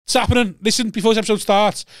It's happening. Listen, before this episode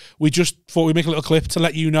starts, we just thought we'd make a little clip to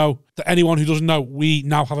let you know that anyone who doesn't know, we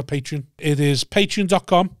now have a Patreon. It is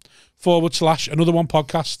patreon.com/another one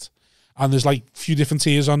podcast. And there's like a few different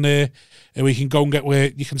tiers on there and we can go and get where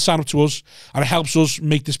you can sign up to us and it helps us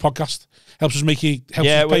make this podcast. Helps us make it, helps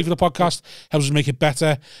us pay for the podcast, helps us make it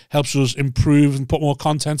better, helps us improve and put more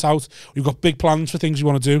content out. We've got big plans for things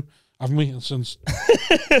we want to do. Haven't we? Since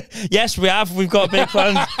yes, we have. We've got big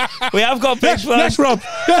plans. We have got big plans. Yes, Rob.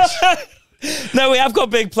 Yes. No, we have got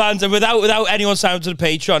big plans, and without anyone signing to the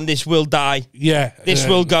Patreon, this will die. Yeah, this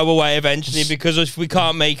will go away eventually because if we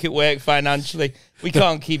can't make it work financially, we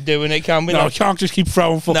can't keep doing it, can we? No, we can't just keep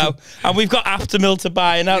throwing fucking. No, and we've got Aftermill to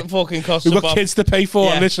buy, and that fucking costs. We've got kids to pay for.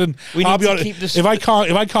 Yeah. Listen, I'll be honest. If I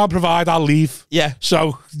can't provide, I'll leave. Yeah.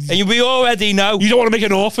 So, and we already know. You don't want to make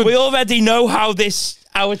an orphan. We already know how it's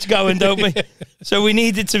going, don't we? So we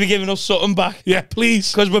needed to be giving us something back. Yeah,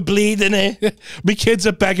 please. Because we're bleeding here. My kids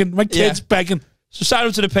are begging. My kids begging. So sign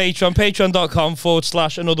up to the Patreon,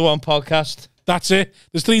 patreon.com/another one podcast. That's it.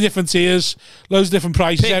 There's 3 different tiers, loads of different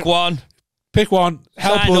prices. Pick one. Help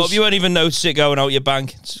sign us. Up. You won't even notice it going out your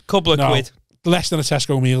bank. It's a couple of quid. Less than a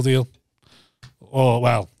Tesco meal deal. Or,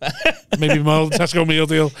 well, maybe more than a Tesco meal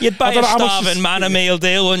deal. You'd buy a starving man a meal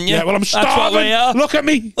deal, wouldn't you? Yeah, well, I'm starving. That's what we are. Look at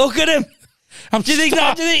me. Look at him. Do you think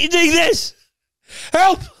that? Do you think this?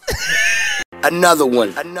 Help! Another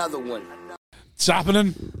one. It's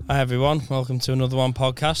happening. Hi, everyone. Welcome to Another One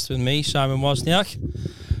podcast with me, Simon Wozniak,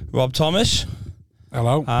 Rob Thomas.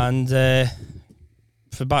 Hello. And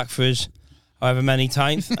for his however many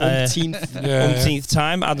times. Umpteenth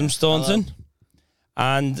time, Adam Staunton.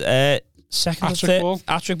 And second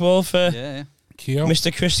hat-trick ball for Keogh.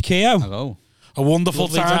 Mr. Chris Keogh. Hello. A wonderful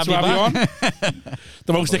time to have you on.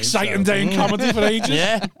 The most exciting day in comedy for ages.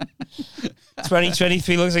 Yeah.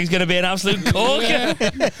 2023 looks like he's going to be an absolute corker.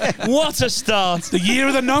 What a start. The year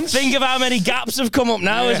of the nonce. Think of how many gaps have come up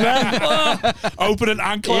now as well. Oh. Opening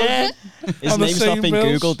and closing. Yeah. His name's not been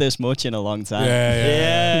Googled this much in a long time.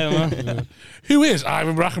 Yeah. Who is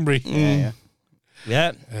Ivan Brackenbury?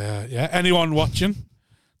 Yeah. Anyone watching?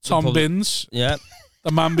 Tom Binns. Yeah.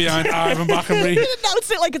 The man behind Ivan Brackenbury. You announce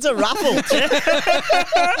it like it's a raffle.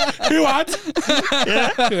 Who had?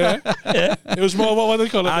 Yeah. It was more, what do they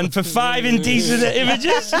call it? And for 5 indecent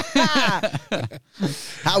images.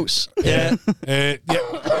 House. Yeah.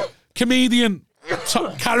 Comedian.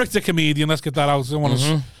 Character comedian. Let's get that out. I don't want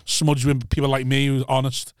to smudge with people like me who's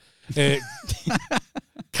honest.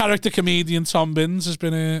 Character comedian Tom Binns has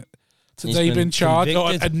been been charged.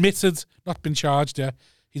 Or admitted. Not been charged, yeah.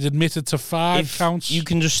 He's admitted to 5 counts. You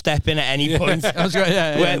can just step in at any point.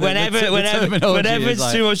 Whenever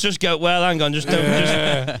it's too much, just go, well, hang on, just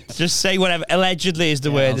don't, just say whatever. Allegedly is the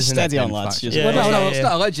word, isn't steady it? on, lads. No, it's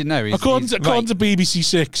not alleged, no. According to BBC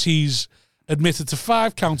Six, he's admitted to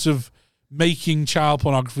 5 counts of making child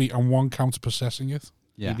pornography and 1 count of possessing it.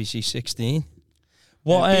 Yeah. BBC 16.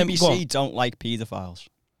 BBC don't like paedophiles.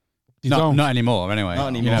 Not anymore, anyway. Not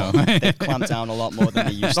anymore. You know. They've clamped down a lot more than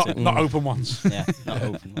they used to. Not open ones. Yeah, not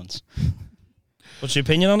open ones. What's your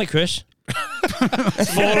opinion on it, Chris?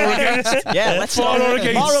 For or against? Yeah, let's for or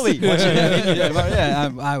against. Morally. Give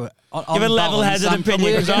a level-headed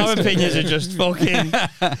opinion, because our opinions are just fucking...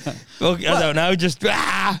 I don't know, just...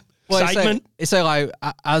 excitement. It's like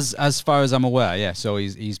as far as I'm aware, yeah. So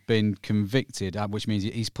he's been convicted, which means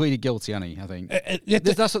he's pleaded guilty, hasn't he? I think.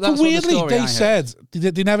 That's weirdly, what the they said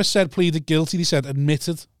they never said pleaded guilty. They said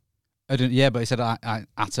admitted. But he said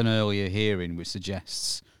at an earlier hearing, which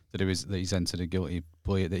suggests that he's entered a guilty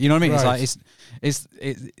plea. You know what I mean? Right. It's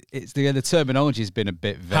the terminology has been a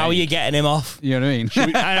bit vague. How are you getting him off? You know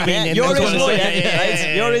what I mean? You're his lawyer.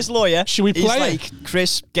 You're his lawyer. Should we play? He's like,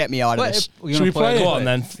 Chris, get me out of this. Should we play it? Go on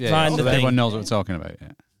then. Find the thing. Everyone knows what we're talking about.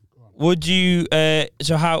 Yeah. Would you?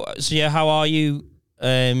 How are you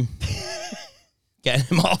getting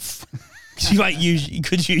him off? Because you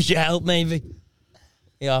could use your help, maybe.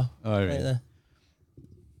 Yeah. Oh, right there.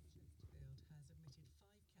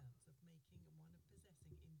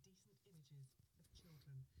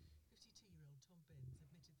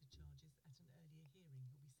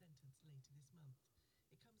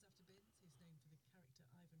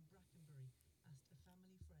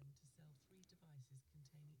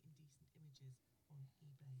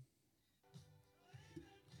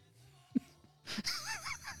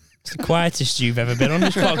 It's the quietest you've ever been on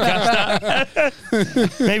this podcast.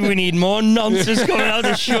 Maybe we need more nonsense coming out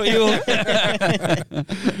to shut you up.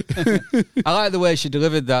 I like the way she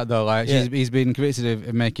delivered that, though. Like he's been convicted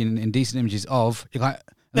of making indecent images of. Like,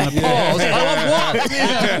 And then I pause. I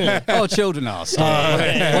was what? Oh, children are. What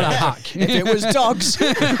a hack. If it was dogs,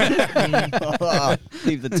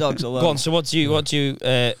 leave the dogs alone. Go on. So what do you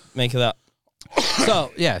make of that?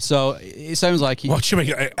 So it sounds like What you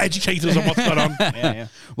make? Educate us on what's going on. Yeah.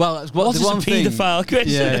 well, What's the one a thing. paedophile, Chris?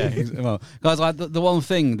 Yeah. Well, guys, like the one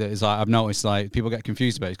thing that is like I've noticed, like people get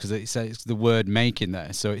confused about because it says the word "making"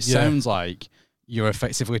 there, so it sounds like you're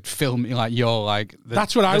effectively filming, like you're like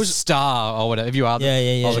That's what I was star or whatever. If you are,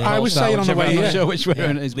 Yeah. I was saying on the way I'm not here. sure which way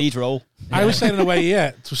it is. Lead role. I was saying on the way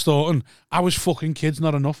here to Staunton, I was fucking kids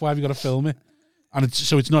not enough. Why have you got to film it? And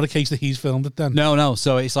it's not a case that he's filmed it then. No.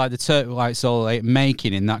 So it's like like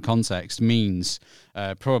making in that context means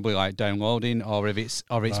probably like downloading, or if it's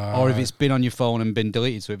been on your phone and been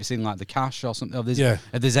deleted. So if it's in like the cache or something, if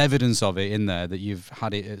there's evidence of it in there that you've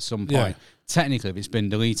had it at some point. Technically, if it's been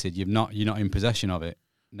deleted, you're not in possession of it.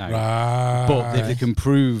 No. Right. But if they can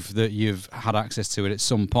prove that you've had access to it at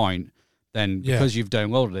some point, then because you've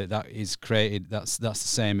downloaded it, that is created. That's the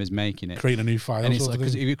same as making it. Create a new file. And it's like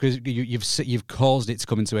because you've caused it to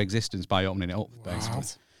come into existence by opening it up, basically.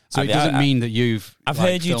 So it doesn't mean that you've. I've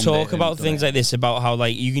heard you talk about things like this, about how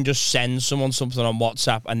like you can just send someone something on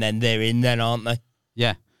WhatsApp and then they're in, then aren't they?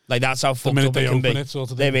 Yeah. Like that's how fucked up it can be. It,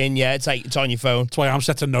 sort of they're in, it's like it's on your phone. That's why I'm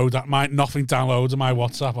set to know that nothing downloads on my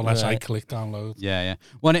WhatsApp unless I click download. Yeah.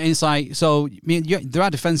 When it's like, so there are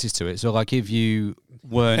defenses to it. So like if you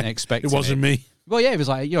weren't expecting it wasn't me. Well, yeah, it was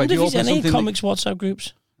like, if you open something comics WhatsApp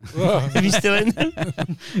groups. If you're still in them.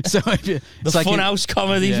 So the Funhouse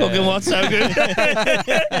comedy fucking WhatsApp group.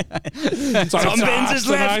 Tom Binns has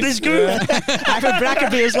left this group. Ivan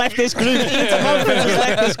Brackenby has left this group. Ian de Montfort has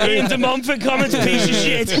left this group. Ian de Montfort comments, piece of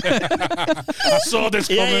shit. I saw this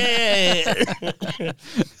coming. Yeah.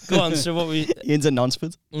 Go on, so what we... Ian's a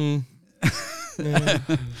nonsford. I can't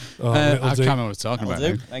remember what I was talking about.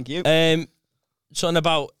 Thank you. Something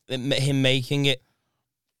about him making it.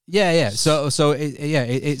 Yeah. So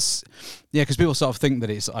it's because people sort of think that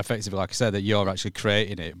it's effectively, like I said, that you're actually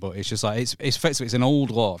creating it, but it's just like it's effectively it's an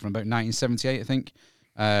old law from about 1978, I think.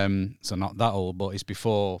 So not that old, but it's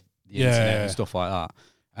before the internet and stuff like that.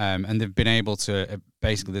 And they've been able to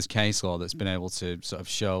basically this case law that's been able to sort of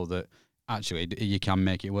show that actually you can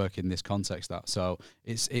make it work in this context. That so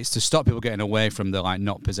it's to stop people getting away from the like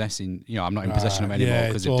not possessing. I'm not in possession of it anymore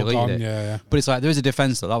because they've deleted it. Yeah. But it's like there is a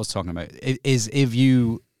defense that I was talking about. Is if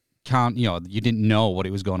you can't, you didn't know what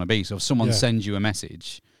it was going to be. So if someone sends you a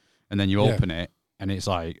message and then you open it and it's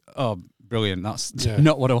like, oh, brilliant, that's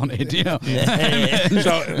not what I wanted, So,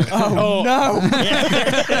 no.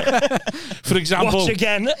 For example. Watch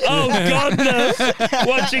again. Oh, God, no.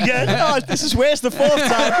 Watch again. Oh, this is worse the fourth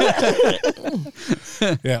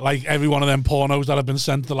time. Yeah, like every one of them pornos that have been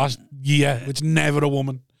sent the last year, it's never a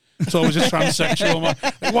woman. It's always a transsexual man.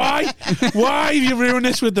 Like, why have you ruined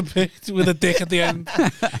this with a dick at the end?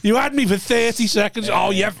 You had me for 30 seconds.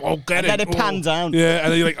 Oh, yeah, get it. And then it panned down. Yeah,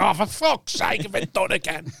 and then you're like, oh, for fuck's sake, have it done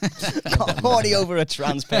again. Horny over a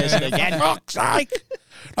trans person again. For fuck's sake.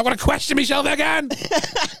 I'm going to question myself again.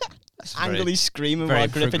 Angrily screaming while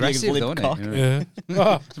gripping your limp cock. Yeah.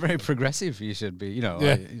 It's very progressive. You should be,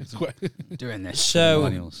 doing this.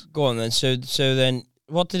 So, go on then. So then,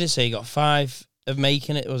 what did it say? You got 5 of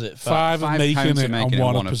making it, was it? 5 of making it and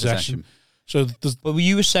 1 of possession. So, but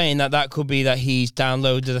you were saying that could be that he's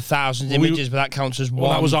downloaded 1,000 images, but that counts as one.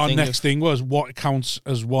 Well, that was our next thing. Was what counts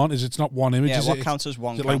as one? Is it's not one image? Yeah, what counts as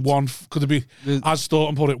one? Is it like one? Could it be? As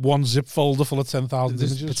Staunton put it, one zip folder full of 10,000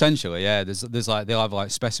 images. Potentially, yeah. There's like they'll have like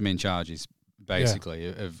specimen charges basically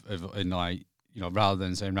of like rather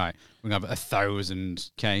than saying right, we're gonna have 1,000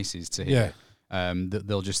 cases to hit. That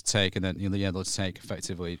they'll just take and then they'll take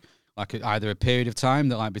effectively. Like either a period of time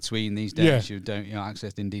that like between these days you don't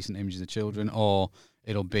access indecent images of children, or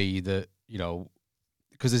it'll be that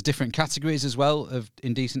because there's different categories as well of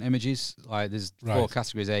indecent images. Like there's 4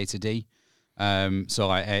 categories A to D. So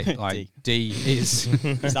like D is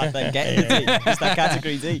is that then getting D? Is that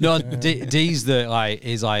category D? No, D's that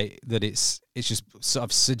it's just sort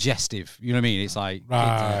of suggestive. You know what I mean? It's like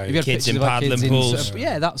kids in paddling pools.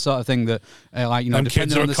 That sort of thing. That them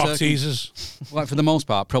kids are cock teasers. Like for the most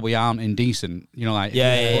part, probably aren't indecent. If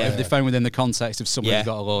they're found within the context of someone who's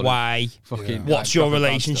got a load. Why? Fucking. What's your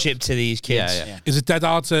relationship to these kids? Yeah. Is it dead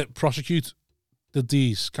hard to prosecute the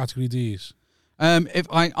D's, category D's? I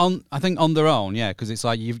think on their own, because it's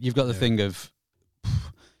like you've got the thing of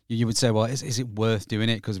you would say, well, is it worth doing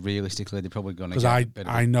it? Because realistically, they're probably going to get a bit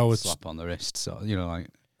of a slap on the wrist. So like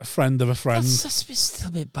a friend of a friend. That's still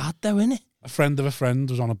a bit bad, though, isn't it? A friend of a friend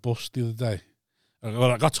was on a bus the other day.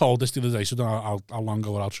 Well, I got told this the other day, so I don't know how long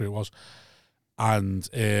ago or how true it was. and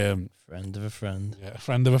Friend of a friend. yeah, a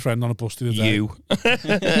friend of a friend on a bus the other day. You.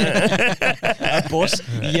 A bus,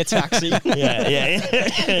 your taxi. yeah.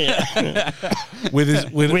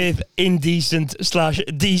 with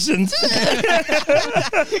indecent/decent.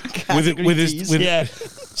 with his yeah.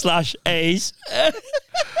 /A's.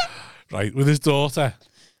 right, with his daughter.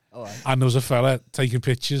 Oh, right. And there was a fella taking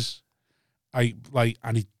pictures. And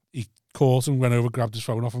he caught him, went over, grabbed his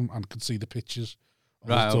phone off him, and could see the pictures of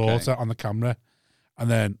his daughter on the camera. And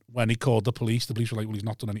then when he called the police were like, "Well, he's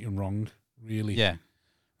not done anything wrong, really." Yeah.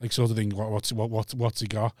 Like sort of thing. What's he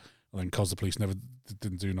got? And then because the police never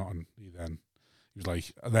didn't do nothing, he was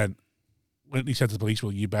like, and then when he said to the police,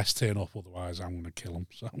 "Well, you best turn up, otherwise I'm going to kill him."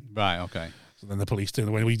 So Right. Okay. so then the police turned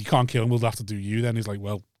away. "Well, you can't kill him. We'll have to do you." Then he's like,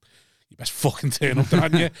 "Well, you best fucking turn up,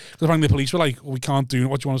 don't you?" Because apparently the police were like, "Well, we can't do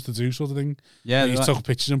what you want us to do," sort of thing. Yeah. And he took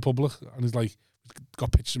pictures in public, and he's like,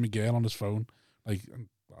 got pictures of my girl on his phone. Like,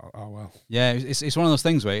 oh well. Yeah, it's one of those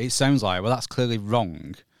things where it sounds like, well, that's clearly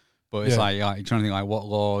wrong, but it's like you're trying to think like, what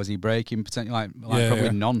law is he breaking? Potentially, like probably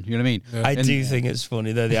none. You know what I mean? Yeah. I do think it's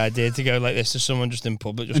funny though, the idea to go like this to someone just in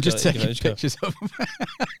public, Just go, taking just go, pictures of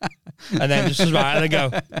and then just smile and go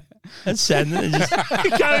and send it and just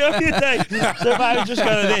carry on your day. So if I would just go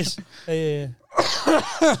like this,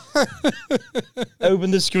 open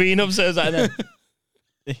the screen up so it's like that.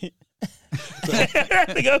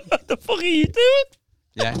 They go, "What the fuck are you doing?"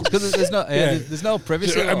 Yeah, because there's no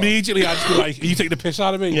privacy. So law. immediately I'd be like, "Are you taking the piss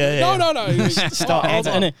out of me?" Yeah. No. Start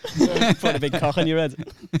editing it. Put a big cock on your head.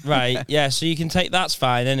 Right, yeah, so you can take, that's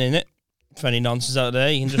fine then, innit? For any nonsense out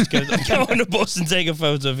there, you can just go on a bus and take a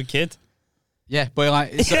photo of a kid. Yeah, but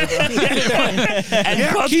like, it's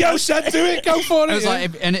Keo said do it, go for it. It's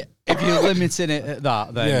like, if you're limiting it at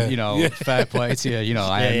that, then fair play to you. You know,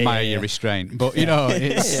 I admire your restraint, but you know,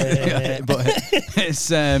 it's but it's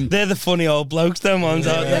they're the funny old blokes, them ones,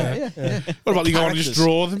 aren't they? Yeah. What about you go on and just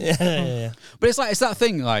draw them? Yeah. But it's that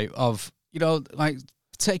thing like of like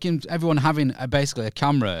taking everyone having basically a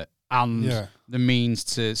camera and the means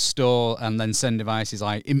to store and then send devices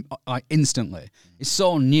like instantly. It's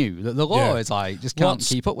so new that the law is like just can't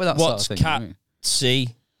keep up with that sort of thing. What's Cat C,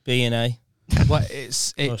 B and A? Well,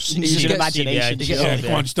 it's Use your imagination.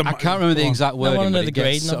 I can't remember the exact wording, but it gets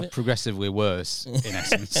grading sort of progressively worse in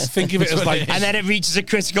essence. Think of it as like, and then it reaches a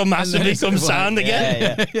critical mass and becomes sound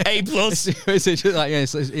again. A plus. It's just like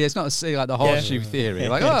it's not like the horseshoe theory.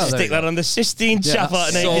 Like stick that on the Sistine Chapel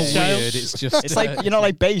at an so naked child. weird. It's just It's like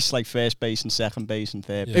like base, like first base and second base and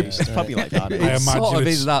third base. It's probably like that. I imagine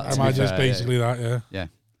is that. I imagine it's basically that.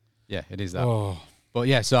 Yeah, it is that. Oh. But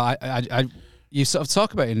yeah, so I you sort of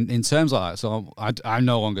talk about it in terms like that. So I'm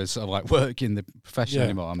no longer sort of like work in the profession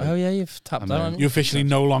anymore. You've tapped out. You're officially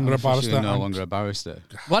no longer a barrister. No longer a barrister.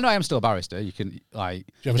 Well, no, I am still a barrister. You can like.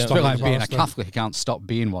 Do you ever I feel like being a Catholic, you can't stop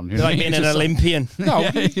being one. You know Like being an Olympian. No,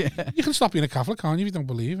 you can stop being a Catholic, can't you? If you don't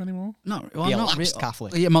believe anymore. No, You're a lapsed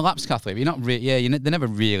Catholic. Yeah, I'm a lapsed Catholic. You're not. They never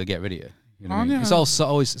really get rid of you. You know what I mean? It's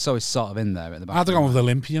always sort of in there at the back. I'd have gone with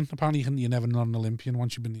Olympian. Apparently, you're never not an Olympian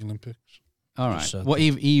once you've been in the Olympics. All right. What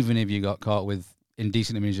even if you got caught with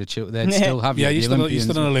indecent images of children, they'd still have you. Yeah, you're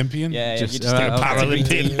still an Olympian. Yeah, Just- you're just a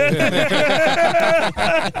Paralympian.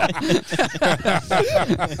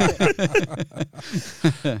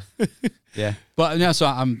 Yeah, but no. So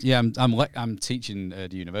I'm teaching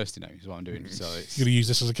at the university now. Is what I'm doing. So it's You're going to use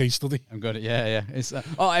this as a case study. I'm good at It's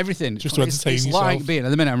everything. Just to entertain it's yourself. like being at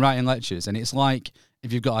the minute I'm writing lectures, and it's like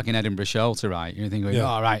if you've got like an Edinburgh show to write, you're thinking,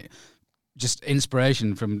 all right, just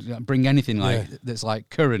inspiration from bring anything like that's like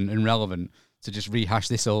current and relevant to just rehash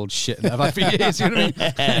this old shit that I've had for years, you know what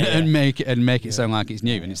I mean? and make it sound like it's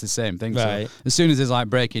new, and it's the same thing. Right. So as soon as there's like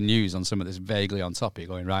breaking news on something that's vaguely on topic,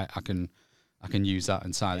 going right, I can use that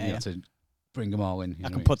and to bring them all in. I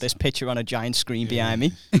can put this picture on a giant screen behind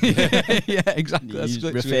me. Yeah, exactly. You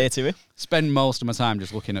refer to it. Spend most of my time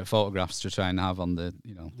just looking at photographs to try and have on the,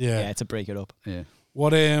 Yeah, to break it up. Yeah.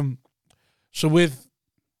 What so with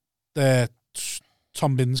the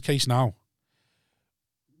Tom Binns case now,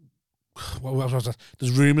 what was that?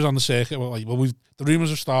 There's rumours on the circuit. The rumours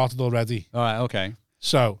have started already. All right. Okay.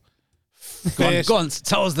 So, Go on,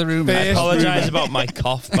 tell us the rumour. I apologise about my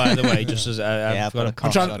cough, by the way. Just as I've got a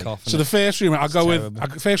cough. So the first rumour I'll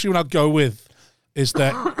go with is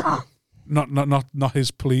that not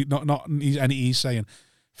his plea, not any he's saying.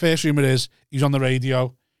 First rumour is he's on the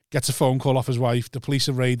radio, gets a phone call off his wife. The police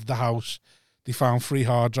have raided the house. They found 3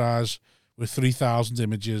 hard drives with 3,000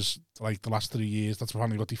 images, like the last 3 years. That's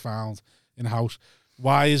apparently what they found in the house.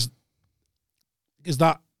 Why is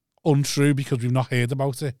that untrue? Because we've not heard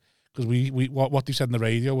about it. Because what they said in the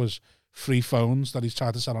radio was 3 phones that he's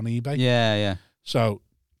tried to sell on eBay. Yeah. So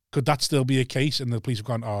could that still be a case? And the police have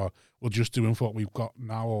gone, "Oh, we'll just do what we've got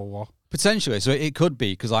now," or what? Potentially. So it could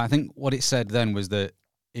be, because I think what it said then was that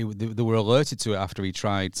they were alerted to it after he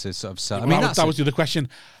tried to sort of sell. Well, that was the other question.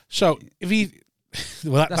 So if he,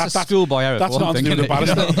 well, that's a schoolboy error. That's not to do with the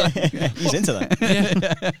barrister. He's into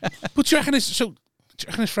that. But do you reckon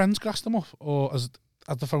his friends gassed him up, or has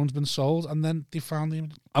the phone's been sold and then they found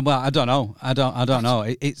him? Well, I don't know. I don't know.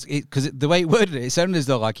 It's because the way it worded it sounded as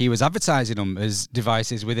though like he was advertising them as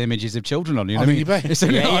devices with images of children on. You know On what I mean? eBay. It's on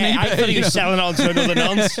eBay, I thought he was selling on to another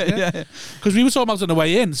nonce. Because we were talking about it on the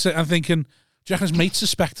way in, so I'm thinking, do you reckon his mate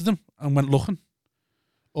suspected him and went looking?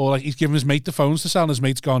 Or like he's given his mate the phones to sell and his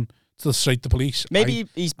mate's gone straight to the police. Maybe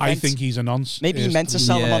I think he's a nonce. Maybe he meant to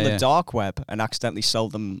sell them on the dark web and accidentally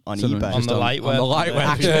sold them on eBay. On the light web. On the light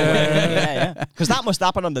web. Yeah. Because that must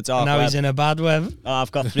happen on the dark Now web. he's in a bad web. Oh,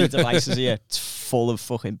 I've got 3 devices here. It's full of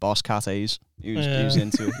fucking Boss Cat A's. Who's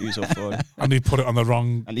into it? Who's up for it? And he put it on the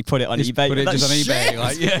wrong... And he put it on eBay. Put it Like, just on eBay.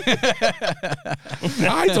 Like,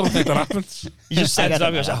 I don't think that happens. He just said I that.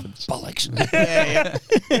 don't He was know. like, bollocks.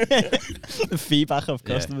 The feedback of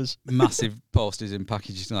customers. massive posters in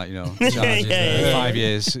packages, like, you know, charges, Yeah. 5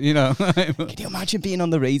 years, you know. Can you imagine being on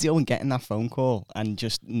the radio and getting that phone call and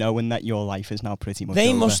just knowing that your life is now pretty much They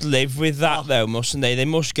over? must live with that, though, mustn't they? They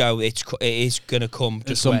must go, it is going to come At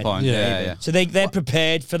just some when. point, yeah. So they're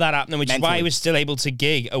prepared for that happening, which is why Mentally. he was still able to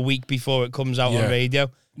gig a week before it comes out Yeah. on radio.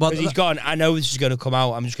 Well, Because he's gone, I know this is going to come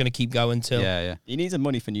out, I'm just going to keep going till... Yeah. He needed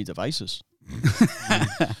money for new devices.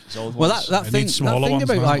 His old Well, ones. that They thing need smaller ones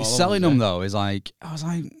about now. like Smaller selling ones, them though is like, I was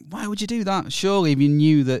like, why would you do that? Surely if you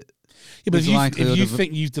knew that. Yeah, but there's if likelihood you of-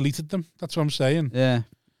 think you've deleted them, that's what I'm saying. Yeah.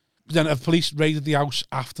 Then if police raided the house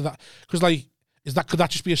after that, because like, could that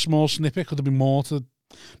just be a small snippet? Could there be more to?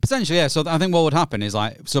 Potentially, yeah. So I think what would happen is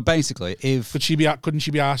like, so basically, if Couldn't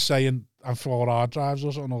she be asked saying I'm 4 hard drives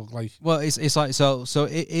or something? Or like, well, it's like so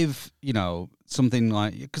if you know something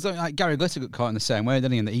like, because like Gary Glitter got caught in the same way,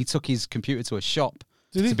 didn't he? And he took his computer to a shop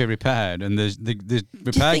did he? to be repaired, and the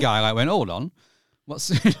repair guy like went, hold on, what's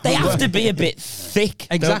They have to be a bit thick.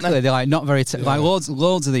 exactly? Don't they? They're like not very like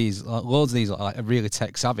loads of these are like really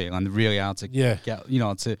tech savvy and really hard to get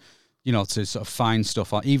to sort of find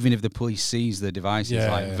stuff on, even if the police sees the devices,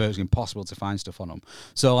 virtually impossible to find stuff on them.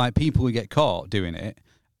 So like people who get caught doing it,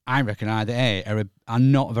 I reckon either are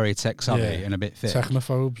not very tech savvy and a bit thick,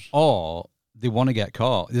 Technophobes, or they want to get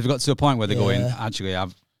caught. They've got to a point where they're going, actually,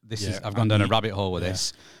 I've gone down a rabbit hole with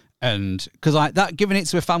this. And because like that, giving it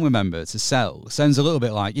to a family member to sell sounds a little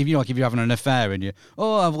bit like if you're having an affair and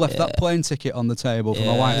I've left that plane ticket on the table for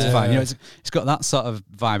my wife to find. You know, it's got that sort of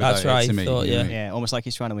vibe That's about right, it to me. thought, you know what I mean? Yeah, almost like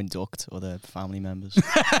he's trying to induct other family members so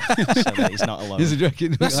that he's not alone. He's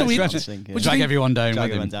joking. That's the weird- Thinking. Would you Drag think- everyone down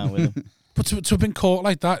Drag with them him. down with him. but to have been caught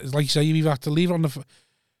like that is like you say, you either have to leave it on the.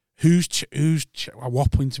 At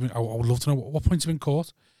what point? I would love to know what point have been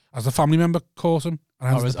caught. Has the family member caught him?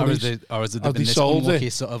 And Or has it been this sold unlucky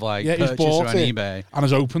it? sort of like Yeah, he's purchase bought on it. eBay? And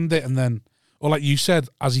has opened it, and then, or like you said,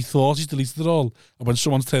 as he thought he's deleted it all, and when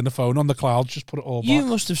someone's turned the phone on, the clouds just put it all You back.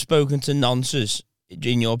 must have spoken to nonces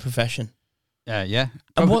in your profession. Yeah.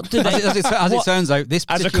 And what do they... As it turns out, this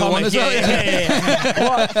As a particular one comic, as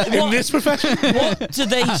well. In this profession, What do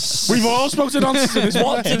they... we've all spoken to nonsense in this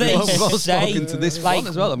What do they We've all say? spoken to this Like, one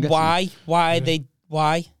as well, I'm guessing.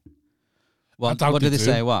 Why? What doubt did they they do.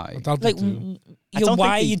 say? Why? I doubt they Like, do. don't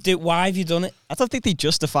why think why have you done it? I don't think they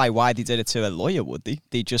justify why they did it to a lawyer, would they?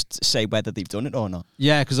 They just say whether they've done it or not.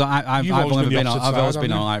 Yeah, because I've You've always only been the been on, opposite I've always side,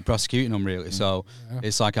 been on haven't like prosecuting them really. So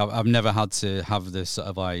it's like I've never had to have this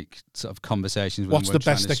sort of conversations with What's them. the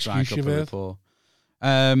best excuse you've heard? For.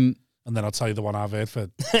 And then I'll tell you the one I've heard for.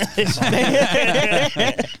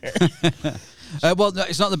 Well, no,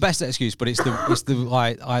 it's not the best excuse, but it's the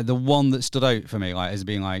like the one that stood out for me, like as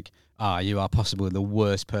being like, you are possibly the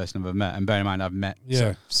worst person I've ever met. And bear in mind, I've met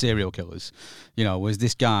some serial killers. You know, was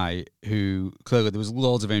this guy who clearly there was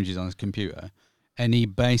loads of images on his computer, and he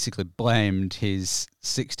basically blamed his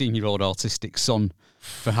 16-year-old autistic son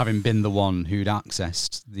for having been the one who'd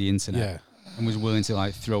accessed the internet and was willing to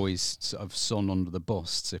like throw his sort of son under the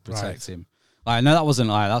bus to protect him. Like, no, that wasn't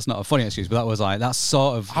like, that's not a funny excuse, but that was like, that's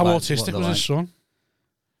sort of How like, autistic was like. his son?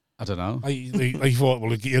 I don't know. Like he thought,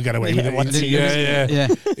 well, he'll get away with it. what's he- Yeah.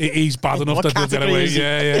 He's bad enough What that he'll get category away. is he?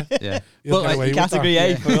 Yeah. He'll Well, get like, away with Category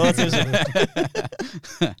that. A for autism.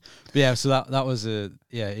 But yeah, so that was he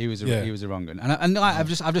was a wrong one. And like, I've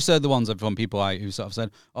just heard the ones from people like who sort of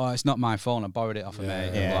said, "Oh, it's not my phone. I borrowed it off of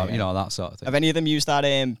mate." Yeah. You know, that sort of thing. Have any of them used that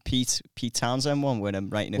Pete Townsend one when I'm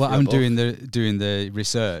writing it? Well, for I'm your book? doing the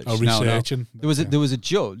research. Oh, No, researching. There was a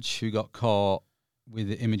judge who got caught with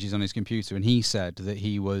the images on his computer, and he said that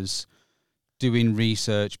he was doing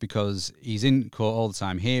research because he's in court all the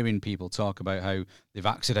time, hearing people talk about how they've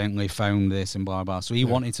accidentally found this and blah, blah. So he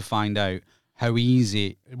wanted to find out how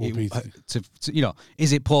easy it would be to, you know,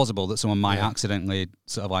 is it plausible that someone might accidentally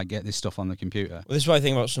sort of like get this stuff on the computer? Well, this is what I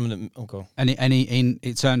think about some of them. Oh, go. And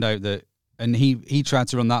it turned out that, and he tried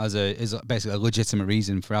to run that as basically a legitimate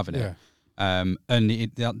reason for having it. And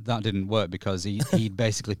that didn't work because he'd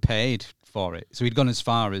basically paid for it. So he'd gone as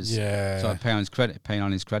far as sort of paying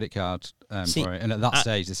on his credit card for it. And at that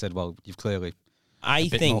stage, they said, "Well, you've clearly." I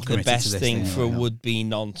think the best thing for a would-be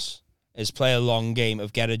nonce is play a long game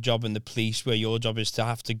of get a job in the police where your job is to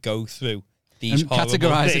have to go through these horrible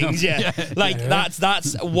things.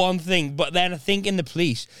 That's one thing. But then I think in the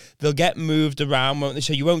police they'll get moved around, won't they?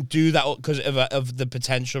 So you won't do that because of the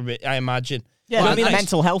potential. I imagine. Yeah, well,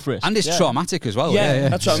 mental health risk. And it's traumatic as well. Yeah,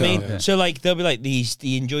 that's what I mean. Yeah. So, like, they'll be like,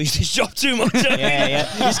 he enjoys this job too much.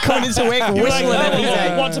 He's coming into work whistling every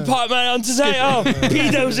day. What's a part of my on today? Oh,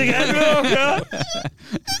 pedos again. Oh, God.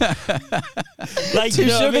 Like, 2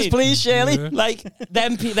 sugars, please, Shirley. Like,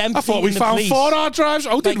 them I thought we found 4 hard drives.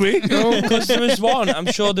 Oh, did we? Because there was one. I'm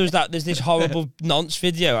sure there's this horrible nonce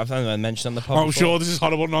video. I think I mentioned on the podcast. I'm sure this is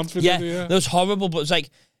horrible nonce video. Yeah, that was horrible, but it's like,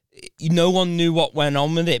 no one knew what went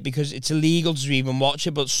on with it because it's illegal to even watch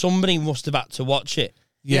it, but somebody must have had to watch it.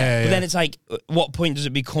 Yeah. But then it's like, at what point does it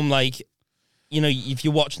become like, you know, if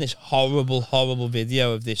you're watching this horrible, horrible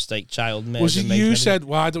video of this like child murder? Was it you said,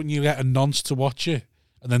 why don't you get a nonce to watch it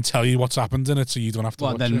and then tell you what's happened in it so you don't have to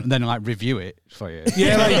watch it? Then like review it for you.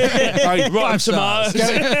 Yeah, like Rotten Tomatoes.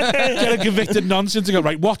 Get a convicted nonsense to go,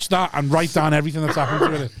 right, watch that and write down everything that's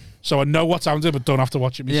happened to it. So I know what's happened to it, but don't have to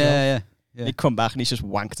watch it myself. Yeah. He'd come back and he's just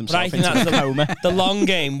wanked himself But I think into a coma. the long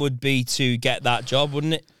game would be to get that job,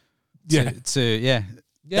 wouldn't it? Yeah. To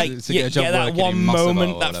Like, to get a job get that working one in Mossad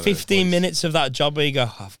moment, or that whatever 15 it was. minutes of that job where you go,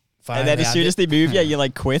 And then as soon as they move you,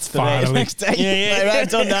 like quit the next day. Yeah. Like, right, I'm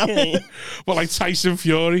done now. Well, like Tyson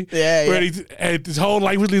Fury, Yeah. where his whole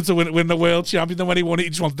life was leading to win the world champion. Then when he won it, he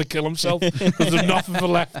just wanted to kill himself because there's nothing for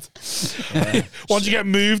left. Once you get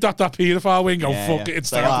moved at that paedophile wing, fuck it, it's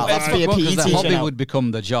So, terrible. let's be a Because PE the teacher hobby now. would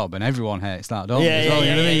become the job, and everyone hates that, don't Yeah, they? You know what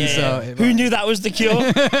I mean? So Who knew that was the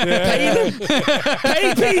cure? Pay them.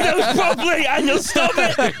 Pay pedos properly and you'll stop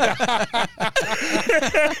it.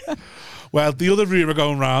 Well, the other rumour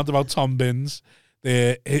going round about Tom Binns,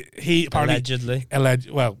 he apparently Well, I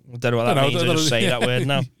don't know what that means. I just say that word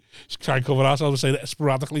now. Just try and cover ourselves. Say that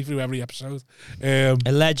sporadically through every episode.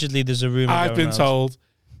 Allegedly, there's a rumour. I've been told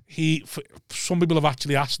some people have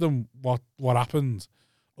actually asked him what happened,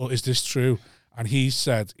 or is this true? And he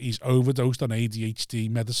said he's overdosed on ADHD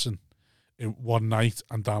medicine in one night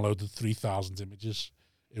and downloaded 3,000 images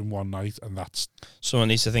in one night, and that's... Someone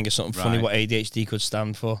needs to think of something funny what ADHD could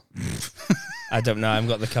stand for. I don't know. I haven't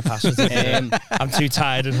got the capacity. I'm too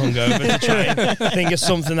tired and hungover to try and think of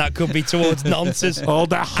something that could be towards nonsense. All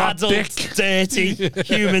that hot Adult, dick. dirty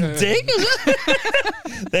human dick.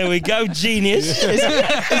 There we go. Genius.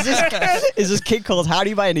 Is this kid called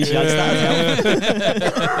Harry by any chance?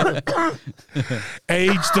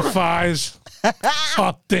 Age defies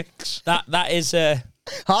hot dicks. That is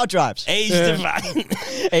Hard drives. age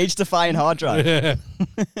Defying hard drive.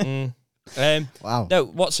 Wow. No,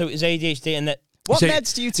 what? So is ADHD and that? What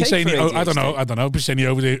meds do you take for ADHD? I don't know. But he's saying he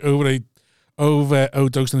overdosed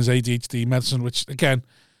on his ADHD medicine, which again,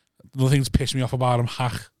 the thing that's pissed me off about him,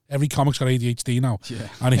 every comic's got ADHD now,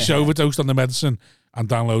 and he's overdosed on the medicine and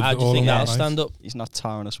downloaded How it do you all think in one that'll night. stand up? He's not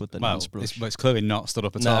tarring us with the Well, nonce brush. it's clearly not stood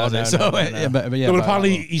up at No, all. no, is it? no, So, no. but But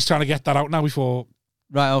apparently he's trying to get that out now before.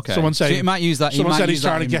 Right, okay. Someone said he might use that. Someone said use he's that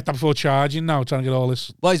trying to get that before charging now, trying to get all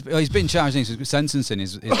this. Well, he's been charged in sentencing.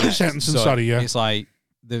 Is Sentencing, so sorry, yeah. It's like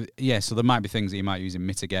so there might be things that he might use in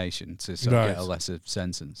mitigation to sort of get a lesser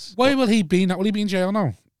sentence. Where will he be now? Will he be in jail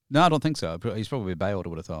now? No, I don't think so. He's probably bailed, I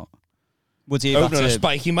would have thought. Would he Open a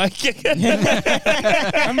spiky mic.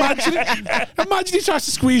 Imagine he tries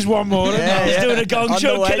to squeeze one more. He's doing a gong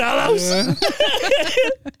show, Kid Hallows.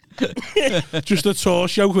 Just a tour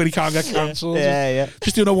show where he can't get cancelled. Yeah.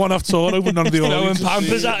 Just doing a one-off tour, open none of the Throwing audience.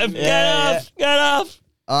 pampers at him. Get off.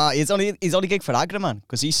 He's only gig for Agraman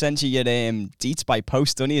because he sends you your deets by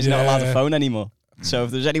post, doesn't he? He's not allowed to phone anymore. So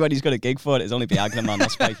if there's anyone who's got a gig for it, it's only be Agraman,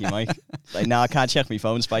 not Spiky Mike. Like, I can't check my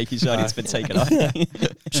phone, Spiky. Sorry, it's been taken off.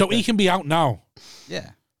 So he can be out now.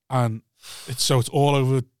 Yeah. And it's all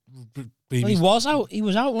over. Well, he was out,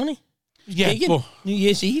 wasn't he? Yeah, but New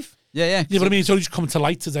Year's Eve. Yeah. but I mean, it's only just come to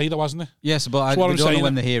light today, though, hasn't it? Yes, but we don't know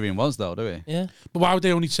when the hearing was, though, do we? Yeah. But why would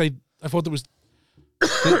they only say? I thought there was.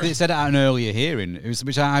 They said it at an earlier hearing,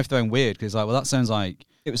 which I found weird because, like, well, that sounds like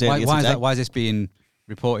it was earlier why today. Why is this being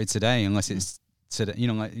reported today unless it's today.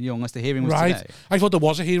 Unless the hearing was right. today. I thought there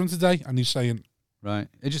was a hearing today, and he's saying. Right.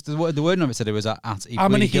 It just the wording of it said it was he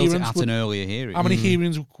pleaded guilty at an earlier hearing. How many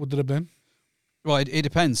hearings would there have been? Well, it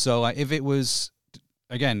depends. So, like, if it was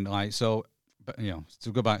again, like, so, but,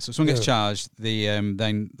 to go back. So, someone gets charged.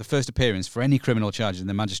 Then the first appearance for any criminal charges in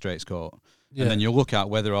the magistrate's court, and then you'll look at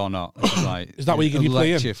whether or not. Like, is that where you give your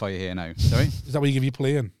plea in? For you here now. Sorry. Is that where you give your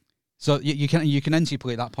plea in? So you can enter your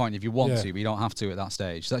plea at that point if you want to, but you don't have to at that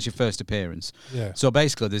stage. So that's your first appearance. Yeah. So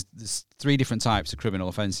basically, there's 3 different types of criminal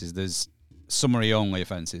offences. There's summary only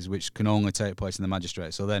offences, which can only take place in the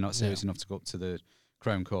magistrate, so they're not serious enough to go up to the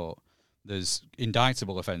Crown Court. There's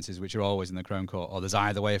indictable offences, which are always in the Crown Court, or there's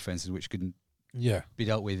either way offences, which can be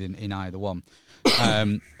dealt with in either one.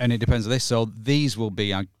 And it depends on this. So these will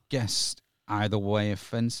be, I guess, either way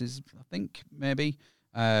offences. I think maybe.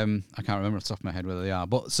 I can't remember off the top of my head whether they are,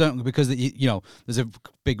 but certainly because there's a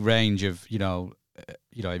big range of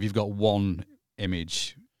if you've got one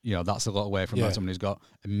image, that's a lot away from someone who's got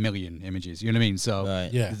 1 million images. You know what I mean? So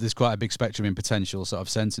there's quite a big spectrum in potential sort of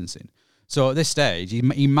sentencing. So at this stage,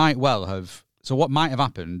 he might well have. So what might have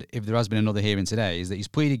happened if there has been another hearing today is that he's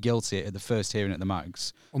pleaded guilty at the first hearing at the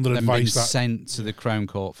Mags, under then been sent to the Crown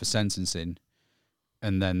Court for sentencing,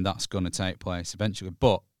 and then that's going to take place eventually.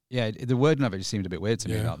 But yeah, the wording of it just seemed a bit weird to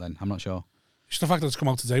me. That then I'm not sure. Just the fact that it's come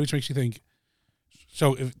out today, which makes you think.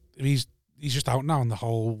 So if he's just out now, and the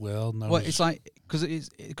whole world knows. Well, it's like because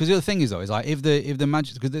the other thing is though is like if the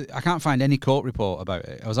magic, because I can't find any court report about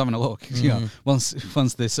it. I was having a look, once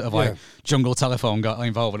this sort of like jungle telephone got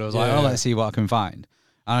involved, and I was like, let's see what I can find,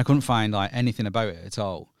 and I couldn't find like anything about it at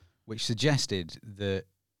all, which suggested that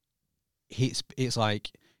it's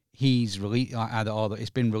like. He's released either or that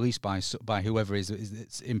it's been released by whoever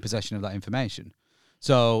is in possession of that information.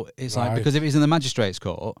 So it's like, because if it's in the magistrate's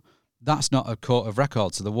court, that's not a court of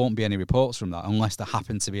record, so there won't be any reports from that unless there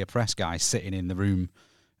happens to be a press guy sitting in the room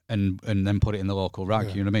and then put it in the local rag.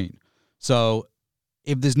 You know what I mean? So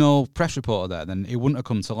if there's no press reporter there, then it wouldn't have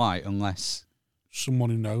come to light unless someone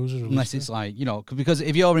who knows, unless it's like because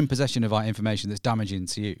if you're in possession of information that's damaging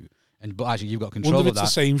to you. But actually, you've got control of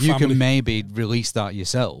that. You can maybe release that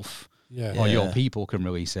yourself, or your people can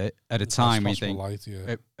release it at a time when you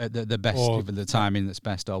think at the best, given the timing that's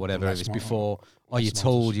best, or whatever. If it's before, or you're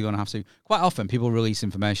told you're going to have to. Quite often, people release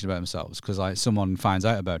information about themselves because like someone finds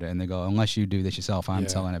out about it and they go, "Unless you do this yourself, I'm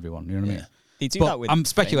telling everyone." You know what I mean? They do that with I'm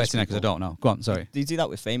speculating because I don't know. Go on, sorry. They do that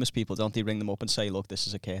with famous people, don't they? Ring them up and say, "Look, this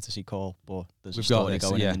is a courtesy call, but there's a story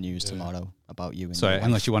going in the news tomorrow about you." And sorry,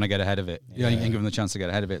 unless you want to get ahead of it, you can give them the chance to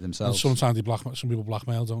get ahead of it themselves. And sometimes some people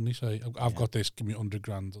blackmail, don't they? Say, "I've got this, give me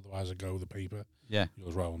 $100,000, otherwise I go the paper." Yeah,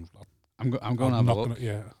 yours round. I'm going to have a look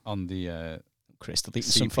on the Chris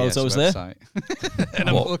deleted some photos website. There, and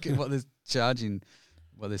I'm looking what they're charging.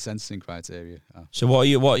 What the sentencing criteria are. So what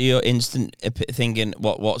are your instant thinking?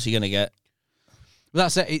 What's he going to get? Well,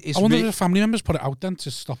 that's it. I wonder if the family members put it out then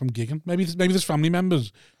to stop him gigging. Maybe there's family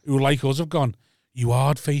members who, like us, have gone, "You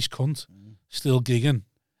hard-faced cunt, still gigging,"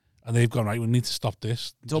 and they've gone, "Right, we need to stop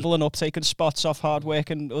this." Doubling up, taking spots off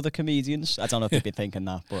hard-working other comedians. I don't know if they'd be thinking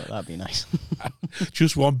that, but that'd be nice.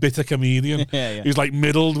 Just one bitter comedian who's like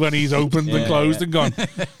middled when he's opened and closed and gone,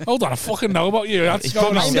 "Hold on, I fucking know about you." That's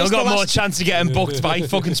going on. Still got more chance of getting booked by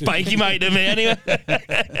fucking Spiky mate than me anyway.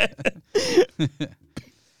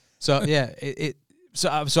 So yeah, So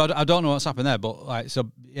I don't know what's happened there, but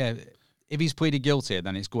if he's pleaded guilty,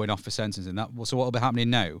 then it's going off for sentencing. So what will be happening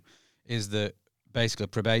now is that basically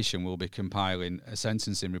probation will be compiling a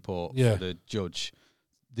sentencing report for the judge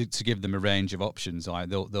to give them a range of options. Like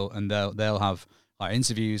they'll have like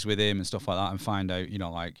interviews with him and stuff like that, and find out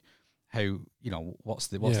how what's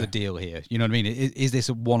the deal here. You know what I mean? Is this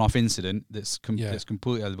a one-off incident that's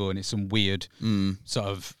completely out of the blue, and it's some weird sort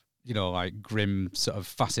of like grim sort of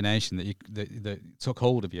fascination that took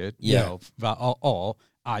hold of you, or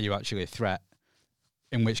are you actually a threat?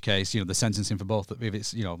 In which case, the sentencing for both, if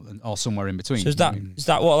it's or somewhere in between. So is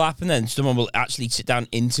that what will happen then? Someone will actually sit down,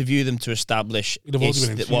 interview them to establish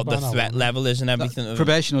what the threat level is and everything.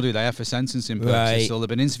 Probation will do that for sentencing purposes. Right. So they've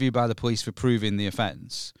been interviewed by the police for proving the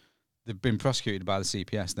offence. They've been prosecuted by the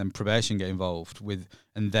CPS. Then probation get involved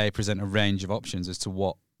and they present a range of options as to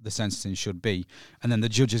what the sentencing should be, and then the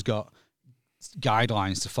judge has got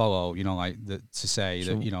guidelines to follow, to say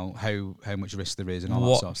that how much risk there is and all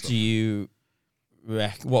that sort of stuff. What do you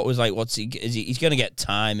reckon? What was like? He's going to get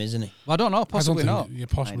time, isn't he? Well, I don't know. Possibly not. Yeah,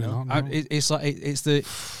 possibly not. No.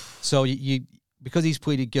 So you because he's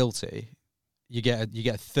pleaded guilty, you get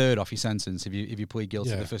a third off your sentence if you plead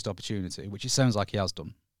guilty at the first opportunity, which it sounds like he has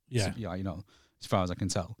done. Yeah, as far as I can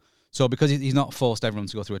tell. So because he's not forced everyone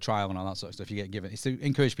to go through a trial and all that sort of stuff, you get given. It's to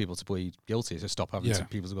encourage people to plead guilty, to stop having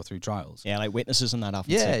people to go through trials. Yeah, like witnesses and that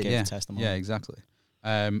having to give testimony. Yeah, exactly.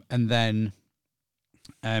 And then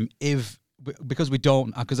because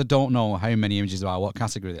I don't know how many images there are, what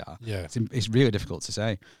category they are. Yeah, it's really difficult to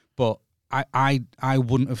say. But I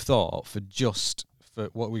wouldn't have thought for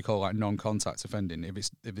what we call like non-contact offending, if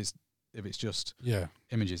it's just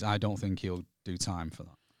images, I don't think he'll do time for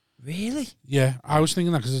that. Really? Yeah, I was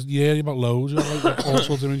thinking that because about loads, like all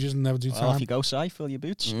sorts of images and never do time. Off you go, Si, fill your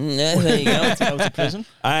boots. Yeah, there you go. To go to prison.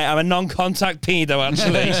 I'm a non-contact pedo,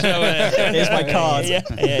 actually. So here's my card.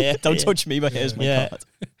 Yeah. Don't touch me, but here's my card.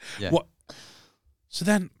 Yeah. What? So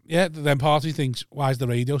then part of me thinks, why is the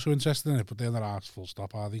radio so interested in it? But they're not asked full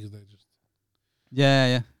stop, are they? Because they just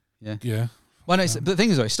Yeah. Well, no, the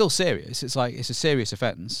thing is, though, it's still serious. It's like it's a serious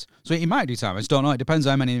offence, so he might do time. I just don't know. It depends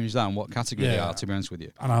how many images are and what category they are. To be honest with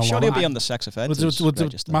you, and sure, he'll be on the sex offenders would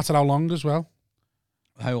it matter how long as well?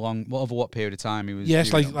 How long? Over what period of time he was?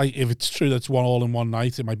 Yes, like if it's true that's all in one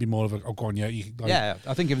night, it might be more of a go on. Yeah,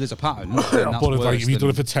 I think if there's a pattern, but if you've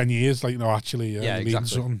done it for 10 years, actually, exactly.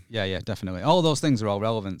 Something. Yeah, definitely. All those things are all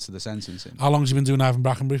relevant to the sentencing. How long has he been doing Ivan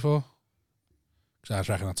Brackenbury for? Because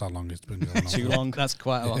I reckon that's how long it's been going on. Too long. That's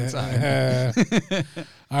quite a long time.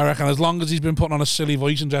 I reckon as long as he's been putting on a silly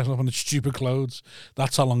voice and dressing up in stupid clothes,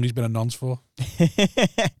 that's how long he's been a nonce for.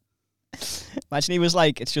 Imagine he was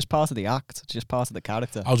like, it's just part of the act. It's just part of the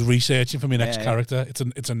character. I was researching for my next character.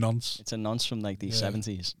 It's a nonce. It's a nonce from like the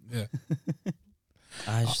 70s. Yeah.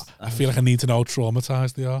 I feel like I need to know how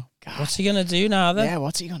traumatized they are. God. What's he going to do now then? Yeah,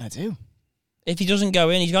 what's he going to do? If he doesn't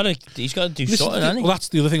go in, he's got to do something, hasn't he? Well, that's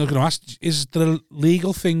the other thing I was going to ask. Is there a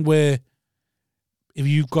legal thing where if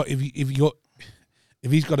he's got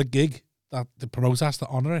a gig that the promoter has to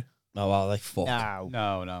honour it? Oh, well, like fuck.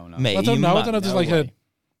 No. Mate, I don't know. I don't know. There's like a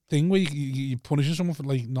thing where you're punishing someone for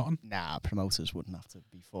like nothing. Nah, promoters wouldn't have to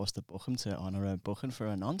be forced to book him to honour a booking for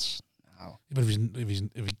a nonce. No. But if he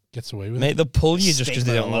gets away with it, they'll pull you just because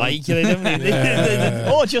they don't like you. They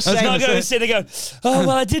don't. Or just saying, not going to sit and go, oh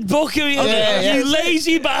well, I did book him. You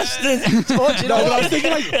lazy bastard. But I was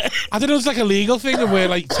thinking I don't know. It's like a legal thing where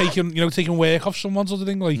like taking work off someone sort of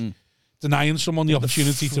thing, like denying someone the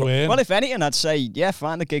opportunity to earn. Well, if anything, I'd say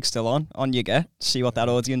fine. The gig's still on you get. See what that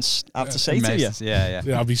audience have to say to you. Yeah.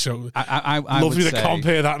 I'd be so. I lovely to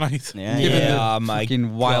compare that night. Yeah, my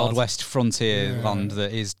fucking Wild West frontier land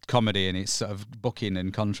that is comedy and it's sort of booking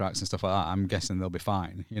and contracts and stuff like that. I'm guessing they'll be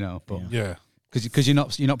fine, But because you're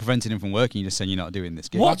not preventing him from working. You're just saying you're not doing this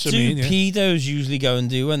gig. What do pedos usually go and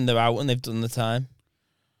do when they're out and they've done the time?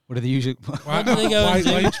 What do they usually? Why are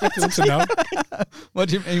you expecting them to know? What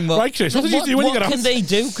do you mean? Right, Chris. What did you do when you got out? What can they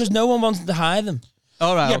do? Because no one wants to hire them.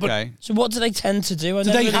 All right, okay. So what do they tend to do? I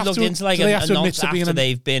never really looked into like a nonce after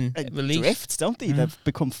they've been released. Drift, don't they? They've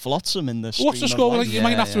become flotsam in the stream. What's the score? Like, you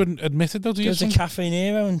might have to admit it though. Do you? Go to Cafe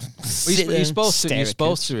Nero and sit there. You're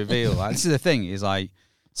supposed to reveal. Like, this is the thing. Is like,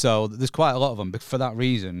 so there's quite a lot of them, but for that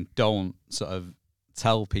reason, don't sort of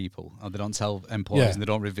tell people, or they don't tell employees, and they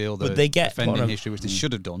don't reveal the offending history, which they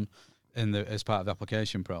should have done as part of the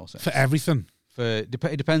application process for everything. It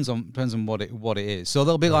depends on what it is. So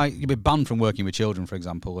they'll be like, you'll be banned from working with children, for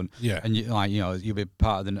example, and you'll be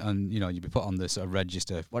part of you'll be put on this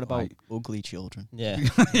register. What about ugly children? Yeah.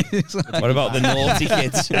 What about the naughty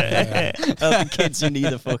kids? The kids who need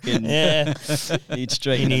a fucking need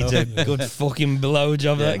straight. He needs a good fucking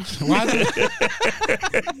blowjob.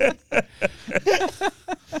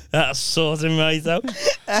 That's sorting right out.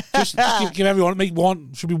 Just give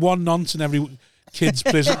everyone should be one nonce in every kids'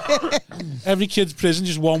 prison. Every kid's prison,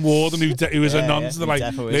 just one warden who is a nonce. They're like,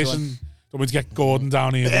 listen, don't want to get Gordon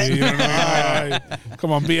down here.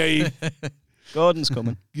 Come on, BAE. Gordon's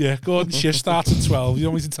coming. Yeah, Gordon's shift starts at 12. You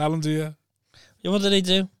don't want me to tell him, do you? Yeah, what did they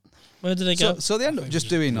do? Where did they go? So they end up just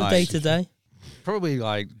doing like day to day. Probably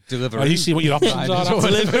like delivery. Oh, you see what your options are.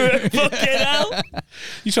 Delivery. Fucking hell.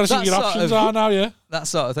 You trying to see what your options are now, yeah? That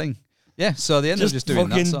sort of thing. Yeah, so they end up just doing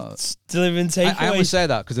that sort of delivering takeaways. I always say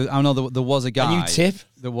that because I know there was a guy. And you tip?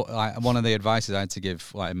 One of the advices I had to give,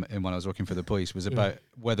 when I was working for the police, was about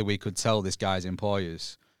whether we could tell this guy's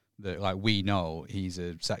employers that, we know he's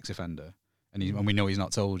a sex offender, and we know he's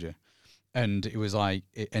not told you. And it was like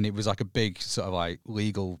a big sort of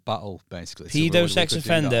legal battle, basically. Pedo sex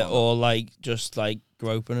offender or just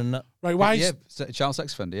groping and that? Right, why? Yeah, child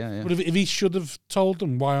sex offender, yeah. But if he should have told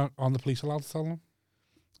them, why aren't the police allowed to tell them?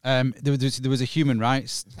 There was a human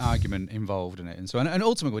rights argument involved in it, and so and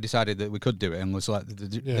ultimately we decided that we could do it, and was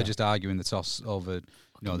they're just arguing the toss over,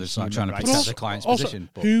 they're just trying to protect the client's position.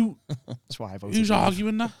 But that's why I voted. Who's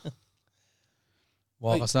arguing that?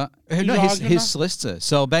 What's that? No, his solicitor.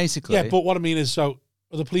 So basically, yeah. But what I mean is, so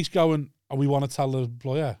Are the police going, we want to tell the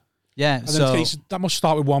employer? Yeah, and then that must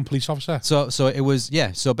start with one police officer. So it was,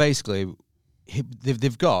 so basically,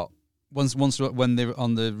 they've got, once when they're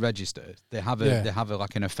on the register, they have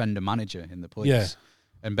like an offender manager in the police. Yeah.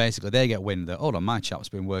 And basically, they get wind that, hold on, my chap's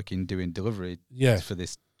been working doing delivery for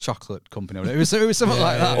this chocolate company. It was something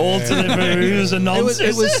like that. All deliveries and nonsense.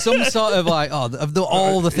 It was some sort of like, all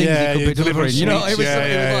the things you could be delivering. You know, it was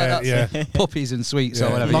like that. Puppies and sweets or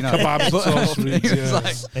whatever. Not kebabs, but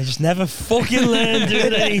sweets. They just never fucking learn, do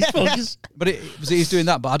they? These fuckers. But he's doing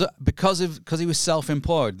that. But because he was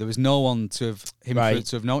self-employed, there was no one to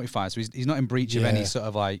have notified. So he's not in breach of any sort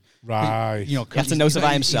of like. Right. You have to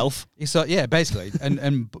notify himself. Basically,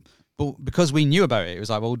 But because we knew about it, it was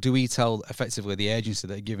like, well, do we tell effectively the agency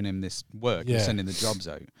that are giving him this work, and sending the jobs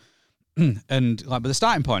out? And but the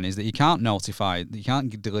starting point is that you can't notify, you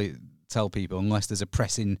can't tell people unless there's a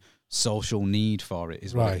pressing social need for it.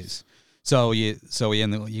 Is what it is. So you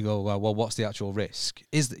go, well, what's the actual risk?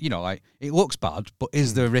 Is it looks bad, but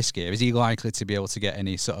is there a risk here? Is he likely to be able to get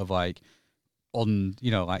any sort of like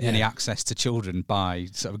any access to children by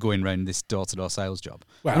sort of going around this door-to-door sales job?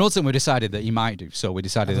 Well, and ultimately we decided that he might do. So we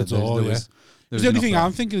decided that there was the only thing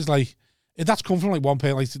I'm thinking is like, if that's come from like one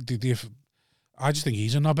parent, like I just think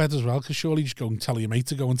he's a knobhead as well, because surely you just go and tell your mate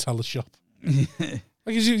to go and tell the shop.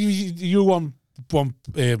 Like you want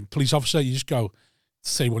police officer, you just go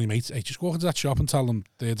say one of your mates, hey, just walk into that shop and tell them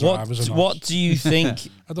they're drivers. What do you think?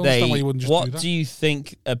 I don't understand why you wouldn't just do that. What do you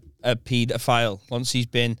think a paedophile, once he's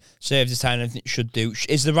been served his time and everything, should do?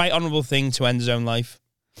 Is the right honourable thing to end his own life?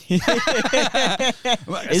 Is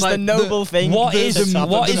the noble thing? What is the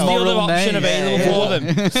other option available for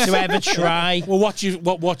them to ever try? Well, what do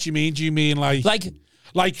you mean? Do you mean like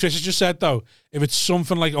Chris has just said though? If it's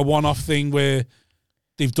something like a one-off thing where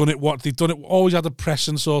they've done it, always had a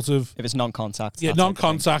pressing sort of. If it's non-contact. Yeah,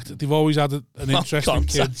 non-contact. They've always had an interest in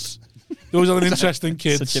kids. They always had an interest in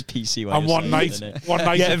kids. Such a PC way. And one night,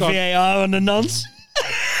 get a VAR on the nonce.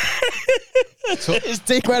 His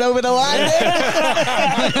dick went over the line.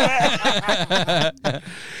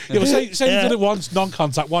 Say you've done it once,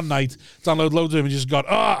 non-contact, one night, download loads of images, got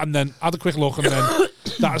and then had a quick look, and then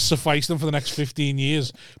that has sufficed them for the next 15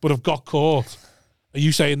 years, but have got caught. Are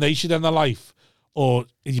you saying they should end their life, or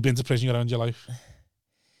have you been to prison around your life?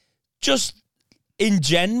 Just in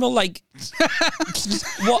general, like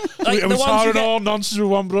what? Like it was hard and all nonsense with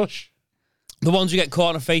one brush. The ones who get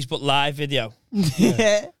caught on a Facebook Live video.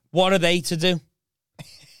 Yeah. What are they to do?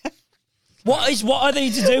 What are they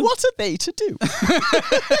to do? What are they to do?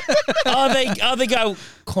 Are they go,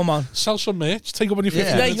 come on, sell some merch, take up on your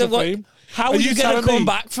 50 minutes of fame. How are you going to come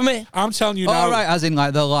back from it? I'm telling you now. All right, as in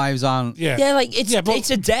like their lives aren't. Yeah, like it's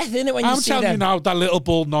a death, isn't it? When you see them. I'm telling you now, that little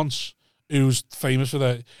bald nonce who's famous for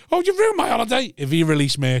that. Oh, you ruined my holiday. If he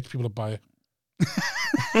released merch, people would buy it.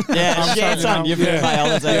 Shit on, you've ruined my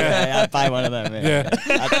holiday. Yeah, I'd buy one of them. Yeah.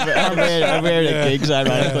 I'd wear it at gigs,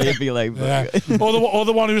 ironically. It'd be like... Or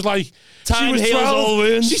the one who's like... Time heals all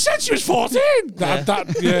wounds. She said she was 14.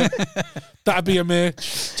 That'd be a merch.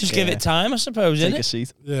 Just give it time, I suppose, Take a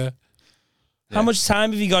seat. Yeah. How much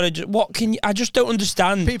time have you got to... What can you... I just don't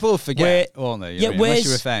understand. People forget, won't they? Unless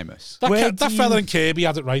you were famous. That fella in Kirby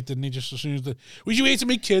had it right, didn't he? Just as soon as was you here to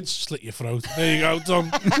meet kids? Slit your throat. There you go,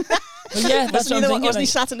 Tom. Well, yeah, that's what I'm thinking. Wasn't he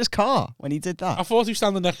sat in his car when he did that? I thought he was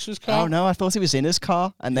standing next to his car. Oh, no, I thought he was in his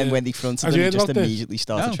car. And then when they fronted him, he just immediately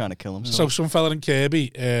started trying to kill himself. So some fella in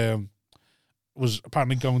Kirby was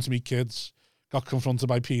apparently going to meet kids, got confronted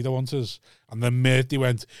by pedo hunters, and then mate, he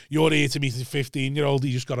went, you're here to meet a 15-year-old.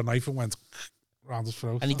 He just got a knife and went around his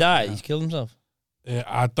throat. And he died? Yeah. He killed himself?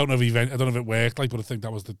 I don't know if it worked, but I think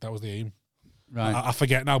that was the aim. Right. I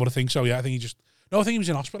forget now, but I think so, yeah. I think he was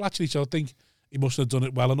in hospital, actually, so I think he must have done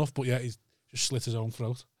it well enough, but yeah, he just slit his own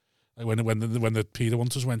throat. Like when the pedo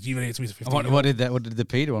hunters went, you're here to meet a 15-year-old. What did the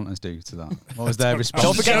pedo hunters do to that? What was their response?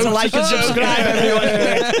 Don't forget to like and subscribe,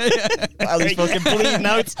 everyone. While he's fucking bleeding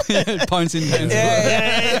out. Pointing down.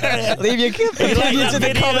 Yeah. Leave your opinions in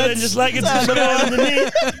the comments. And just like and subscribe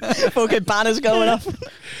underneath. Fucking banners going off.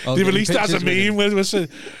 They released it as a meme with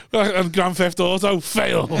Grand Theft Auto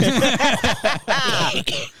fail.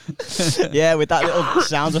 Yeah, with that little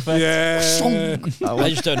sound effect. Yeah. I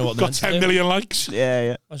just don't know what they're meant to do. Got 10 million likes.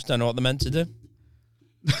 Yeah. I just don't know what they're meant to do.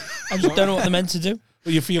 I just don't know what they're meant to do.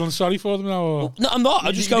 Are you feeling sorry for them now? Or? No, I'm not.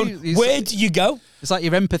 I'm just going, where do you go? It's like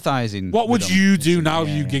you're empathising. What would you do now if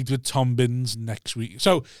you gigged with Tom Binns next week?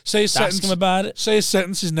 So say his Ask him about it. Say his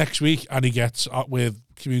sentence is next week and he gets up with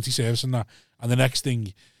community service and that, and the next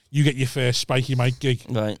thing you get your first Spiky Mike gig.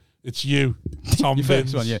 Right. It's you, Tom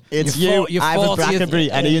Binns. One, yeah. It's you, Ivor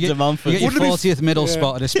Brackenbury, and Ian de Montfort. You get your 40th middle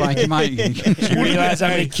spot at a Spiky Mike. Do you realise how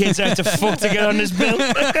many kids I had to fuck to get on this bill?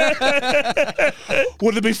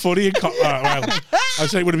 Wouldn't it be funny in I'd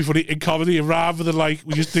say would it be funny in comedy rather than like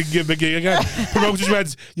we just didn't give him a gig again? Promoters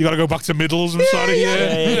went, you got to go back to middles. I'm sorry,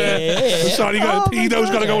 I'm sorry,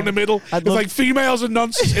 pedo's got to go in the middle. It's like females and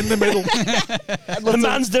nonsense in the middle. The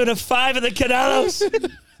man's doing a 5 at the Canellos.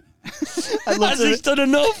 Has he done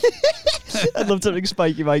enough? I'd love to ring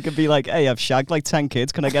Spiky Mike and be like, hey, I've shagged like 10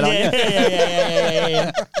 kids. Can I get on you?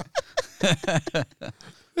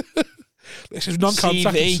 This is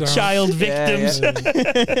non-contact. CV, child victims.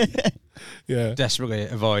 Yeah. Desperately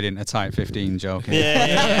avoiding a type 15 joke.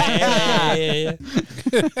 Yeah.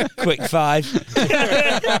 Quick 5.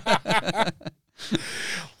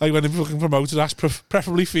 Like when the fucking promoters ask,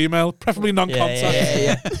 preferably female, preferably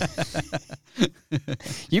non-contact.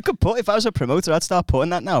 You could put, if I was a promoter, I'd start putting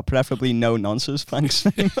that now. Preferably no nonsense. Thanks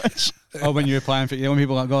very much. Oh, when you're applying for, when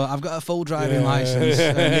people go, I've got a full driving license,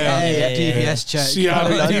 DBS check,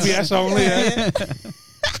 DBS only.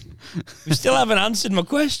 We still haven't answered my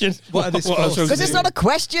question. What are they supposed to do? Because it's not a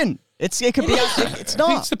question. It could be. It's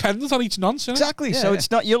not. It's dependent on each nonsense. Exactly. Yeah. So it's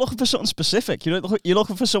not. You're looking for something specific. You're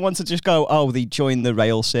looking for someone to just go, oh, they joined the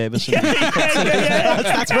rail service.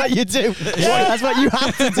 That's what you do. Yeah. That's what you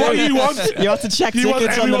have to do. What do you want? You have to check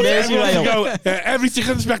tickets on the Merseyrail. Every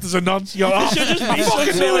ticket inspector's a nonce. You go, I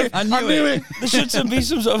fucking knew it. I knew it. There should be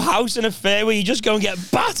some sort of house in a fair where you just go and get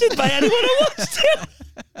battered by anyone who wants to.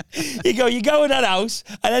 You go in that house,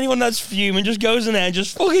 and anyone that's fuming just goes in there and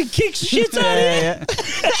just fucking kicks shit out of you.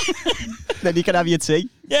 Then you can have your tea.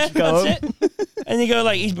 Yeah, that's it. And you go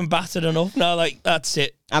like, he's been battered enough now. Like, that's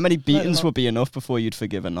it. How many beatings would be enough before you'd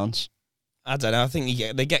forgive a nonce? I don't know. I think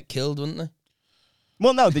they get killed, wouldn't they?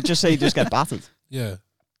 Well, no, they just say you just get battered. Yeah.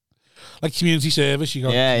 Like community service, you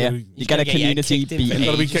got you get a community beating. You've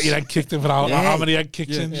got to get your head kicked in for how many head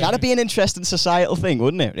kicks in. That'd be an interesting societal thing,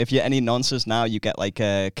 wouldn't it? If you're any nonsense now, you get like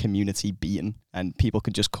a community beating, and people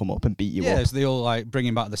can just come up and beat you up. Yeah, so they all like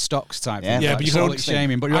bringing back the stocks type thing. Yeah, like but you can't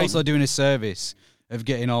shaming, but you're also doing a service of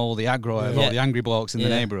getting all the aggro of all the angry blokes in the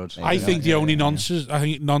neighbourhood. I think the only nonsense, I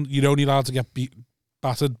think you're only allowed to get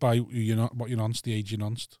battered by what you're nonced, the age you're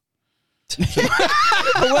nonced.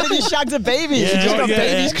 But what if you shagged a baby? You just got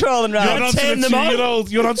babies crawling around.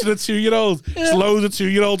 You're onto the 2-year-old. It's loads of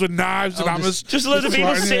 2-year-olds with knives and hammers. Just loads of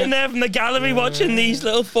people sitting there from the gallery watching these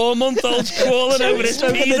little 4-month-olds crawling over this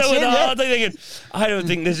pedo with a hard thinking, I don't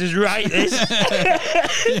think this is right, this.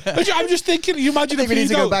 I'm just thinking, you imagine if we need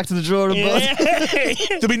to go back to the drawing board.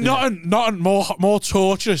 There'd be nothing more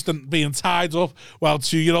torturous than being tied up while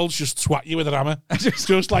 2-year-olds just twat you with a hammer.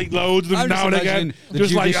 just like loads of them now and again. The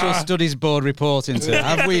Judicial Studies Board report into it.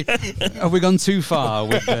 Have we gone too far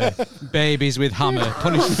with the babies with hammer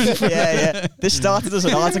punishment? This started as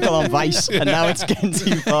an article on Vice, and now it's getting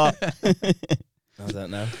too far. I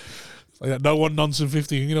don't know. Like no one nonsense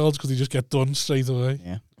 15-year-olds because they just get done straight away.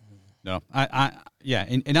 Yeah. No,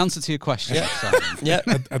 in answer to your question,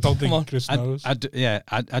 I don't think Chris knows.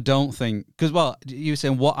 I don't think, because you were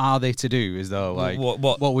saying what are they to do, as though like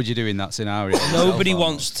what would you do in that scenario? Nobody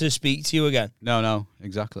wants to speak to you again. No,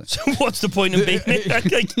 exactly. So what's the point of being there?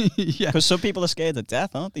 Because some people are scared of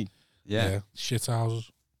death, aren't they? Yeah. Shit houses.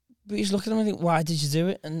 But you just look at them and think, why did you do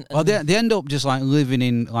it? And well, they end up just like living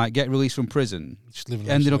in, like, get released from prison,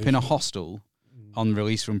 ended up in a hostel on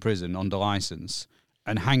release from prison under license,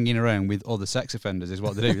 and hanging around with other sex offenders is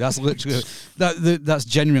what they do. That's literally that's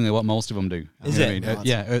genuinely what most of them do. Is it?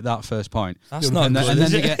 At that first point. That's not good, and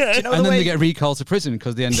then they get recalled to prison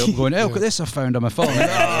because they end up going, oh, look at this I found on my phone. Do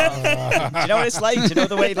you know what it's like? Do you know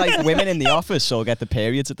the way like women in the office all get the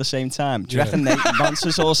periods at the same time? Do you reckon they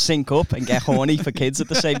monsters all sync up and get horny for kids at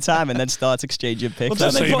the same time and then start exchanging pictures?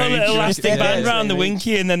 Well, don't they put a little elastic band around the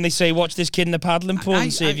winky and then they say, watch this kid in the paddling pool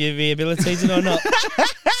and see if you're rehabilitated or not?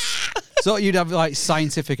 So you'd have like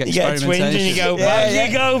scientific experimentation. You get a twinge and you go, back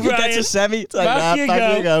you go, Brian. You get to semi, it's like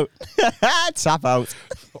back you go. Tap out.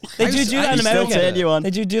 They do that in America. Turn you on.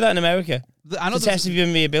 They do that in America. To test if you've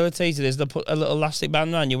been rehabilitated is they'll put a little elastic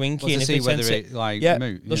band around your winky and if see whether it like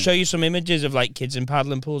they'll show you some images of like kids in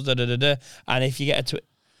paddling pools, and if you get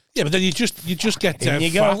but then you just get dead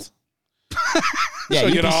fat. So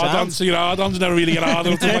your hard-ons never really get hard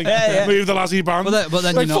enough to like move the lassie band. But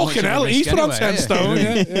then like, you're not fucking hell, he's put on 10 stone.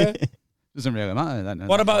 Yeah. Doesn't really matter then.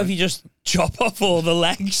 What about if you just chop off all the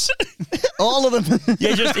legs? All of them.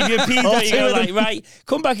 Yeah, just if you're pedo, you go like, right,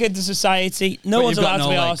 come back into society. No one's allowed to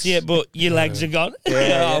be arsed yet, but your legs are gone.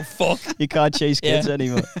 Oh, fuck. You can't chase kids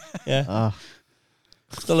anymore. Yeah.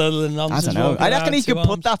 The little nonsense. I don't know. I reckon he could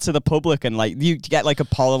put that to the public and like you get like a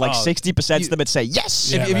poll of like 60% of them would say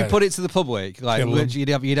yes. If you put it to the public, like you'd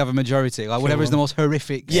have a majority, like whatever is the most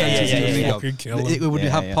horrific. It would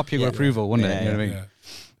have popular approval, wouldn't it? You know what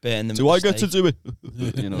I mean? Do I get to do it?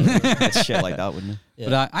 You know, it's shit like that, wouldn't it? Yeah.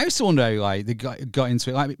 But I used to wonder how like they got into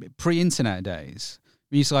it, like pre-internet days.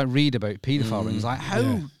 We used to like read about paedophile rings, like how.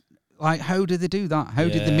 Yeah. Like, how did they do that? How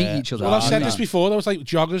did they meet each other? Well, I've said this before. There was like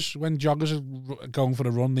joggers. When joggers are going for a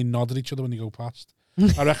run, they nod at each other when they go past.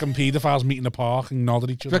 I reckon paedophiles meet in the park and nod at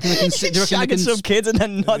each other. Do you reckon they can some kids and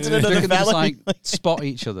then nod at another fella? Like spot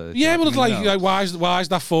each other. Yeah, but it's like why is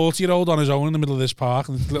that 40-year-old on his own in the middle of this park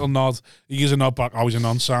and a little nod? He gives a nod back. Oh, he's a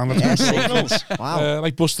non-sound. Signals. Wow.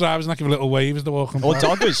 Like bus drivers and give a little wave as they're walking. Or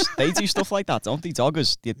doggers. They do stuff like that, don't they?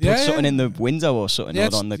 Doggers. They put something in the window or something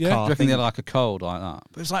on the car. Do you reckon they're like a code like that?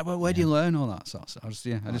 But it's like, well, where do you learn all that stuff? I just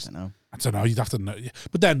don't know. I don't know. You'd have to know.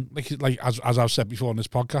 But then, like as I've said before on this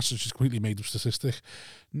podcast, it's just completely made up statistic.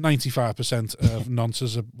 95% of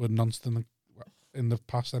nonces were nonced in the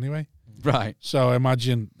past anyway. Right. So I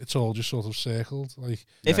imagine it's all just sort of circled. Like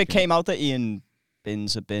if it came out that Ian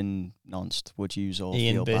Binns had been nonced, would you all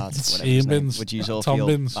feel bad? Ian Binns. Would you all Tom feel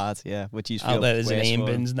Binns. bad? Yeah. Would you feel out there? There's an Ian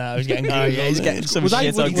Binns now. He's getting he's getting some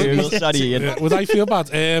shit on Google. Sorry, Ian. Would I feel bad?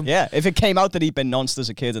 Yeah. If it came out that he'd been nonced as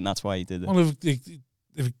a kid and that's why he did it. Well,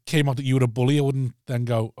 if it came out that you were a bully, I wouldn't then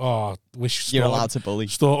go, oh, wish you're allowed to bully.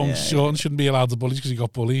 Staunton shouldn't be allowed to bully because he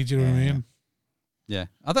got bullied. Do you know what I mean? Yeah,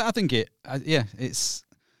 I think it. It's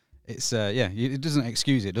it doesn't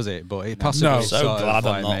excuse it, does it? But it possibly. No, so glad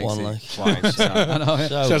I'm not one. I know.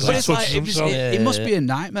 But it's like it must be a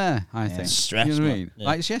nightmare. I think it's stressful. You know what I mean?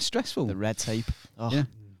 Like it's stressful. The red tape. Yeah,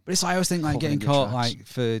 but it's like I always think like getting caught like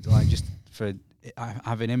for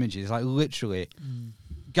having images like literally.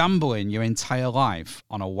 Gambling your entire life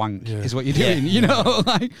on a wank is what you're doing, you know.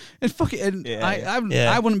 Like, and fuck it, and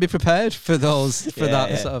I wouldn't be prepared for those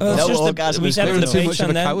that sort of. It's just we said too much of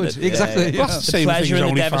a coward. Exactly. That's the same pleasure thing as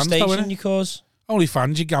and the devastation fans, you cause.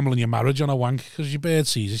 OnlyFans, you're gambling your marriage on a wank because your bird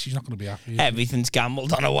sees it, she's not going to be happy. Everything's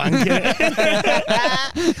gambled on a wank.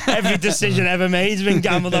 Every decision ever made has been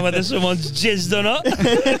gambled on whether someone's jizzed or not.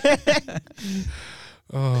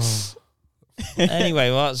 Oh.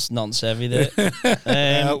 Anyway, well, that's nonsense every day.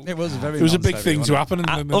 It was a big thing to happen.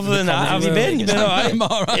 Other than that, have you been? You've been all right? I'm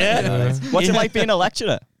all right. Yeah. What's it like being a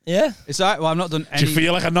lecturer? Yeah. It's all right. Well, I've not done any... Do you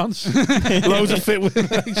feel like a nonce? Loads of fit with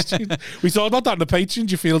we talked about that in the Patreon.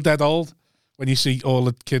 Do you feel dead old when you see all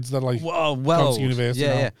the kids that are like going to university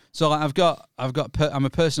now? Yeah. So like, I'm a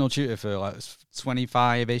personal tutor for like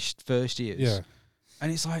 25-ish first years. Yeah.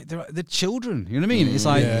 And it's like they're children, you know what I mean? It's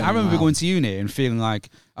like I remember going to uni and feeling like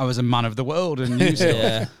I was a man of the world and knew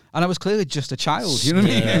stuff, and I was clearly just a child. You know what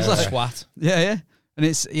I mean? It's like swat. Yeah, and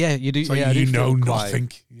it's you do. It's like I you do know feel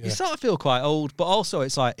nothing. You sort of feel quite old, but also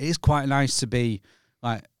it's like it is quite nice to be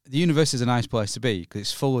like. The university is a nice place to be because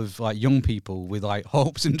it's full of like young people with like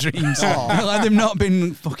hopes and dreams. Like they've not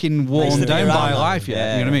been fucking worn down by life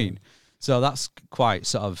yet. You know what I mean? So that's quite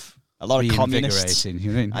sort of. A lot of communists. You know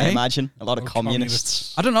what I mean? I imagine a lot of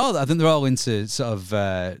communists. I don't know. I think they're all into sort of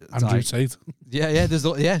Andrew Tate. Yeah.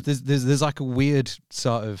 There's like a weird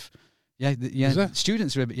sort of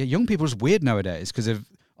Students are young people are just weird nowadays because of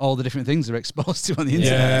all the different things they're exposed to on the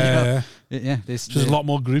internet. There's a lot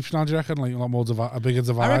more groups now. Do you reckon? Like a lot more a bigger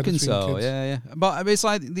divide. I reckon so. Kids. Yeah. But I mean, it's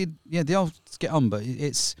like they all get on, but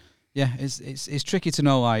it's tricky to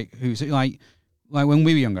know like who's like. Like when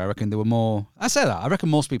we were younger, I reckon there were more. I say that. I reckon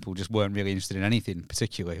most people just weren't really interested in anything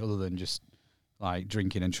particularly, other than just like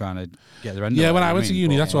drinking and trying to get their end. Yeah, when I went to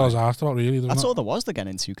uni, that's what I was asked about. Really, that's all there was to get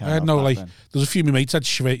into. I had no like. There's a few of my mates had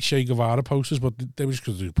Che Guevara posters, but they were just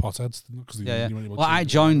because they were potheads. Well, I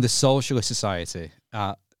joined the Socialist Society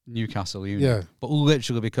at Newcastle Uni. Yeah, but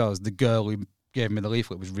literally because the girl who gave me the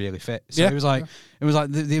leaflet was really fit. So it was like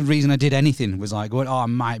the reason I did anything was like going, I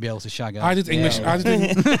might be able to shag her. I did English.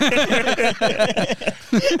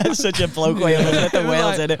 That's such a bloke way of looking at the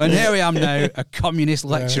Wales, isn't it? And here I am now, a communist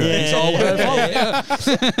lecturer. It's all her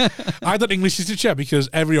fault. I did English literature because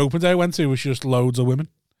every open day I went to was just loads of women.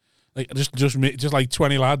 Like just like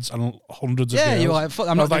 20 lads and hundreds of girls. You're like,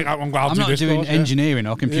 I'm not doing engineering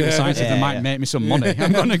or computer science that might make me some money.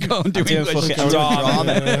 I'm going to go and do English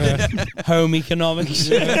drama, home economics,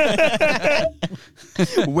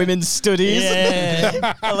 women's studies.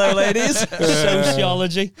 Yeah. Hello, ladies.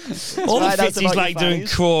 Sociology. All the fifties like doing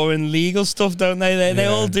core and legal stuff, don't they? They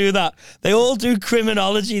all do that. They all do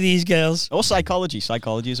criminology. These girls. Or psychology.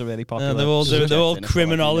 Psychology is a really popular. They're all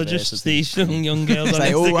criminologists. These young girls on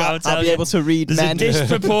Instagram. I'll be able to read There's men. a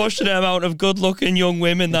disproportionate amount of good-looking young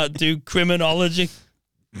women that do criminology.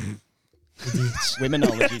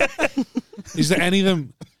 Womenology. Is there any of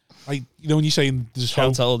them, like, you know, when you're saying there's Shout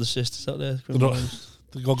hope, out all the sisters out there.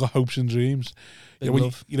 they've all got hopes and dreams. Yeah,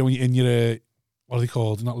 when you're in your, what are they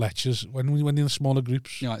called? Not lectures. When you're in the smaller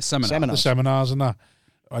groups. You know, like seminars. The seminars and that.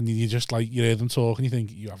 And you just like, you hear them talk and you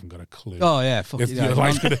think, you haven't got a clue. Oh, yeah. Fuck your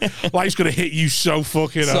life's gonna hit you so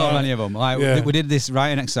fucking hard. So many of them. Like, we did this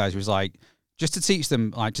writing exercise. It was like, just to teach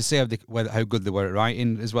them, like, to see how good they were at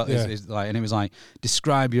writing as well. Yeah. Like, and it was like,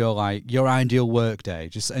 describe your ideal work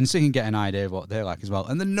day, and so you can get an idea of what they're like as well.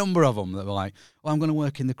 And the number of them that were like, well, I'm going to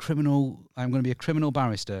work in I'm going to be a criminal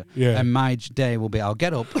barrister, and my day will be, I'll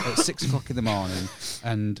get up at 6 o'clock in the morning,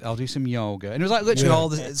 and I'll do some yoga. And it was like literally all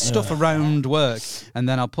the stuff around work, and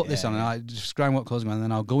then I'll put this on, and I describe what calls me, and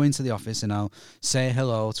then I'll go into the office, and I'll say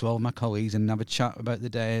hello to all of my colleagues, and have a chat about the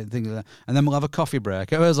day, and things like that. And then we'll have a coffee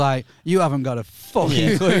break. It was like, you haven't got a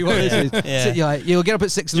fucking clue what this is. Yeah. So you'll get up at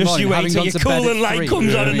 6 in the morning, you wait till your cooling light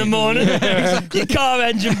comes on in the morning. Your car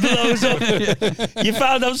engine blows up. You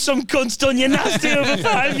found out some cunt's done you nasty over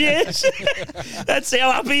 5 years. Let's see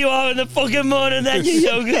how happy you are in the fucking morning. Then you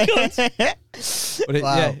yoga cunt.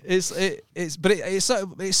 But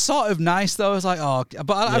it's sort of nice though. It's like, oh,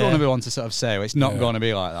 but I don't ever want to sort of say it's not going to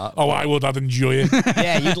be like that. Oh, I would. I'd enjoy it.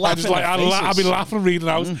 Yeah, you'd laugh. I'd be laughing reading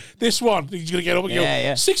out. This one, he's gonna get up and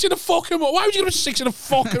go 6 in the fucking morning. Why would you get up at 6 in the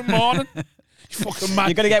fucking morning? You fucking man.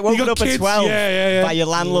 You're gonna get woken up kids? at 12 by your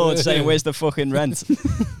landlord saying, "Where's the fucking rent?"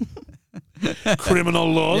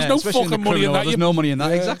 Criminal laws. Yeah, no fucking money in that. There's no money in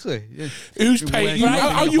that. Exactly. Yeah. Who's paying you?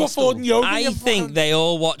 How are you affording yoga? I think they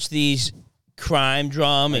all watch these crime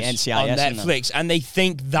dramas on Netflix, and they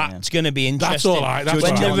think that's going to be interesting. That's all right.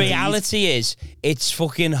 When the reality is, it's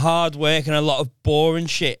fucking hard work and a lot of boring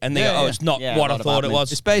shit, and they go, "Oh, it's not what I thought it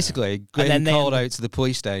was." It's basically getting called out to the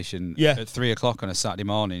police station at 3 o'clock on a Saturday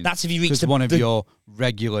morning. That's if you reach one of your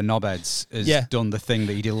regular knobheads has done the thing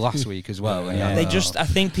that you did last week as well. They just, I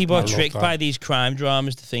think people are tricked by these crime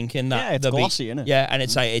dramas to thinking that it's glossy, isn't it? Yeah, and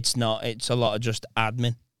it's like it's not. It's a lot of just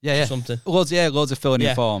admin. Something. Loads of filling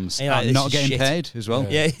in forms and not getting paid as well.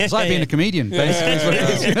 Yeah. It's like being a comedian, basically. Is what it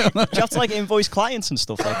is, you know? Do you have to like invoice clients and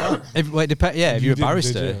stuff like that? If you're a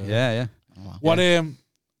barrister, yeah. What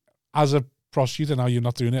as a prosecutor now, you're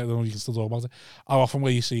not doing it. I don't know if you can still talk about it. How often were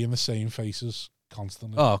you seeing the same faces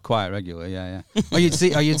constantly? Oh, quite regular, yeah. You'd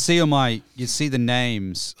see them like you'd see the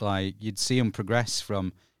names, like you'd see them progress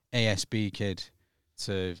from ASB kid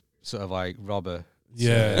to sort of like robber.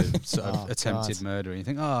 Sort of attempted murder, and you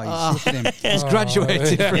think, look at him, he's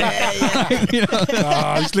graduated.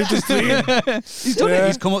 He's lived his dream. He's done it.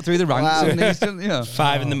 He's come up through the ranks, and he's done,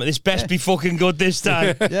 5 in the. This best be fucking good this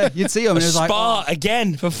time. You'd see him, and it was like Spart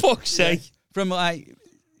again, for fuck's sake. From like.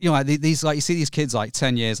 These like you see these kids like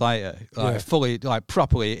 10 years later, fully like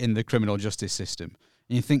properly in the criminal justice system.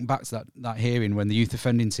 And you think back to that hearing when the youth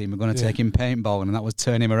offending team were going to take him paintballing, and that was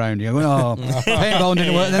turn him around. You're going, paintballing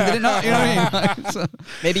didn't work then, did it not? You know what I mean? So.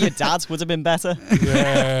 Maybe your dad would have been better.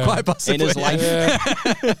 Quite possibly. In his life.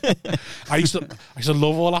 I used to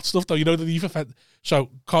love all that stuff though. You know, the youth offend. So,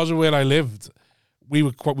 because of where I lived, we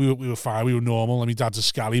were fine. We were normal. I mean, dad's a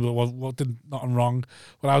scally, but what did nothing wrong.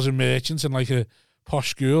 When I was in Merchants in like a posh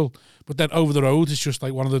school, but then over the road is just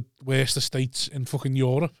like one of the worst estates in fucking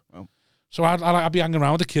Europe. Oh. So I'd be hanging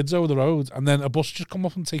around with the kids over the road, and then a bus just come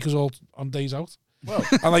up and take us all on days out. Well,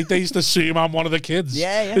 and like they used to assume I'm one of the kids.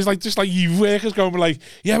 Yeah. It's like just like youth workers going like,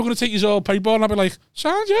 we're going to take you all paintball, and I'd be like,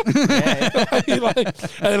 sound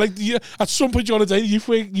at some point during the day, you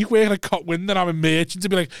work in a cot window, and I'm in Merchants, to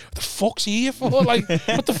be like, what the fuck's he here for? Like,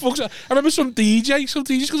 what the fuck's? I remember some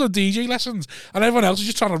DJs goes on DJ lessons, and everyone else is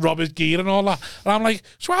just trying to rob his gear and all that. And I'm like,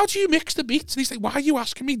 so how do you mix the beats? And he's like, why are you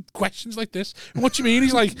asking me questions like this? And what do you mean?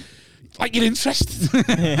 He's like you're interested.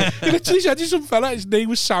 He literally said to some fella, his name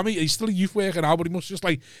was Sammy, he's still a youth worker now, but he must just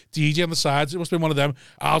like DJ on the sides. It must have been one of them,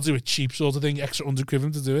 I'll do it cheap sort of thing, extra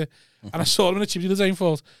 £100 to do it. And I saw him in a chip the other day and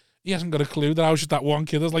thought, he hasn't got a clue that I was just that one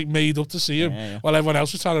kid that's like made up to see him while everyone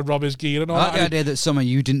else was trying to rob his gear and all that. The idea that somehow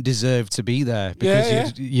you didn't deserve to be there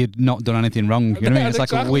because you'd not done anything wrong. You know what I mean? It's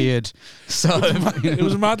like a weird sort of... It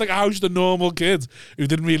was mad, like I was the normal kid who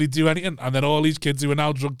didn't really do anything, and then all these kids who are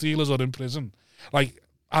now drug dealers or in prison.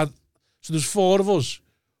 So there's 4 of us.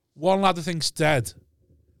 One lad I think's dead.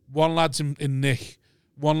 One lad's in Nick.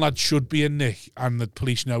 One lad should be in Nick, and the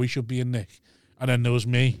police know he should be in Nick. And then there was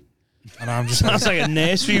me. And I'm just sounds like a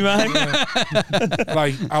nursery rhyme.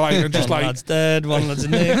 I'm just one lad's dead, one lad's in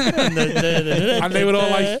Nick. And they were all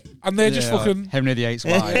like, and they're just fucking Henry VIII's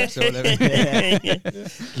wife.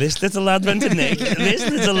 This little lad went to Nick. This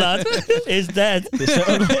little lad is dead.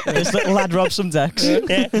 This little lad robbed some decks. And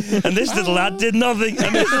this little lad did nothing.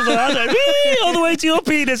 And this little lad went all the way to your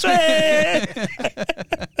penis.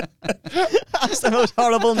 That's the most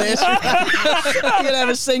horrible nursery you could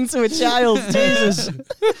ever sing to a child. Jesus. Imagine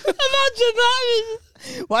that.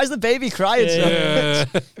 Why is the baby crying? Yeah.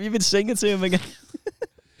 Have you been singing to him again?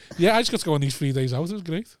 Yeah, I just got to go on these 3 days out. It was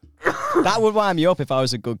great. That would wind me up if I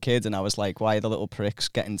was a good kid and I was like, why are the little pricks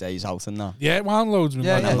getting days out and that? Yeah, one loads.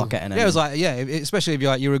 Yeah, I'm not getting any. Yeah, it was like, especially if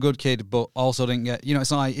you're a good kid, but also didn't get,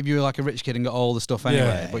 it's like if you were like a rich kid and got all the stuff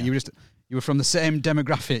anyway, but you were from the same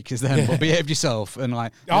demographic as them, but behaved yourself and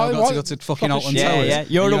like, got to go to fucking Alton Towers. Yeah,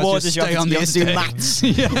 your reward is you have to do maths.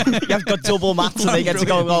 You've got double maths and they get to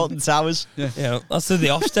go to Alton Towers. Yeah, that's the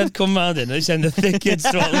Ofsted come round and they send the thick kids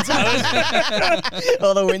to Alton Towers.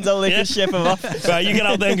 All the window lickers ship them off. Right, you get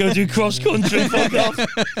out there and go do cross country. Fuck off.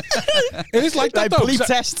 It is like that though. Bleep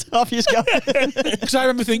test, off you go. Because I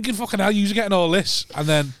remember thinking, fucking hell, you're getting all this, and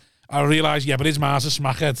then I realised, but his ma's a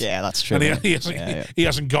smackhead. Yeah, that's true. And he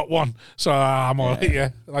hasn't got one, so I'm all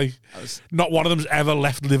right. Like, not one of them's ever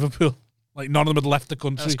left Liverpool. Like, none of them had left the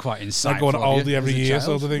country. That's quite insightful. Like going to Aldi every year,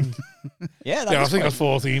 sort of thing. I think I was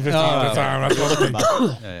 14, 15 at the time.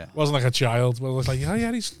 That's wasn't like a child. Well, it was like,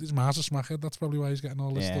 his ma's a smackhead. That's probably why he's getting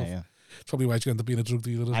all this stuff. Yeah. It's probably why he's going to be a drug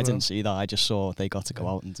dealer as well. I didn't see that. I just saw they got to go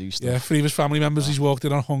out and do stuff. Yeah, 3 of his family members, he's walked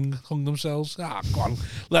in and hung themselves. Go on.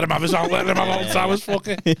 Let him have his own. Let him have Alton Towers, fuck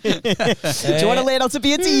it. Do you want to learn how to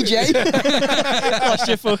be a DJ? Lost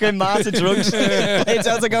your fucking ma to drugs. It's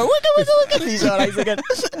how to go, wicka. He's all right again.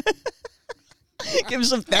 Give him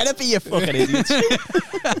some therapy, you fucking idiots.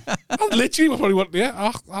 I literally probably want,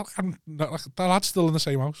 the lad's still in the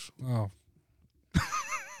same house. Oh.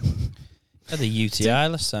 Had a UTI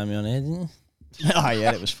last time you on here, didn't you? Oh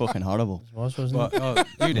yeah, it was fucking horrible. It was, wasn't it?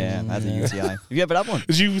 You did. Yeah, I had a UTI. Have you ever had one?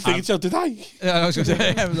 Did you think so? Did I? Yeah, I was going to say.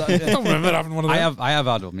 I don't remember having one of them. I have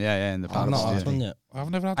had them. Yeah, in the past. I've not had one yet. I've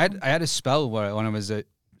never had one. I had a spell when I was at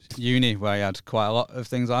uni where I had quite a lot of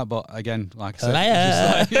things like that, but again, like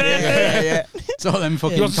I said, yeah. So them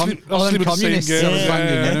fucking communists I was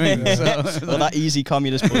banging, you know what I mean? So, well, that easy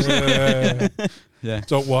communist pussy. Yeah.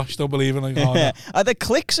 Don't believe in it. Are there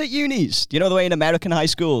cliques at unis? Do you know the way in American high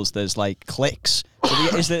schools there's like cliques?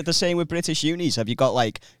 Is it the same with British unis? Have you got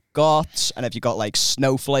like goths and have you got like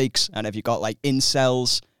snowflakes and have you got like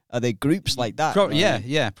incels? Are they groups like that? Probably,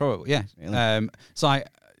 yeah. Really? So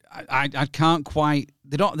I can't quite.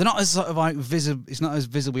 They're not as sort of like visible. It's not as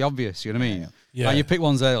visibly obvious. You know what I mean? Yeah. Like you pick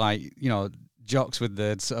ones that are like jocks with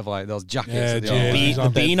the sort of like those jackets.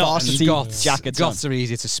 The varsity jackets. Goths are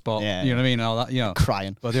easier to spot. Yeah. You know what I mean? All that.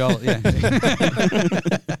 Crying. But they all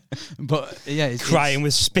But it's crying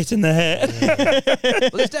with spit in their hair. Well,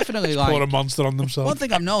 there's definitely like pour a monster on themselves. One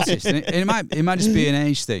thing I've noticed, and it might just be an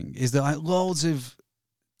age thing, is that like loads of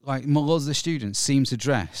the students seem to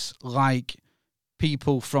dress like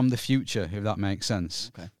people from the future, if that makes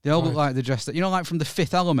sense. Okay. They all look like they're dressed, like from The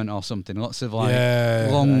Fifth Element or something. Lots of like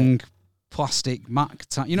long plastic Mac,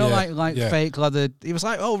 like fake leather. It was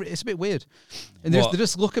like, it's a bit weird, and they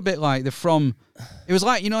just look a bit like they're from. It was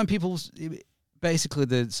like when people, basically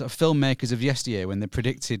the sort of filmmakers of yesteryear when they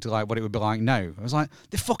predicted like what it would be like now. I was like,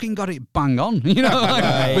 they fucking got it bang on,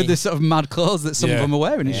 with the sort of mad clothes that some of them are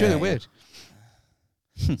wearing. It's really weird.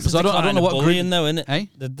 So I don't know what bullying though, innit? Hey?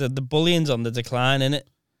 The bullying's on the decline, innit?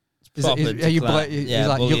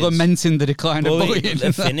 You're lamenting the decline of bullying.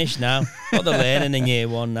 They're finished now. What they're learning in year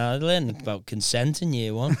one now? They're learning about consent in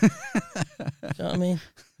year one. Do you know what I mean?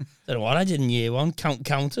 Don't know what I did in year one.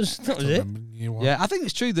 Counters. That was it. Yeah, I think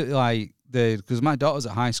it's true that because my daughter's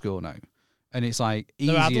at high school now, and it's like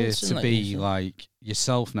easier to be like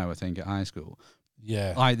yourself now. I think at high school.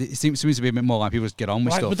 Yeah, like it seems to be a bit more like people just get on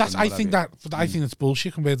with stuff. But I think that's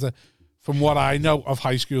bullshit compared to from what I know of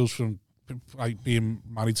high schools from like being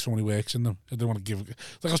married to someone who works in them. I don't want to give. Like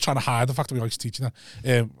I was trying to hide the fact that my wife's teaching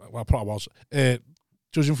that. Well, I probably was.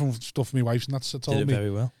 Judging from stuff my wife's and that's told me. Did it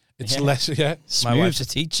very well. It's less, My wife's a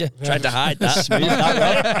teacher. Tried to hide that. Smooth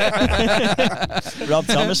that, Rob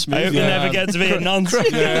Thomas, smooth. I hope you never get to be a nonce.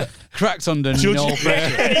 Cracked under no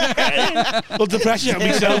pressure. Under pressure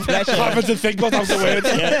myself. Having to think what I was the word.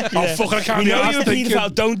 Fuck, I can't be arsed thinking.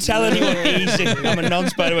 Don't tell anyone easy. I'm a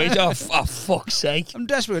nonce, by the way. Oh, fuck's sake. I'm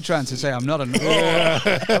desperately trying to say I'm not a nonce.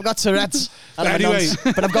 I've got Tourette's. Anyway.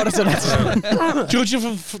 But I've got a Tourette's.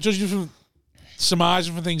 Judging from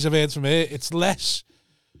surmising from things I've heard from here, it's less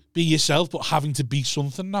be yourself, but having to be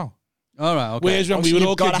something now. All right, okay. Whereas when we were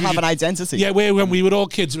all kids, you've got to have an identity. Yeah, when we were all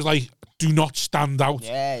kids, it was like, do not stand out.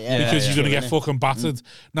 Because you're going to get fucking battered.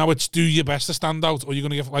 Now it's do your best to stand out, or you're going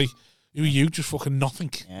to get like, who are you? Just fucking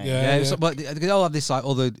nothing. But they all have this like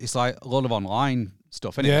it's like a lot of online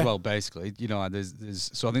stuff in it as well, basically. There's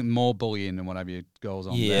so I think more bullying and whatever goes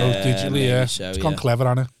on there. Digitally, so, it's gone clever,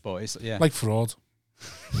 hasn't it? But it's, like fraud.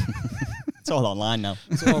 It's all online now.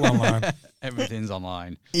 It's all online. Everything's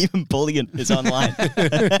online. Even bullying is online.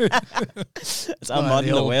 That's how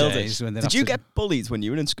modern the world is. Did you get bullied when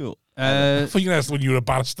you were in school? I thought you asked when you were a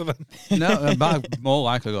barrister then. No, more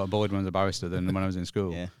likely got bullied when I was a barrister than when I was in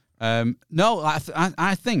school. Yeah. No,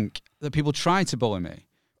 I think that people try to bully me,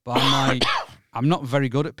 but I'm like, I'm not very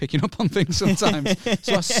good at picking up on things sometimes.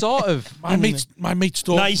 So I sort of... My mate's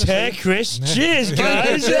daughter. Nice hair, Chris. Cheers,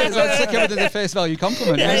 guys. Cheers. I'll take it with the face value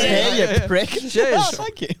compliment. Nice hair, you prick. Cheers. Oh,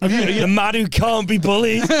 thank you. The man who can't be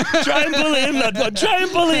bullied. Try and bully him, lad. Try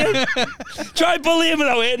and bully him. Try and bully him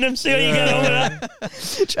without hitting him. See how you get on with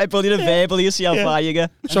that. Try bullying him verbally, you see how far you go.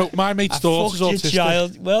 So my mate's daughter's autistic.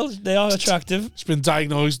 Child. Well, they are attractive. It's been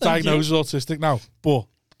diagnosed as autistic now. But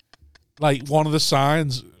like one of the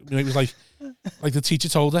signs, it was like the teacher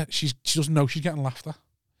told her she doesn't know she's getting laughed at.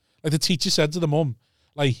 Like the teacher said to the mum,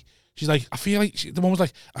 like she's like, the mum was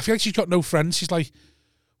like, I feel like she's got no friends. She's like,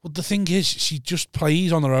 well, the thing is, she just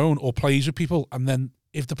plays on her own or plays with people, and then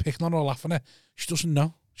if they're picking on her or laughing at her, she doesn't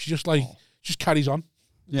know. She just just carries on,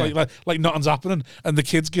 like nothing's happening, and the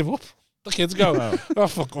kids give up. The kids go,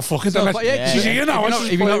 fuck it. She's here now.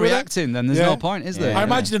 If you're not reacting, then there's no point, is there? I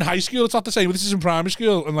imagine in high school it's not the same, but this is in primary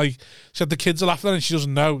school, and like said the kids are laughing at her and she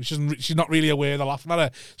doesn't know. She's not really aware they're laughing at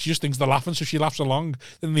her. She just thinks they're laughing, so she laughs along.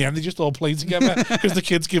 Then in the end, they just all play together because the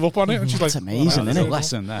kids give up on it. And she's That's like, amazing, isn't it?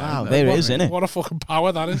 Lesson there. Wow, there it is, isn't it? What a fucking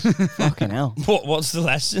power that is. Fucking hell. What's the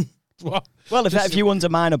lesson? What? Well, if you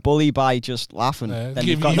undermine a bully by just laughing, then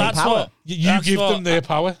you've got no power. You give them their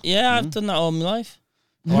power. Yeah, I've done that all my life.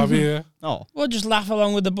 Oh, have you? Oh. Well, just laugh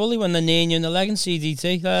along with the bully when they're kneeing you in the leg and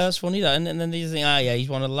CDT. That's funny, that. And then they think, he's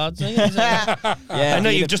one of the lads. I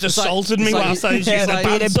know you've just assaulted me whilst I was using a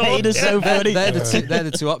being in pain is so funny. They're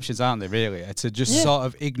the two options, aren't they, really? To just sort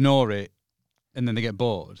of ignore it and then they get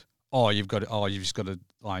bored. Or you've got to, you've just got to,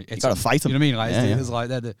 like... You've got to fight them. You know what I mean? Like, it's like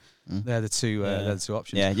they're the two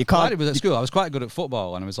options. Yeah, you can't... I did with at school. I was quite good at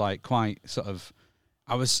football and I was like quite sort of...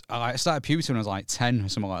 I started puberty when I was like 10 or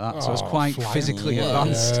something like that, so I was quite physically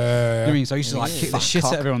advanced. You know what I mean? So I used to like kick the shit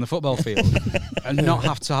out of everyone on the football field and not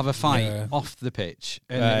have to have a fight off the pitch.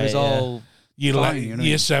 And it was all fine, you know?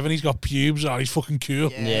 Year 7, he's got pubes. He's fucking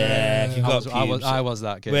cool. Yeah, if you've got pubes. I was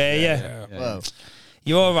that kid. Where yeah.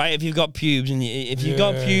 You're all right if you've got pubes, and if you've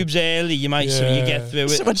got pubes early, you might you get through it.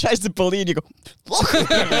 Someone tries to bully and you go,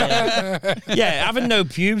 having no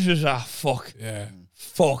pubes was fuck. Yeah.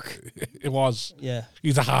 Fuck. It was. Yeah.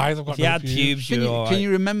 He's a hide. I've got if you had pubes, can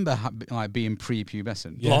you remember like being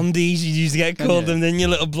pre-pubescent? Yeah. Blondies, you used to get called them, then you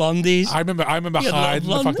little blondies. I remember hiding the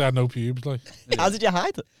fact that I had no pubes. Like, how did you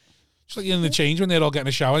hide it? Just like in the change when they're all getting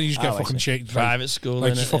a shower, you just get fucking changed. Private school,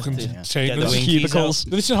 like just fucking changed. Cubicles.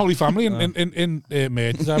 This is Holy Family in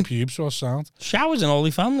Maidens. I have pubes, so I sound. Showers in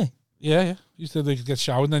Holy Family. Yeah. You said they could get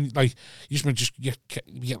showered, and then like you just get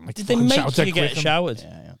like. Did they make you get showered?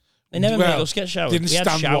 Yeah. They never made us get showered. They didn't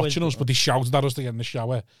stand watching us, but they shouted at us to get in the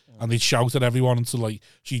shower, and they'd shout at everyone until so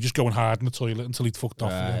you just go and hide in the toilet until he'd fucked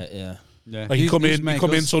off. Yeah. Like you come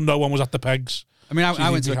in, so no one was at the pegs. I mean, I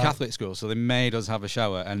went to a Catholic school, so they made us have a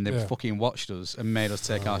shower, and they fucking watched us and made us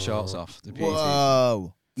take our shorts off. The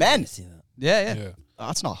Whoa, men! Yeah. Oh,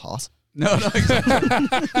 that's not hot. No,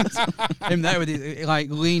 exactly. Him there with his, like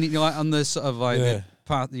leaning, like on the sort of like the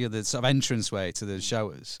part, the sort of entranceway to the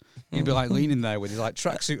showers. He'd be like leaning there with his like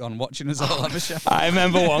tracksuit on, watching us all have a shower. I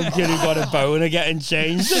remember one kid who got a boner getting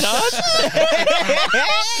changed.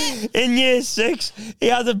 In year 6, he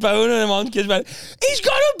had a boner, and one kid went, "He's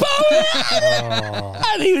got a boner!"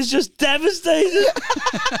 And he was just devastated.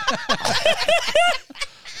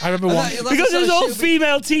 I remember one because it was all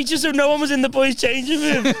female teachers, so no one was in the boys' changing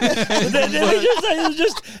room. They were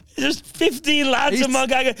just 15 lads and one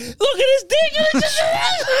guy going, "Look at his dick!"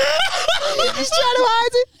 He's trying to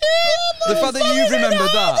hide it. The fact that you've remembered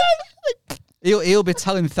that. He'll be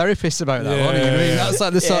telling therapists about that, won't he? I mean, that's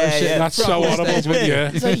like the sort of shit. That's so horrible,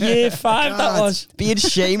 It's like year 5, that was. Being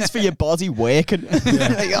shamed for your body working.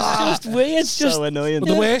 Just weird. It's just so annoying. But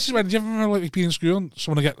the worst is when, do you ever remember like being in school and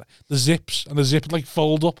someone would get the zips and the zip would like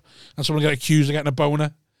fold up and someone would get accused of getting a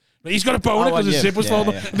boner? He's got a boner because his zip was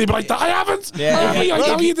folded up. And they'd be like, "I haven't."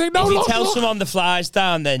 If you tell someone the flies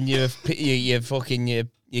down, then you're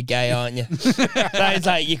gay, aren't you? That's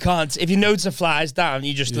like you can't. If you notice the flies down,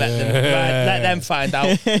 you just let them find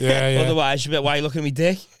out. Otherwise, you'll be like, "Why are you looking at me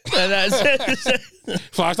dick?"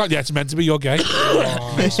 Flies down. Yeah, it's meant to be. You're gay.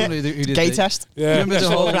 Gay test. Yeah. Remember the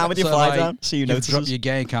whole around with your fly down, so you notice. Drop your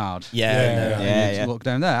gay card. Yeah. Look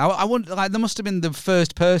down there. I wonder, like, there must have been the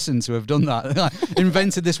first person to have done that. Like,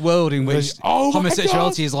 invented this world in which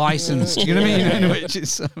homosexuality is licensed. You know what I mean? In which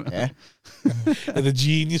it's the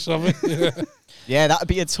genius of it. Yeah, that would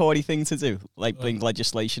be a Tory thing to do. Like bring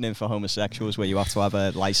legislation in for homosexuals where you have to have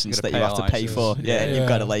a license that you have to pay for. Yeah, you've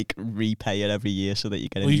got to like repay it every year so that you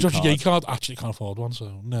get a new you got card. your gay card. Actually, can't afford one,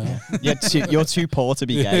 so no. You're too poor to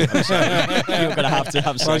be gay. I'm sorry. You're gonna have to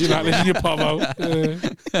have sex. You're not listening to your pomo.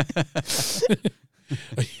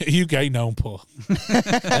 Are you gay? No, I'm poor.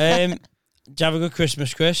 Did you have a good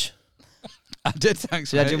Christmas, Chris? I did,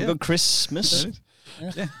 thanks. Did you have a good Christmas?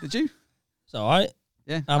 Yeah, did you? It's all right.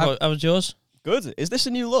 Yeah. How was yours? Good. Is this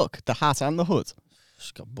a new look? The hat and the hood?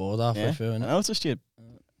 Just got bored halfway through, innit? I noticed you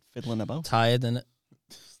fiddling about. Tired, innit?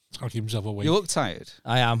 Trying to keep himself awake. You look tired.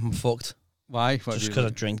 I am. I'm fucked. Why? Just because I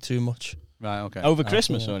drink too much. Right, okay. Over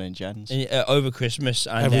Christmas or in Jan? Over Christmas.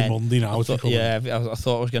 And every then Monday now. I thought I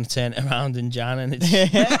thought I was going to turn it around in Jan, and it's...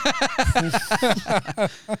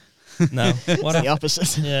 No. What the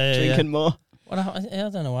opposite. Yeah, Drinking more. I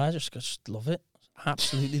don't know why. I just love it.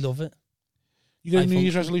 Absolutely love it. You got New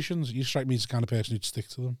Year's resolutions? You strike me as the kind of person who'd stick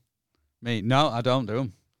to them. Me? No, I don't do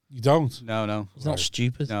them. You don't? No. It's not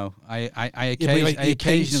stupid. No, I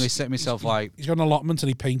occasionally set myself like... He's got an allotment and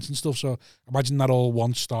he paints and stuff, so imagine that all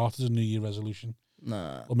once started as a New Year resolution.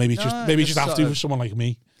 Nah. Or maybe it's just have to for someone like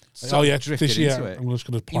me. Oh yeah, this year I'm just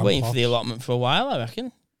going to plan. You're waiting for the allotment for a while, I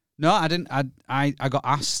reckon. No, I didn't. I got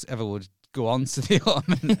asked if I would go on to the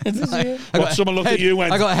allotment. Someone looked at you and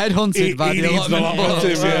went, I got headhunted by the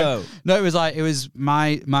allotment. No, it was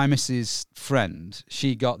my missus' friend.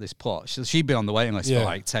 She got this plot. She'd been on the waiting list for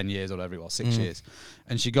like 10 years or whatever it was, 6 years.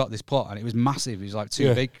 And she got this plot and it was massive. It was like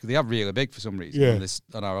too big. They are really big for some reason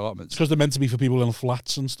on our allotments. Because they're meant to be for people in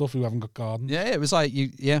flats and stuff who haven't got gardens. Yeah, it was like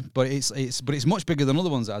but it's much bigger than other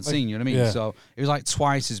ones that I'd seen, you know what I mean? Yeah. So it was like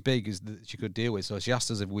twice as big as she could deal with. So she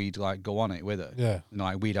asked us if we'd like go on it with her. Yeah. And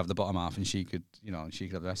like we'd have the bottom half and she could, she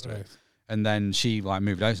could have the rest of it. And then she like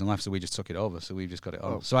moved out and left, so we just took it over. So we've just got it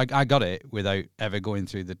on. So I got it without ever going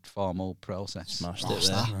through the formal process. Smashed it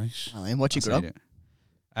there. Nice. What you grow?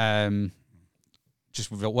 Just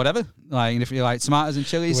whatever. Like if you like tomatoes and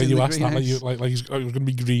chilies. When you asked that, like it's going to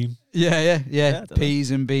be green. Yeah.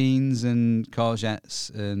 Peas and beans and courgettes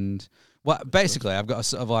and basically I've got to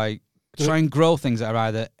sort of like try and grow things that are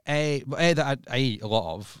either A that I eat a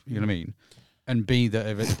lot of, you know what I mean, and B that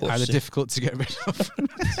are either difficult to get rid of.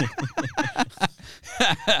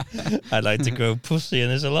 I'd like to grow pussy in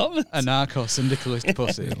his allotment. A narco-syndicalist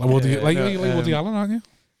pussy. Like Woody Allen, aren't you?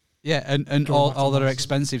 Yeah, and all that are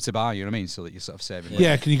expensive to buy, you know what I mean, so that you're sort of saving.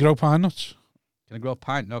 Yeah, can you grow pine nuts? Can I grow a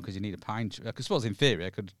pine? No, because you need a pine. I suppose in theory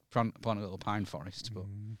I could plant a little pine forest, but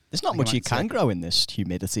there's not much you can grow in this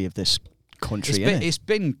humidity of this country. It's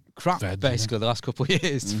been crap basically the last couple of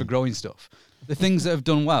years for growing stuff. The things that have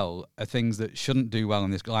done well are things that shouldn't do well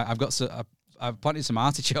in this. Like I've planted some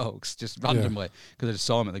artichokes just randomly because I just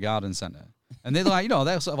saw them at the garden centre. And they're like,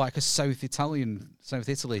 they're sort of like a South Italy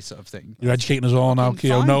sort of thing. You're educating us all now,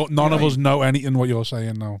 Keo. No, none of us know anything what you're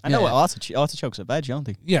saying now. I know what artichokes are veg, aren't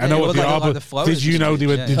they? Yeah, I know what they are, but did you know they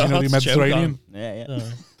were? Did you know they were Mediterranean?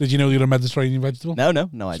 Yeah. Did you know they were a Mediterranean vegetable?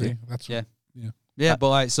 No idea. Yeah, but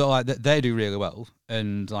like they do really well,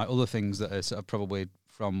 and like other things that are sort of probably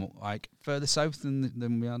from like further south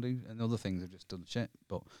than we are do, and other things have just done shit.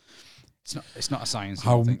 But it's not a science.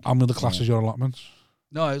 How middle class is your allotment?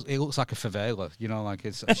 No, it looks like a favela, like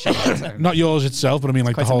it's not yours itself, but I mean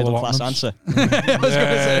like quite the whole middle allotment. Class answer. I was going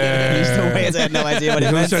to say, he's still weird. I had no idea what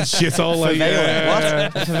it meant. Said shit all like what?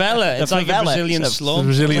 A favela. It's like a Brazilian slum. The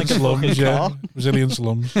Brazilian slums, yeah. Brazilian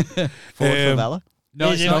slums. Favela.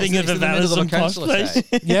 No, it's not. It's in the middle of a council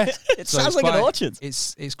estate. Yeah, it sounds like an orchard.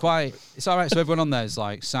 It's all right. So everyone on there is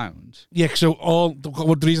like sound. Yeah. So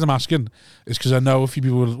the reason I'm asking is because I know a few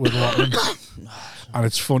people with allotments, and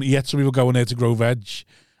it's funny. Yet some people go in there to grow veg,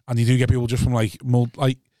 and you do get people just from like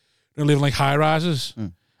living like high rises,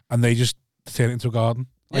 and they just turn it into a garden.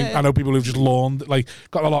 Like, I know people who've just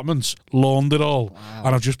got allotments, lawned it all,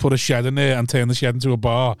 and I've just put a shed in there and turned the shed into a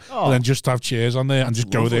bar, and then just have chairs on there and just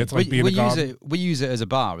go there to be in a garden. We use it as a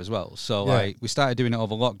bar as well. So like we started doing it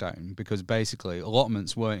over lockdown because basically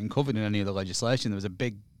allotments weren't covered in any of the legislation. There was a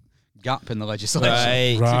big gap in the legislation.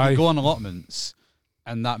 Right. So you could go on allotments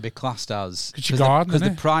and that'd be classed as because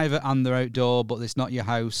they're private and they're outdoor, but it's not your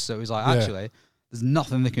house. So it was like actually. There's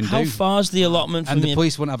nothing they can do. How far's the allotment from the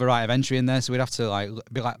police wouldn't have a right of entry in there, so we'd have to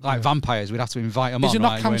be like vampires. We'd have to invite them on. Is it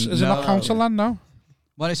not council land now?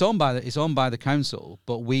 Well, it's owned by the council,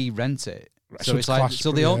 but we rent it. Right, so it's like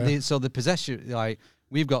the possession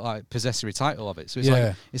we've got like possessory title of it. So it's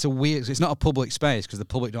like it's a weird. It's not a public space because the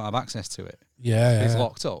public don't have access to it. Yeah, it's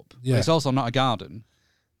locked up. Yeah, but it's also not a garden.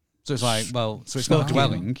 So it's like, well, so it's not a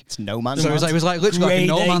dwelling. It's no man's land. So it was like literally like a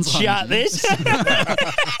no man's land. This.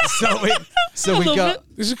 so we got.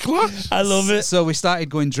 This is class. I love it. So we started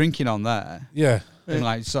going drinking on there. Yeah. And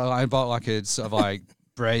like, so I bought like a sort of like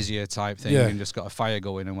brazier type thing and just got a fire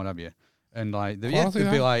going and whatever. And like, it'd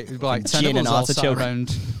be like 10 of us all sat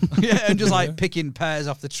around, and just like picking pears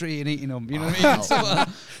off the tree and eating them. You know what I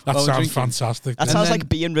mean? That sounds fantastic. That sounds like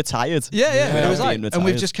being retired. Yeah. It was like, and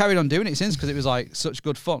we've just carried on doing it since because it was like such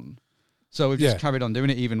good fun. So we've just carried on doing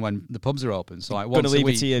it even when the pubs are open. So like once a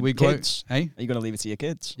week, we go. Hey, are you going to leave it to your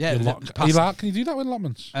kids? Yeah. Can you do that with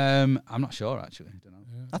allotments? I'm not sure actually. I don't know.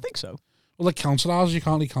 Yeah. I think so. Well, like council houses, you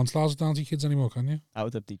can't leave council houses down to your kids anymore, can you? How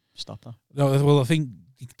would they stop that? No, well, I think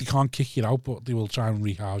they can't kick you out, but they will try and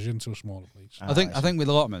rehouse you into a smaller place. I think with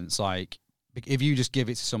allotments, like if you just give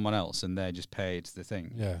it to someone else and they're just paid the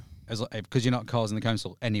thing, because you're not causing the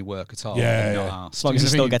council any work at all. As long as it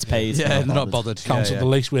still gets paid. They're not bothered. Council, the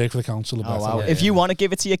least work for the council, the better. Wow. If you want to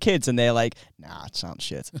give it to your kids and they're like, nah, it sounds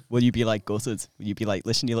shit, will you be like gutted? Will you be like,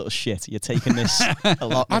 listen, you little shit, you're taking this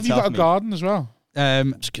allotment? Have you got a garden as well?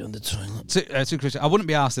 Just get on the toilet. I wouldn't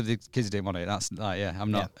be asked if the kids didn't want it. That's like,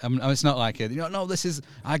 I'm not. It's not like no. This is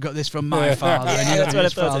I got this from my father. And that's what I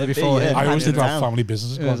thought. Before I always did have family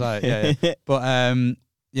businesses. It was like, but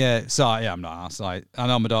so I'm not asked. Like I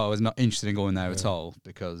know my daughter was not interested in going there at all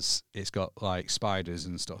because it's got like spiders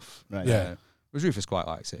and stuff. Right. Whereas Rufus quite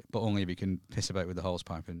likes it, but only if he can piss about with the hose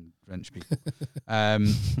pipe and wrench people. But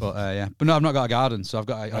no, I've not got a garden, so I've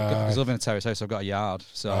got. I live in a terrace house, so I've got a yard,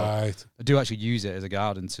 so I do actually use it as a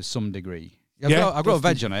garden to some degree. I've got a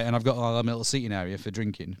veg on it, and I've got a little seating area for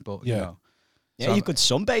drinking. But you know, you could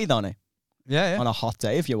sunbathe on it. Yeah, on a hot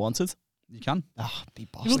day if you wanted. You can. Be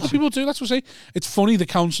people do. That's what I say. It's funny. The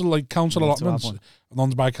council allotments,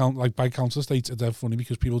 ones by council estates, are dead funny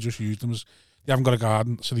because people just use them as they haven't got a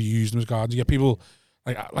garden, so they use them as gardens. You get people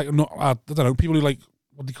I don't know, people who like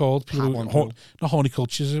what they called people not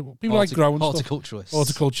horticultures. People like growing horticulturists. Stuff.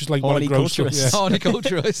 Horticulturists like want to grow stuff. Yeah.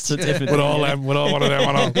 Horticulturists. We're all one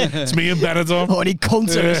of them. It's me and Benidorm.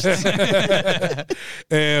 Horticulturists.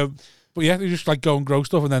 But yeah, they just like go and grow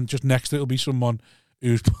stuff, and then just next to it'll be someone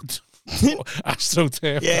who's put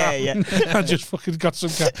AstroTurf and just fucking got some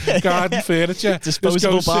garden furniture,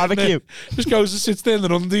 disposable barbecue, just goes and sits there in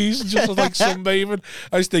the undies and just like sunbathing.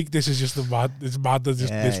 I just think this is just it's mad that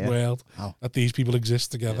this world that these people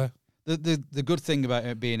exist together. The good thing about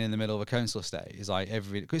it being in the middle of a council estate is like cause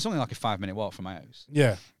it's only like a 5-minute walk from my house.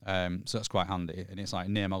 So that's quite handy, and it's like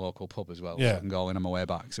near my local pub as well. So I can go in on my way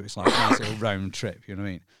back. So it's like a nice little round trip. You know what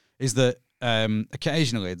I mean? Is that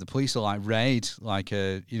occasionally the police will like raid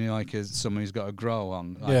someone who's got a grow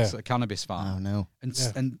on a cannabis farm. Oh no!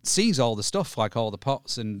 And sees all the stuff, like all the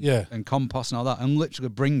pots and compost and all that, and literally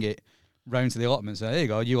bring it round to the allotment. So there you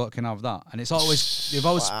go, you lot can have that. And it's always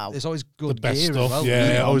it's always good the best gear stuff. as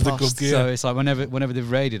well. Always the good gear. So it's like whenever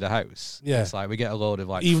they've raided a house, it's like we get a load of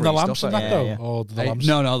like even free the lamps stuff and that though. Or the lamps.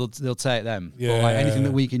 No, they'll take them. But like anything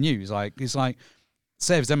that we can use, like it's like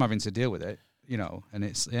saves them having to deal with it, you know. And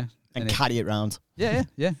it's and carry it round. Yeah.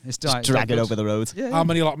 It's just drag it over the road. Yeah. How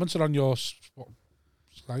many allotments are on your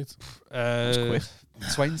site?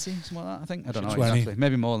 20, something like that, I think. I don't know exactly.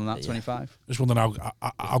 Maybe more than that, 25. Just wondering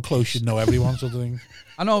how close you know everyone sort of thing.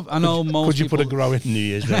 I know most Could you people put a grow in? New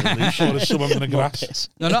Year's resolution. Or someone in the grass?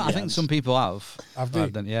 No, I think some people have. Have they?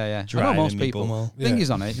 I know most people. Thing is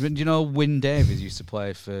on it, do you know Wyn Davies used to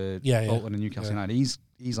play for Bolton and Newcastle United?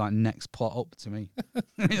 He's like next plot up to me.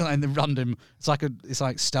 He's like in the random. It's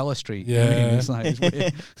like Stella Street. Yeah, you know what I mean? It's like it's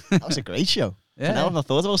weird. That was a great show. I never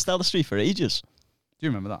thought about Stella Street for ages. Do you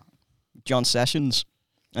remember that? John Sessions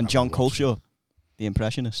and John Culshaw, the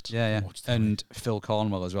Impressionists. Yeah. And Phil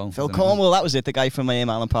Cornwell as well. Phil Cornwell, that was it. The guy from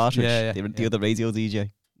Alan Partridge. The other radio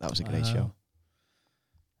DJ. That was a great show.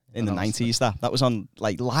 In the 90s, that was on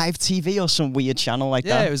like live TV or some weird channel like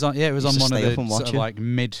that. It was on one of the sort of like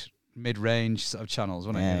mid-range sort of channels,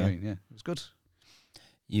 wasn't it? You know, it was good.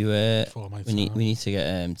 We need to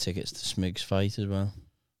get tickets to Smigs fight as well.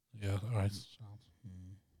 Yeah, all right.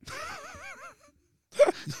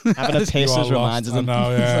 Having a piss has reminded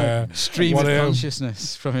them. Stream of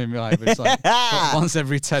consciousness from him, like it's like once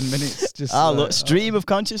every 10 minutes. Just look, stream of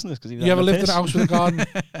consciousness. You ever lived in a house with a garden?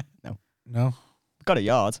 No. Got a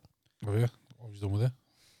yard. Oh yeah. What have you done with it?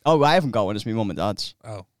 Oh, I haven't got one. It's my mum and dad's.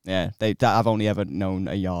 Oh. Yeah, I've only ever known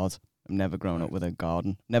a yard. I've never grown up with a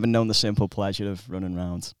garden. Never known the simple pleasure of running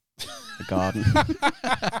around the garden.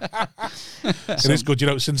 It is good,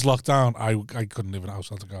 since lockdown, I couldn't live in a house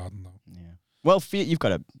without a garden though. Yeah. Well, you've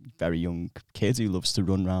got a very young kid who loves to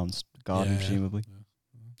run around the garden, presumably. Yeah.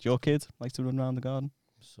 Does your kid like to run around the garden?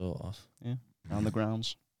 Sort of. Yeah. Around the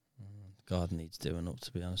grounds. Garden needs doing up,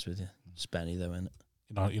 to be honest with you. Spenny though,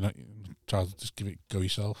 innit? You know, try to just go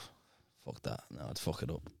yourself. Fuck that. No, I'd fuck it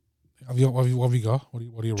up. What have you got?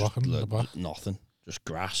 What are you rocking in the back? Nothing. Just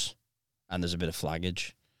grass. And there's a bit of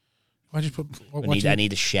flaggage. Why'd you put? I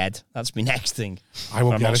need a shed. That's my next thing. I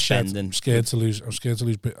won't get a shed. I'm scared to lose. I don't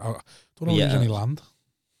want to lose any land.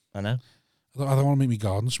 I know. I don't want to make my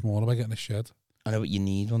garden smaller by getting a shed. I know, but you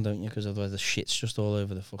need one, don't you? Because otherwise the shit's just all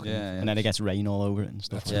over the fucking... Yeah, and then it gets rain all over it and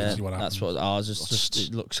stuff. That's what ours is. Just,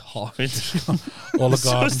 it looks horrid. All the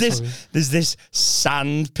gardens. There's this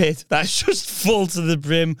sand pit that's just full to the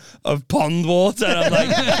brim of pond water. And I'm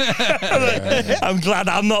like, I'm glad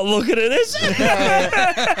I'm not looking at this.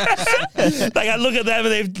 Like, I look at them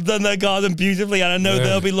and they've done their garden beautifully, and I know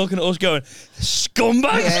they'll be looking at us going,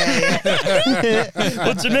 scumbags.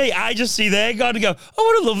 But to me, I just see their garden and go, oh,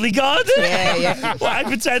 what a lovely garden. Well, I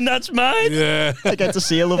pretend that's mine. Yeah. I get to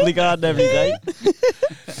see a lovely garden every day.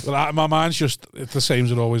 Well, my mind's just the same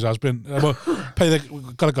as it always has been.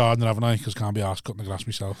 Got a gardener, haven't I? Because can't be arsed cutting the grass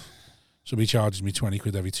myself. So he charges me 20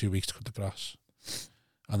 quid every 2 weeks to cut the grass.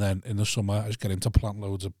 And then in the summer, I just get him to plant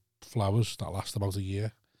loads of flowers that last about a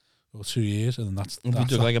year or 2 years. And then that's you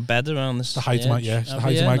do like a bed around this. The height of my, the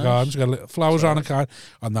height of my garden. So I got flowers around the garden.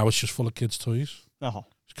 And now it's just full of kids' toys. Oh.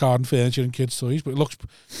 Garden furniture and kids' toys, but it looks,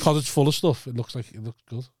 because it's full of stuff, it looks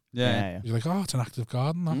good. Yeah. You're like, oh, it's an active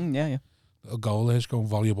garden. Yeah. Little goal is going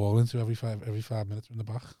volleyball into every 5 minutes in the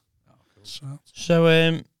back. Oh, cool.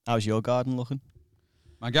 So, how's your garden looking?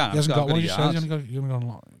 My garden. He hasn't got one. You said you only got a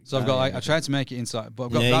lot. So I've got I tried to make it inside, but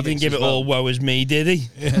I've got rabbits. He didn't give it all woe as me, did he?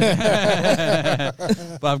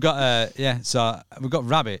 But I've got so we've got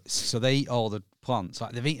rabbits, so they eat all the plants.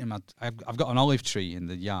 Like they've eaten I've got an olive tree in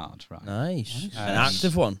the yard, right? Nice. An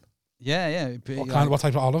active one. Yeah. What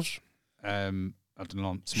type of olives? I don't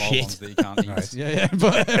know, small ones that you can't eat. Yeah.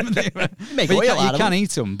 But you can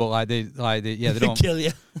eat them, but they don't kill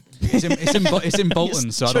you. It's in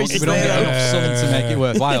Bolton, so we don't get enough sun to make it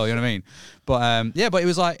worthwhile. You know what I mean? But but it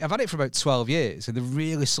was like I've had it for about 12 years, and they're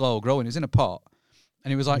really slow growing. It was in a pot,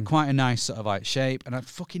 and it was like quite a nice sort of like shape, and I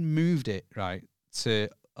fucking moved it right to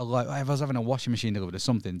like I was having a washing machine delivered or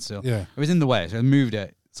something, so it was in the way, so I moved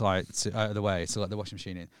it out of the way to let the washing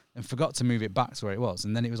machine in, and forgot to move it back to where it was,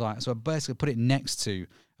 and then it was like, so I basically put it next to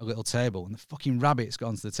a little table, and the fucking rabbits got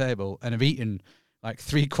onto the table and have eaten like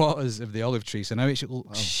 3/4 of the olive tree, so now it's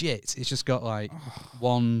shit. It's just got like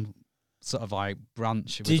one sort of like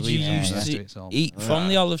branch. Did you used to eat from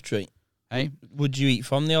the olive tree? Hey, would you eat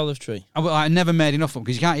from the olive tree? I never made enough of them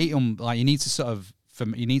because you can't eat them. Like you need to sort of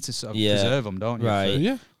preserve them, don't you?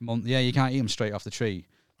 Right. You can't eat them straight off the tree.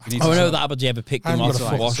 I know that, but do you ever pick them off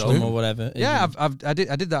or wash them or whatever? Yeah, I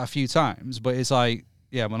did that a few times, but it's like,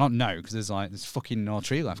 well, not now because there's fucking no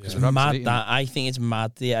tree left. It's mad that I think it's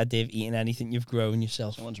mad the idea of eating anything you've grown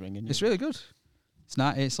yourself. Someone's ringing you. It's really good. It's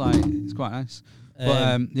not. It's quite nice.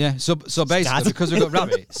 But so basically, because we've got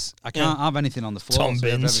rabbits, I can't have anything on the floor. Tom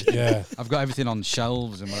bins. I've got everything on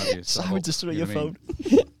shelves and whatever. So I would destroy your phone.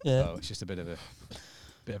 So it's just a bit of a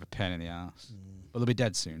pain in the ass. But they'll be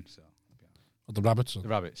dead soon. So the rabbits. The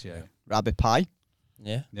rabbits, yeah. Rabbit pie.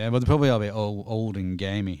 Yeah, but they're probably a bit old and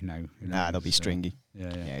gamey now. Nah, they'll be stringy.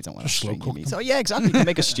 Yeah, you don't want to stringy meat. So exactly. You can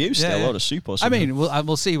make a stew still or a soup or something. I mean,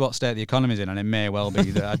 we'll see what state the economy's in, and it may well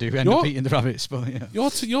be that I do end up eating the rabbits. But your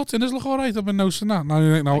tinners look alright. I've been noticing that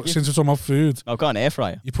now since it's on my food. I've got an air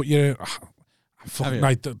fryer. You put your fucking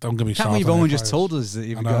right, don't get me started. Can't you've only just told us that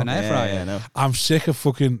you've got an air fryer? Yeah, I know. I'm sick of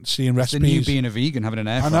fucking seeing recipes. It's the new being a vegan, having an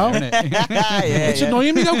air fryer, isn't it? It's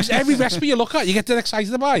annoying me though, because every recipe you look at, you get dead excited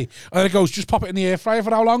to buy, and then it goes, just pop it in the air fryer for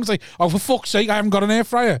how long? It's like, oh, for fuck's sake, I haven't got an air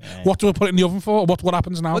fryer. Yeah. What do I put it in the oven for? What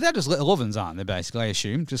happens now? Well, they're just little ovens, aren't they, basically, I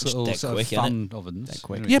assume? Just little sort of fan ovens.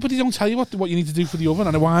 Yeah, but they don't tell you what you need to do for the oven,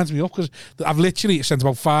 and it winds me up, because I've literally sent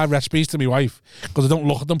about 5 recipes to my wife, because I don't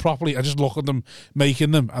look at them properly. I just look at them making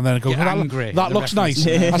them, and then it goes, that looks nice.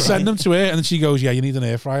 I send them to her, and then she goes, yeah, you need an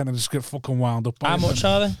air fryer, and I just get fucking wound up. How much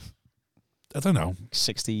are they? I don't know.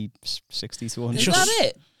 60 to 100. Is that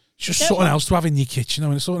it? It's just something else to have in your kitchen. I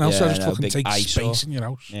mean, it's something else that just fucking takes space in your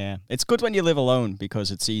house. Yeah. It's good when you live alone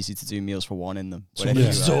because it's easy to do meals for one in them. But if you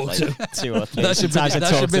have, like, 2 or 3, sometimes I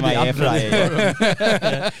talk to my air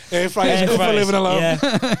fryer. Air fryer's good for living alone. Yeah.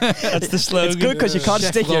 That's the slogan. It's good because you can't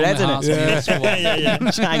stick your head in it. Yeah.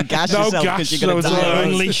 Try and gas yourself because you're going to die.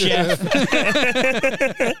 Lonely Chef.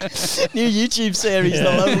 New YouTube series, The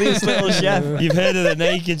Loneliest Little Chef. You've heard of The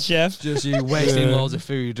Naked Chef? Just you wasting loads of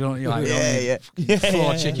food, don't you? Like,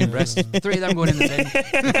 4 chicken breasts, 3 of them going in the bin.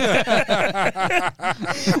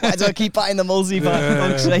 Why do I keep buying the multi for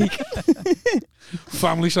fuck's sake?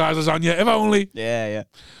 Family size lasagna, if only. Yeah.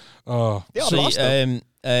 Oh, so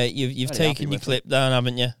you've taken your clip down,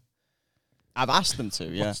 haven't you? I've asked them to,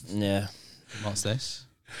 yeah. What's this?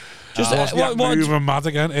 Just moving mad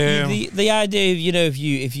again. The idea of, you know, if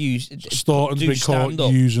you starting to record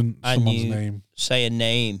using someone's name, say a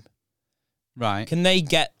name, right? Can they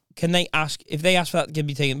ask if they ask for that to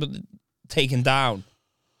be taken down?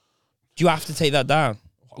 Do you have to take that down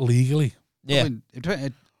legally? Yeah.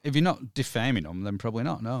 Probably, if you're not defaming them, then probably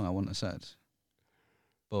not. No, I wouldn't have said.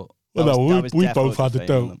 But well, we both had it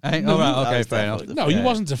though. Hey, all right, okay, fair enough. No, he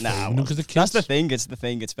wasn't defaming them because the kids. That's the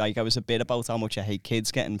thing. It's like I was a bit about how much I hate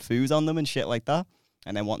kids getting food on them and shit like that,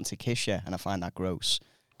 and then wanting to kiss you, and I find that gross.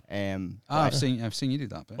 I've seen you do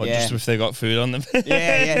that. Or just if they got food on them.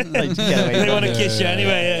 yeah. Like, they want to kiss you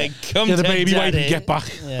anyway. Come to the baby wipe and get back.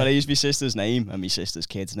 Yeah. But I used my sister's name and my sister's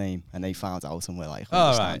kid's name, and they found out and were like,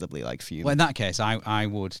 understandably, like fuming. Well, in that case, I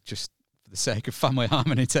would just, for the sake of family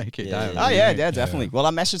harmony, take it down. Oh yeah, definitely. Well,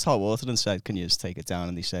 I messaged Hot Water and said, "Can you just take it down?"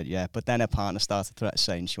 And they said, "Yeah." But then her partner started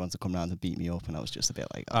saying she wanted to come round and beat me up, and I was just a bit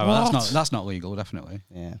like, "Oh, well, that's not legal, definitely."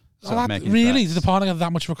 Yeah. Really? Did the partner have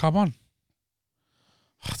that much of a cob on?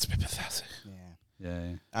 That's a bit pathetic.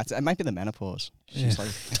 Yeah. It might be the menopause. She's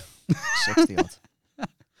like 60 odd.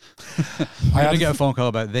 I had to get a phone call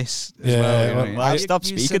about this as well. Well, I stopped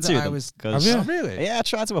speaking to them. Have you? Really? Yeah, I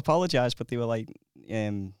tried to apologise, but they were like,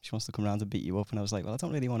 she wants to come around and beat you up. And I was like, well, I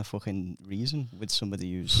don't really want to fucking reason with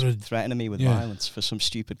somebody who's threatening me with violence for some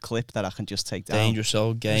stupid clip that I can just take down. Dangerous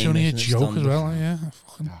old game. It's only a joke as well, yeah.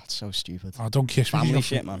 It's so stupid. Oh, don't kiss me. Family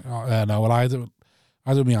shit, man. No, well, I do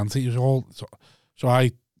my auntie. It was all... So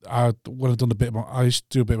I when I'd done a bit more, I used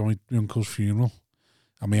to do a bit of my uncle's funeral,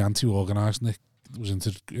 and my auntie organised, and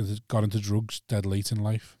got into drugs dead late in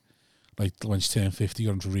life. Like when she turned 50,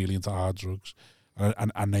 got really into hard drugs.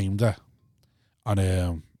 And I named her, and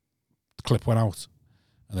the clip went out,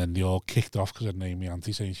 and then they all kicked off because I'd named my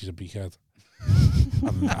auntie, saying she's a beakhead.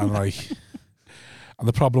 and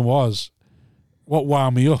the problem was, what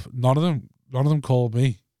wound me up, none of them called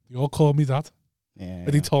me. They all called me dad. Yeah.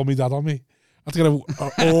 And he told me dad on me. I had to get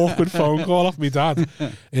an awkward phone call off my dad.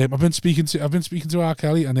 I've been speaking to R.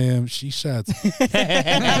 Kelly, and she said, love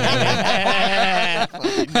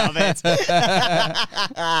it.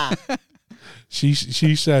 she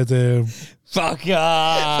said, "Fuck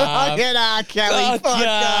off, fucking R. Kelly, fuck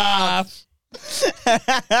off." Fuck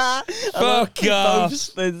off.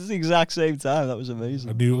 At the exact same time. That was amazing.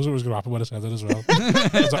 I knew it was going to happen when I said it as well.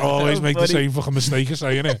 I always make the same fucking mistake of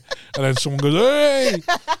saying it, and then someone goes, "Hey!"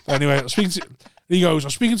 Anyway, I'm speaking to your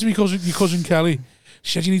cousin Kelly.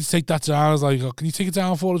 She said, "You need to take that down." I was like, "Oh, can you take it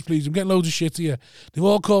down for us, please? I'm getting loads of shit here." They've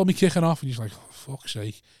all called me kicking off, and he's like, "Oh, fuck's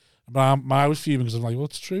sake." But I was fuming because I'm like, "Well,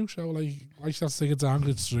 it's true." So like, why should I have to take it down?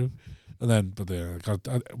 Because it's true. And then,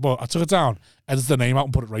 I took it down, edited the name out,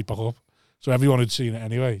 and put it right back up. So everyone had seen it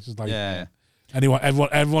anyway. So like,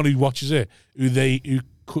 everyone who watches it, who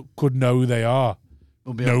could know who they are,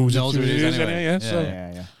 knows who it is anyway.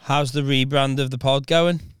 Yeah. How's the rebrand of the pod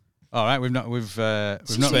going? All right, we've not do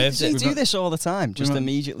this all the time. Just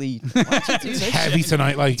immediately. It's heavy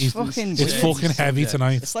tonight. Like it's fucking heavy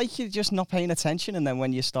tonight. It's like you're just not paying attention, and then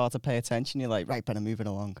when you start to pay attention, you're like, right, better move it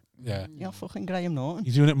along. Yeah. You're fucking Graham Norton.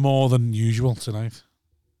 You're doing it more than usual tonight.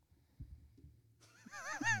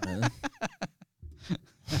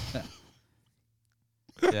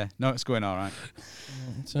 Yeah, no, it's going all right.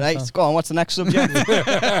 Right, go on. What's the next subject?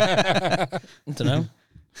 I don't know.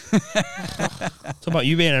 Talk about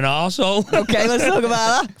you being an arsehole. Okay, let's talk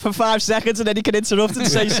about that for 5 seconds, and then you can interrupt and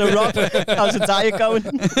say, "So, Rob, how's the diet going?"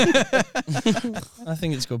 I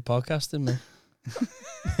think it's good podcasting, man. I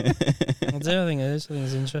think it is. I think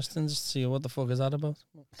it's interesting just to see what the fuck is that about.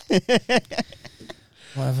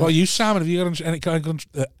 Well, you, Simon, have you ever gone in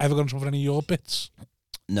trouble for any of your bits?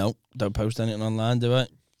 No, don't post anything online, do I?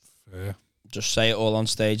 Fair. Just say it all on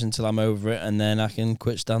stage until I'm over it, and then I can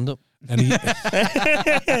quit stand-up. I'm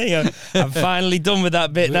finally done with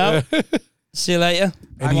that bit now. See you later.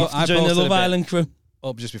 I'm off to join the Love Island crew.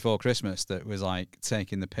 Up just before Christmas, that was like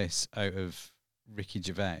taking the piss out of Ricky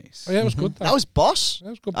Gervais. Oh yeah, it was good. That was boss. That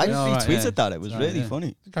was good. I retweeted that. It was really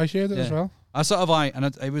funny. I think I shared it as well. I sort of like, and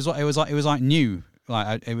it was like new.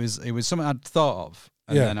 Like it was something I'd thought of,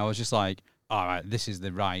 and then I was just like, all right, this is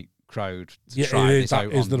the right crowd to try this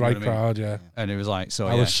out. That is the right crowd, yeah. And it was like, so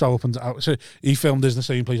I was so open to. So he filmed this in the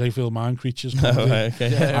same place I filmed Mind Creatures. Okay.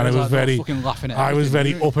 Yeah, and it was very fucking laughing at I was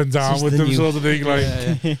very up and down with them, sort of thing. Like,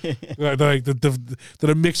 like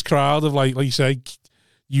they're a mixed crowd of like you say,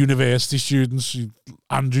 university students,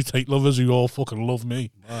 Andrew Tate lovers who all fucking love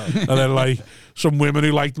me. Wow. And then like some women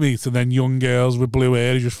who liked me, and then young girls with blue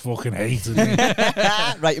hair who just fucking hated me.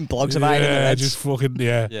 Writing blogs about it. Yeah, just fucking,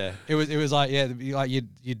 Yeah. It was like,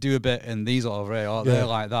 you'd do a bit and these are over here, they're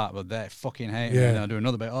like that, but they fucking hate me. And then I'd do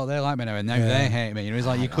another bit, they like me now, and now they hate me. You know, it was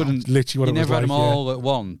like you couldn't, literally you never had them all at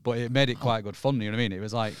one, but it made it quite good fun, you know what I mean? It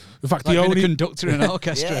was like, in fact, like the only conductor in an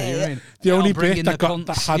orchestra, you know what I mean? The only bit that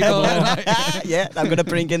had them all. Yeah, I'm going to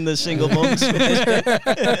bring in the single monks with this bit.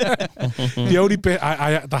 The only bit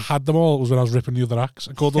I that had them all was when I was ripping the other acts.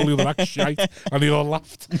 I called all the other acts shite, and they all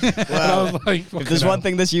laughed. Wow. I was like, if there's one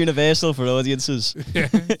thing that's universal for audiences,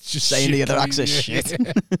 just saying the other acts are shit.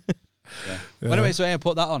 Well, anyway, so I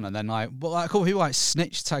put that on, and then a couple of people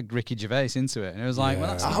snitch tagged Ricky Gervais into it, and it was like,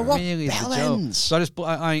 well, that's not really the joke. So I just put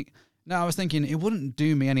I was thinking it wouldn't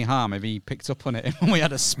do me any harm if he picked up on it when we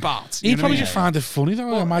had a spat. He probably just found it funny,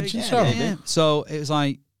 though. I imagine so. Yeah. So it was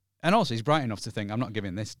like. And also, he's bright enough to think, I'm not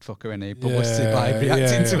giving this fucker any publicity by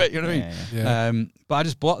reacting to it, you know what I mean? But I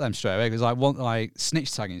just blocked them straight away because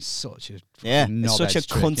snitch tagging is such a it's such a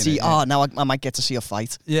cunty. Now I might get to see a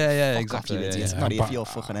fight. Yeah, exactly. It's not for your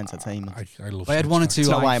fucking entertainment. I love. I had one or two.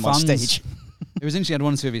 That's why I'm on stage. It was interesting. I had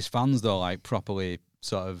one or two of his fans though, properly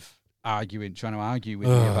sort of trying to argue with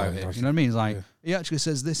me about it. You know what I mean? It's like he actually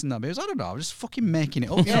says this and that. But I don't know. I was just fucking making it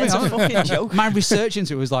up. Yeah, it's a fucking joke. My research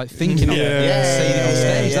into it was like thinking of it and saying it on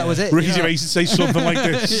stage. That was it. Ricky Gervais say something like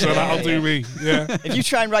this, so that'll do me. Yeah. If you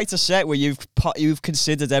try and write a set where you've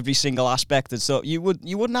considered every single aspect, and so you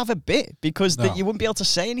wouldn't have a bit because you wouldn't be able to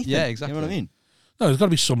say anything. Yeah, exactly. You know what I mean? No, there's got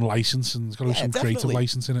to be some license and there's got to be some creative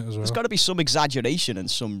license in it as well. There's got to be some exaggeration and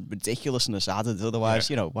some ridiculousness added. Otherwise,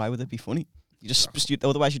 why would it be funny?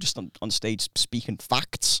 Otherwise, you're just on stage speaking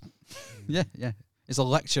facts. Yeah. It's a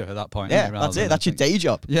lecture at that point. Yeah, that's it. That's your day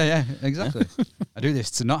job. Yeah, exactly. I do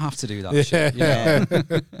this to not have to do that shit.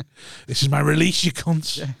 This is my release, you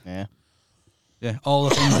cunts. Yeah. All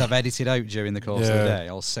the things I've edited out during the course of the day,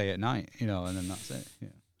 I'll say at night, and then that's it. Yeah.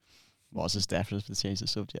 What's his deference to change the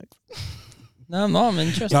subject? No, I'm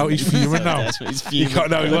interested. No, he's fuming now. He's fuming.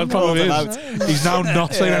 He's now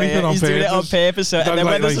not saying anything on purpose. He's doing it on purpose. And then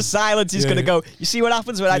when there's a silence, he's going to go, you see what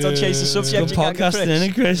happens when I don't change the subject? Good podcasting, isn't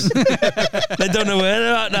it, Chris? They don't know where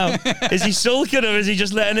they're at now. Is he sulking or is he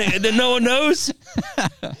just letting it? No one knows.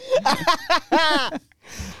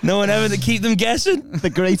 No one ever to keep them guessing. The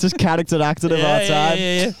greatest character actor of our time.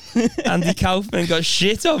 Yeah. Andy Kaufman got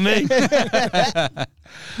shit on me.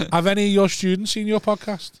 Have any of your students seen your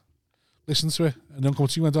podcast? Listen to it, and then come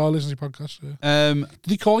to you and listen to your podcast.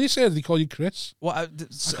 Did he call you, sir? Did he call you Chris?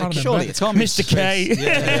 Surely it's Mr. K.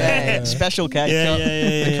 Yeah. Special K. Yeah.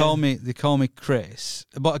 They call me Chris,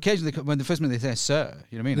 but occasionally when the first minute they say sir,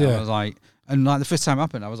 you know what I mean? I was like, and the first time it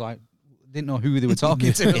happened, I was like, didn't know who they were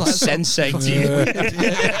talking to. It's sensei to you.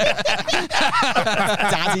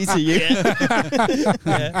 Daddy to you.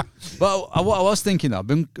 Yeah. But what I was thinking, though, I've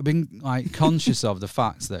been conscious of the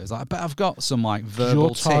fact that I bet I've got some verbal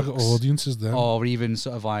your target tics, audience is there, or even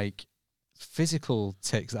sort of physical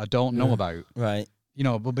tics that I don't know about. Right.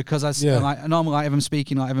 But because I normally if I'm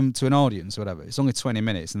speaking to an audience or whatever, it's only 20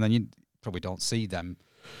 minutes, and then you probably don't see them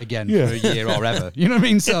again for a year or ever. You know what I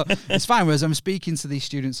mean? So it's fine. Whereas I'm speaking to these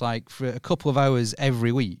students for a couple of hours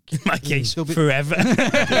every week. In my case, forever.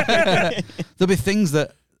 There'll be things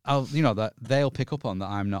that that they'll pick up on that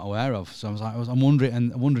I'm not aware of. So I'm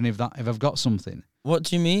wondering if I've got something. What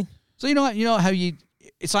do you mean? So you know how you.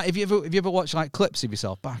 It's like if you ever watch clips of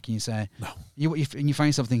yourself back and you say no, and you find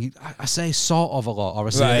yourself thinking I say sort of a lot or I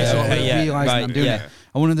say realising I'm doing it.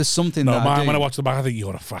 I wonder if there's something. No, man, when I watch the back, I think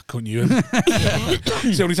you're a fat cunt, you.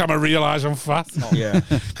 It's the only time I realise I'm fat. Yeah,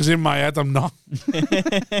 because in my head I'm not.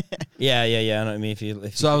 Yeah. I know what I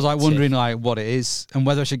mean. So I was wondering what it is and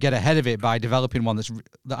whether I should get ahead of it by developing one that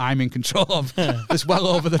I'm in control of, that's well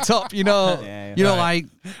over the top. Like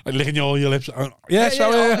licking all your lips. Or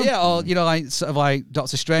sort of like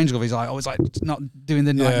Dr. Strangelove. He's always not doing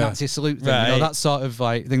the Nazi salute thing. Right. That sort of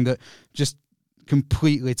thing that just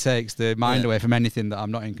completely takes the mind away from anything that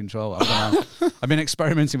I'm not in control of. I've been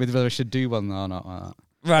experimenting with whether I should do one or not.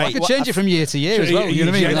 Right. I could change it from year to year as well. You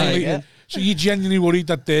know what I mean? So you're genuinely worried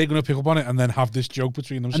that they're going to pick up on it and then have this joke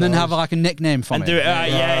between themselves? And then have a nickname from it. Do it.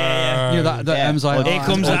 Yeah. Em's like, here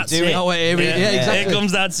comes that's it. Exactly. Here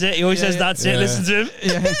comes that's it. He always says that's it. Listen to him.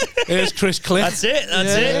 Yeah. Here's Chris Cliff. That's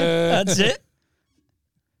it.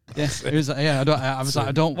 Yes. It was I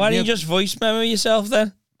don't. Why don't you just voice memo yourself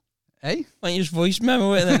then? Hey? Why don't you just voice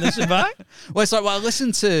memo it and then listen back? Well, it's I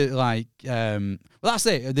listen to that's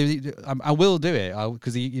it. I will do it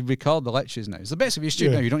because you record the lectures now. So basically, if you're a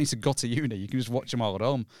student now, you don't need to go to uni. You can just watch them all at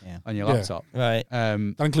home on your laptop. Right.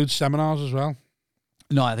 That includes seminars as well.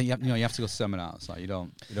 No, I think you have to go to seminars. Like you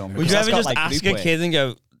don't. Would you ever just ask a kid and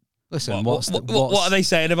go, listen, what are they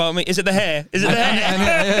saying about me? Is it the hair? Is it the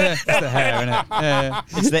hair? It's the hair,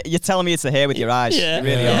 isn't it? You're telling me it's the hair with your eyes. Yeah. You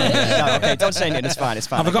really are. No, okay, don't say anything. It's fine. It's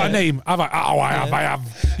fine. Have I got a name? I have.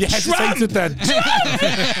 You hesitated then.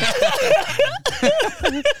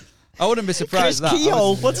 I wouldn't be surprised. Chris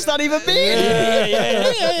Keogh. What does that even mean?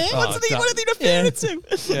 Yeah. What are they referring to?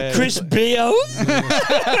 Yeah. Chris Beo?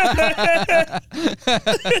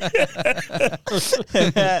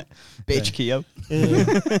 Bitch Keogh.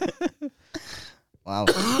 Wow.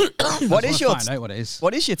 What is your find out what it is?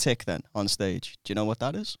 What is your tick then on stage? Do you know what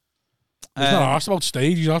that is? He's not asked about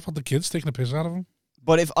stage. He's asked about the kids taking a piss out of him.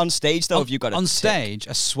 But if on stage though, if you got on stage,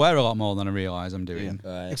 I swear a lot more than I realise I'm doing.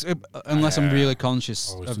 Yeah. Right. Unless I'm really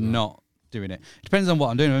conscious of not doing it. It depends on what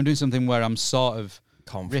I'm doing. If I'm doing something where I'm sort of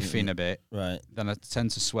riffing a bit, right? Then I tend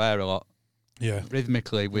to swear a lot. Yeah,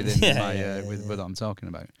 rhythmly within my with what I'm talking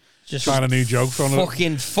about. Just trying a new joke, throwing a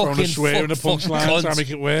swear in a punchline, trying to make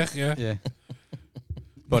it work. Yeah.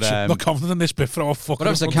 But not confident in this bit. Throw a fucking. But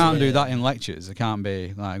obviously, I can't do that in lectures. I can't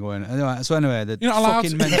be like going. So anyway, the you're not allowed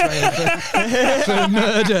fucking men's trial for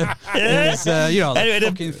murder is the anyway,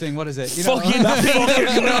 fucking thing. What is it? Fucking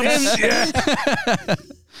nuts.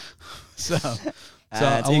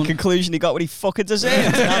 Yeah. So in conclusion, he got what he fucking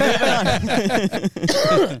deserved.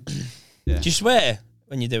 Do you swear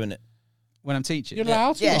when you're doing it? When I'm teaching? You're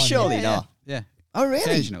allowed to. Yeah, surely not. Yeah. Oh, really?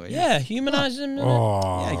 Occasionally. Yeah, humanise them. Yeah,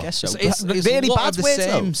 I guess so. It's really bad the words,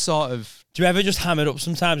 same though. sort of. Do you ever just ham it up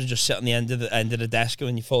sometimes and just sit on the end of the desk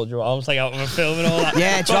when you fold your arms like out of a film and all that?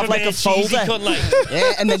 Yeah, drop like a folder.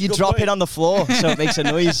 Yeah, and then you drop it on the floor so it makes a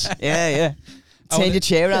noise. Yeah. Turn your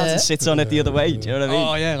chair around and sit on it the other way. Do you know what I mean?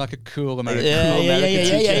 Oh yeah, like a cool American. Yeah.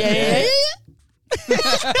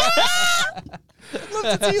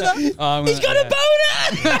 Love to do that. He's got a boner.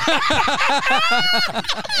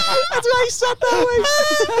 That's why he sat that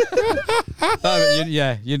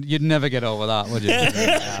way. You'd never get over that, would you?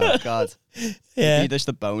 Oh God. Yeah. You're just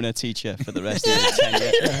a boner teacher for the rest of your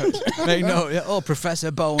tenure.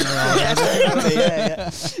 Professor Boner. Yeah.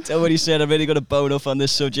 So when he said, "I'm really going to bone up on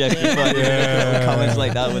this subject," comments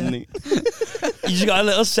like that, wouldn't he? You just got a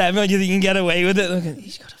little semi on you think you can get away with it. Looking,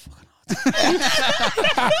 he's got a fucking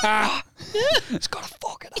heart. It's got a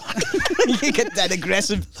fucking heart. You get that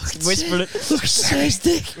aggressive whispering. Look at his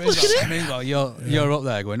dick. Look at it. Meanwhile, you're up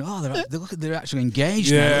there going, they're actually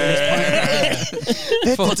engaged. Yeah.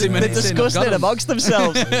 They're discussing amongst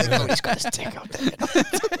themselves. He's got his dick out there.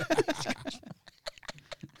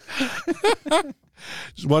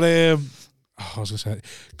 What I was going to say,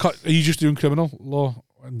 are you just doing criminal law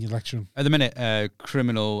when you're lecturing? At the minute,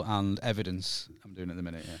 criminal and evidence I'm doing at the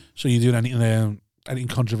minute, yeah. So you're doing anything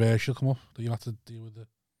controversial come up that you have to deal with?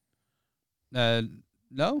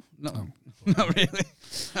 No, not really.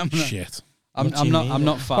 Shit. I'm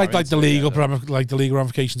not far like the legal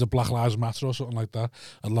ramifications of Black Lives Matter or something like that.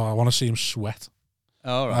 I want to see him sweat.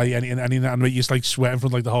 All right. And he's like sweating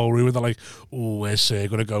from like the whole room. And they're like, "Oh, where's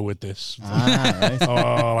gonna go with this?"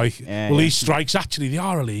 Right. These strikes actually they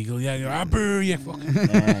are illegal. Yeah, boo, you fucking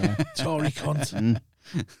Tory cunt.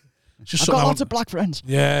 I've got lots of black friends.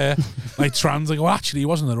 Yeah, like trans. Like, well, actually, he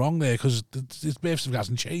wasn't wrong there because his birth certificate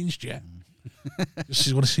hasn't changed yet.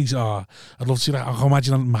 Just want to see. I'd love to see that. I can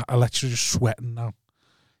imagine a lecturer just sweating now.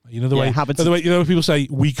 You know the way people say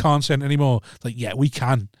we can't send anymore. Like, yeah, we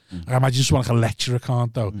can. I imagine just like a lecturer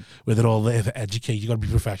can't though. Where they're all there to educate. You got to be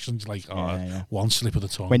professional. It's like one slip of the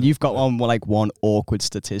tongue. When you've got one awkward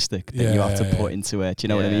statistic that you have to put into it, do you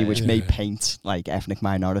know what I mean? Which may paint like ethnic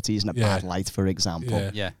minorities in a bad light, for example.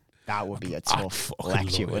 Yeah. That would be a tough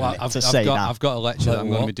lecture, I've got a lecture that I'm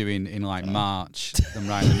going to be doing in like March. I'm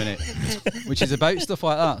right in the minute, which is about stuff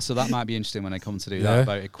like that. So that might be interesting when I come to do that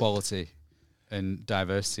about equality and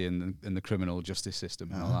diversity in the criminal justice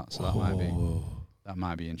system and all that. So that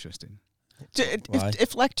might be interesting.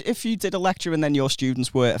 If you did a lecture and then your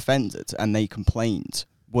students were offended and they complained,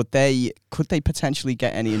 could they potentially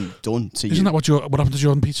get anything done to you? Isn't that what happened to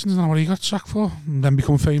Jordan Peterson? Isn't that what he got sacked for and then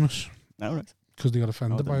become famous? No, right. Because they got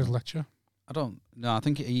offended by his lecture. I don't know. I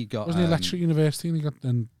think he got. Wasn't he a lecturer at university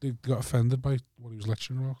and they got offended by what he was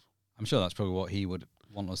lecturing about? I'm sure that's probably what he would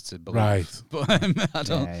want us to believe. Right. But I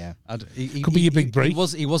don't. Yeah. Could be a big break.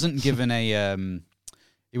 He wasn't given a.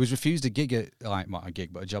 He was refused a gig at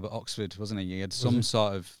a job at Oxford, wasn't he? He had some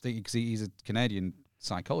sort of thing because he's a Canadian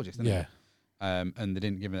psychologist, isn't he? And they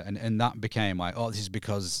didn't give it, and that became like, this is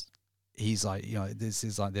because. He's like, this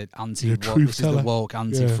is like the woke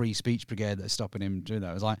anti-free speech brigade that's stopping him doing that.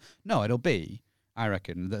 I was like, no, it'll be, I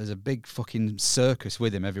reckon, there's a big fucking circus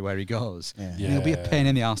with him everywhere he goes. Yeah. He'll be a pain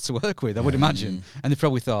in the ass to work with, I would imagine. And they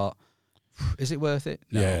probably thought, is it worth it?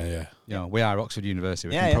 No. Yeah. You know, we are Oxford University.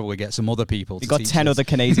 We can probably get some other people. We've got 10 other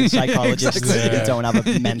Canadian psychologists who don't have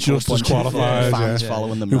a mental just as qualified fans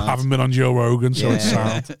following them. Who haven't been on Joe Rogan, so it's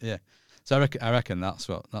sound. Yeah. So I reckon that's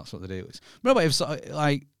what the deal is. But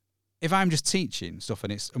if I'm just teaching stuff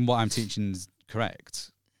and what I'm teaching is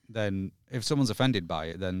correct, then if someone's offended by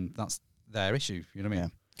it, then that's their issue. You know what I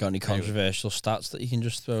mean? Got any controversial stats that you can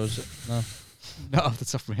just throw us? No, not off the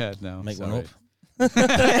top of my head. No, make one up. That's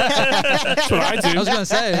what I do. I was going to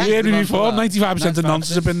say. You heard me before. 95% of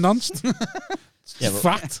nonsense have been nonced.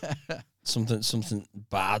 Fact. Something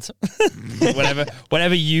bad.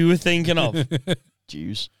 whatever you were thinking of.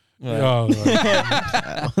 Jews. Right.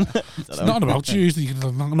 It's not about Jews.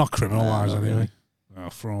 Not criminal-wise, anyway.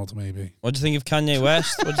 Fraud, maybe. What do you think of Kanye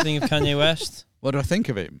West? What do I think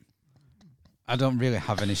of him? I don't really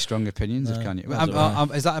have any strong opinions of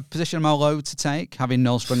Kanye. Is that a position I'm allowed to take? Having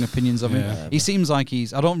no strong opinions of him? He seems like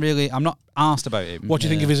I'm not asked about him. What do you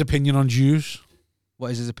think of his opinion on Jews?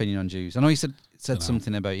 What is his opinion on Jews? I know he said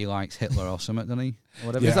something about he likes Hitler or something, doesn't he? Or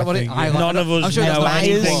whatever. Yeah, is that what None of us know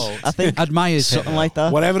anything. I think admires something like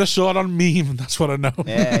that. Whatever I saw it on meme, that's what I know.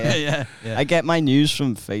 Yeah. I get my news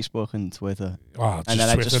from Facebook and Twitter, and then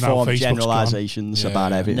I just form generalizations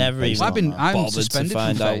about everything. Never even I'm suspended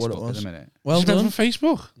from Facebook at the minute. Well done. From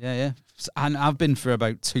Facebook? Yeah. And I've been for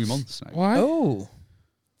about 2 months now. Why? Oh.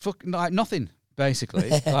 Nothing. Basically,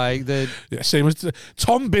 same as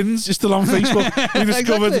Tom Binns is still on Facebook. He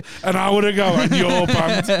discovered an hour ago, and you're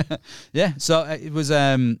banned. Yeah, so it was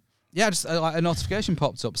just a notification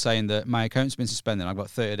popped up saying that my account's been suspended. I've got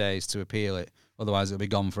 30 days to appeal it, otherwise it'll be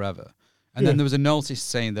gone forever. And then there was a notice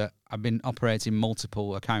saying that I've been operating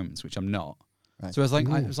multiple accounts, which I'm not. Right. So I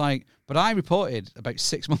was like, but I reported about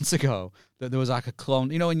 6 months ago that there was like a clone.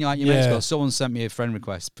 You know, when you're mates go, someone sent me a friend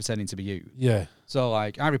request pretending to be you. Yeah. So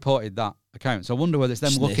I reported that account. So I wonder whether it's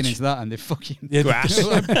them looking into that and they fucking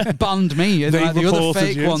banned me and like the other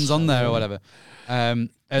fake ones on there or whatever. But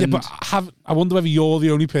I wonder whether you're the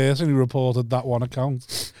only person who reported that one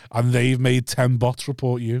account and they've made 10 bots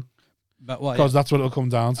report you. Because that's what it'll come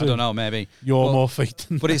down to. I don't know, maybe. You're more fake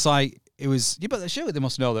than But it's like, it was, but surely they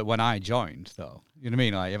must know that when I joined, though. You know what I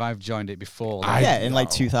mean? Like, if I've joined it before. In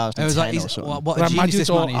like 2010 or something. What a genius this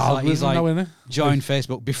man is. He's like joined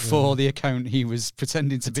Facebook before the account he was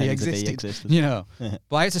pretending to be existed. You know?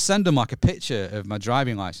 But I had to send them like a picture of my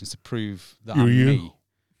driving license to prove that I'm me.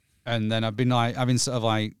 And then I've been like, having sort of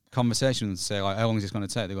like conversations to say, like, how long is this going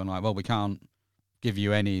to take? They're going like, well, we can't give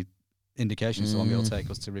you any indication so long it'll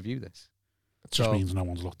take us to review this. It just means no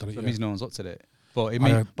one's looked at it. It means no one's looked at it. But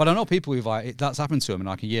I know people who've like that's happened to them, and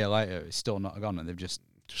like a year later, it's still not gone, and they've just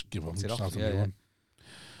give up. It off.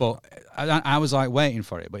 But I was like waiting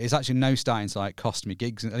for it, but it's actually now starting to like cost me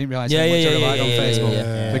gigs. I didn't realize how much I relied on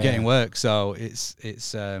Facebook for getting work. So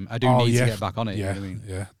it's I do need to get back on it. Yeah, you know what I mean?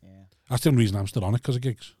 Yeah. That's the only reason I'm still on it, because of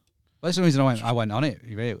gigs. Well, that's the reason I went on it.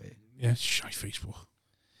 Really? Yeah, shy Facebook.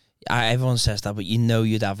 Everyone says that, but you know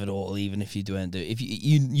you'd have it all, even if you don't do it. If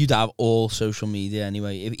you'd have all social media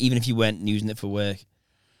anyway, even if you weren't using it for work.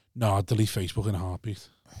 No, I'd delete Facebook in a heartbeat.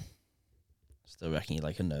 Still reckon you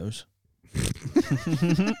like a nose.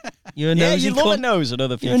 You're a nosy cunt. Love a nose at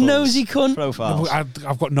other people's You're a nosy cunt. profiles. No,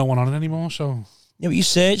 I've got no one on it anymore, so... Yeah, but you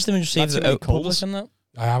search them and just save the public and that.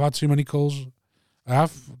 I have had too many calls. I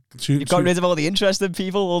have. You've got rid of all the interested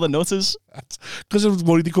people, all the nutters. Because I was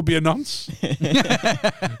worried they could be a nonce.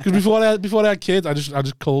 Because before I had kids, I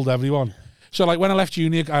just called everyone. So like when I left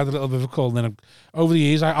uni, I had a little bit of a call, and then over the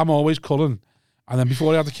years, I'm always calling. And then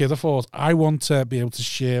before I had the kid, I thought I want to be able to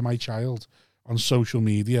share my child on social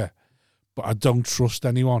media, but I don't trust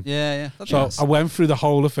anyone. Yeah. So I went through the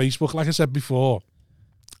whole of Facebook. Like I said before,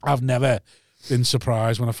 I've never been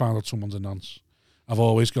surprised when I found out someone's a nonce. I've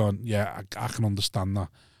always gone, yeah, I can understand that.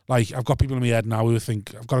 Like, I've got people in my head now who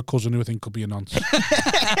think, I've got a cousin who I think could be a nonce.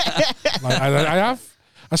 Like, I have.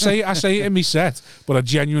 I say it in my set, but I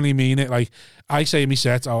genuinely mean it. Like, I say in my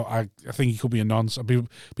set, I think he could be a nonce.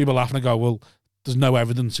 People laugh and I go, well, there's no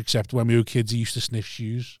evidence except when we were kids, he used to sniff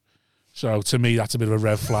shoes. So to me, that's a bit of a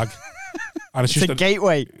red flag. And it's just a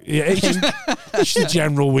gateway. Yeah, it's just a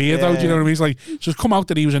general weirdo. Do you know what I mean? It's like, so it's come out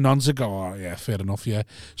that he was a nonce. I go, oh yeah, fair enough. Yeah.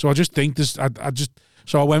 So I just think this.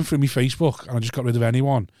 So I went through my Facebook and I just got rid of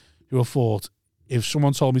anyone who I thought, if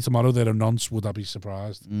someone told me tomorrow they're a nonce, would I be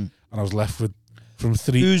surprised? And I was left with from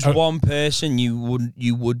three. Who's one person you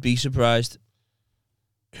would be surprised?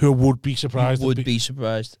 Who would be surprised? Would be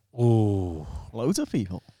surprised. Oh, loads of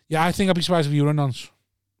people. Yeah, I think I'd be surprised if you were a nonce.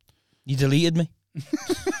 You deleted me.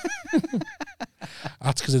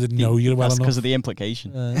 That's because I didn't know you well enough. That's because of the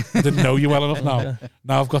implication. I didn't know you well enough now.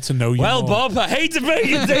 Now I've got to know you more. Bob, I hate to break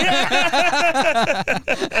it to you.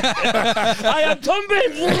 I am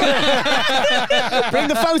tumbling. Bring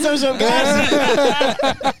the photos up, guys.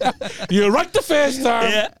 You're right the first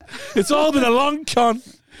time. Yeah. It's all been a long con.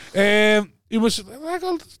 It was like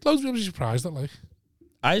loads of people surprised that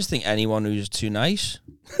I just think anyone who's too nice.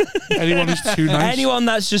 Anyone who's too nice. Anyone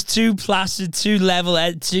that's just too placid, too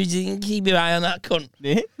level-headed, keep your eye on that cunt.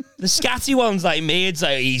 Yeah. The scatty ones like me, it's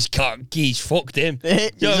like he's fucked him.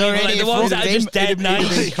 He's like the ones that are just dead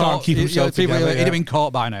nice. He can't keep himself together. He'd have been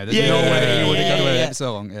caught by now. There's no way he would have got away with it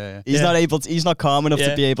so long. Yeah. He's not calm enough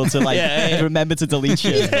to be able to remember to delete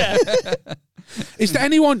shit. Yeah. Is there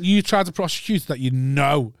anyone you tried to prosecute that you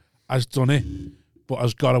know has done it, but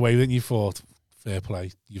has got away with it and you thought, fair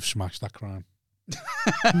play, you've smashed that crime?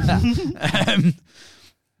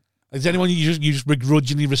 Is there anyone you just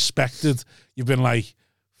begrudgingly respected? You've been like,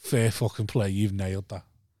 fair fucking play, you've nailed that.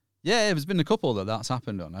 Yeah, there's been a couple that's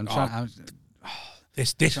happened on.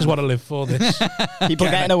 This is what I live for. This people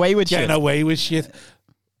getting away with shit. Getting away with shit.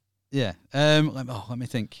 Yeah. Let me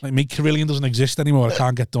think. Like me, Carillion doesn't exist anymore. I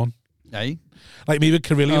can't get done. Hey. Like me with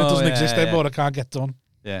Carillion, it doesn't exist anymore. I can't get done.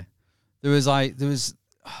 Yeah. There was a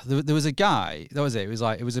guy. That was it.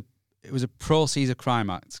 It was a Proceeds of Crime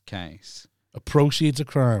Act case. A proceeds of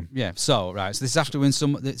crime. Yeah. So right. So this is after when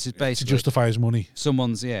this is basically to justify his money.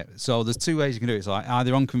 Someone's So there's two ways you can do it. It's like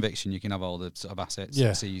either on conviction, you can have all the sort of assets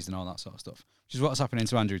seized and all that sort of stuff. Which is what's happening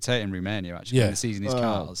to Andrew Tate in Romania. Actually, when they're seizing his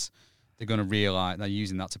cars, they're going to realise they're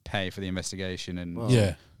using that to pay for the investigation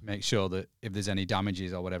and make sure that if there's any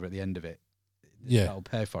damages or whatever at the end of it, that'll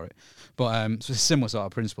pay for it. But so it's a similar sort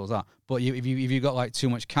of principle as that. But if you got like too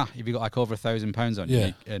much cash, if you got like over £1,000 on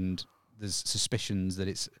you, and there's suspicions that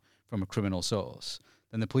it's from a criminal source,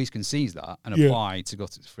 then the police can seize that and apply to go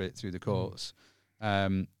for it through the courts.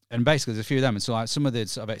 And basically, there's a few of them. And so like some of the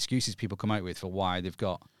sort of excuses people come out with for why they've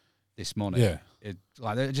got this money,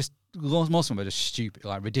 they're just most of them are just stupid,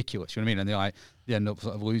 like ridiculous. You know what I mean? And they end up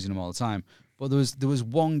sort of losing them all the time. But there was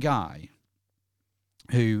one guy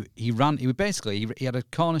who he had a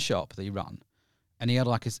corner shop that he ran, and he had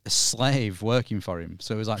like a slave working for him.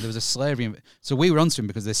 So it was like there was a slavery. So we were onto him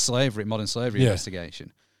because there's modern slavery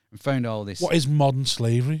investigation, and found all this. What is modern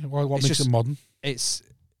slavery? What makes it modern? It's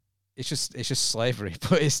just slavery,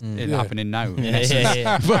 but it's happening now. But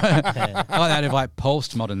I like that like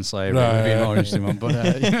postmodern slavery would be a more interesting one, but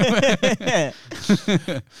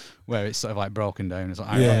where it's sort of like broken down. It's like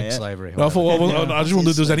ironic slavery. No, I just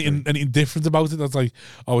wondered if there's anything different about it. That's like,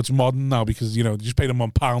 it's modern now because you just paid them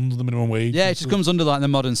 £1 the minimum wage. Yeah, it just comes under like the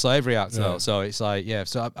Modern Slavery Act though. So it's like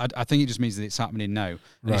So I think it just means that it's happening now.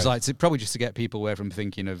 And it's like probably just to get people away from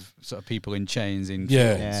thinking of sort of people in chains in fields. You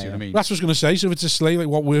know what I mean? That's what I was going to say. So if it's a slave, like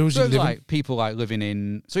what where was he living? Like people like living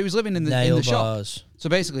in. So he was living in the shop. So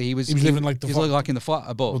basically, he was living like in the flat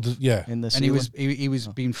above. In the he was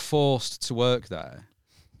being forced to work there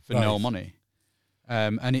for no money.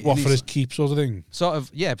 And for his keep sort of thing. Sort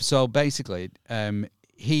of, yeah. So basically, and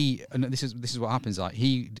this is what happens. Like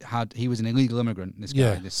he was an illegal immigrant. This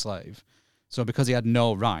guy, this slave. So because he had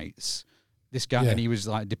no rights, this guy and he was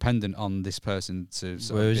like dependent on this person to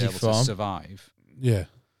sort of be able to survive. Yeah,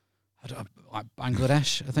 like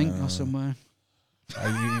Bangladesh, I think, or somewhere.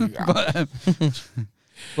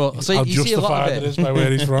 But so I'll you see a lot of it by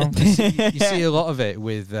where he's from. You see a lot of it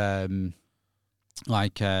with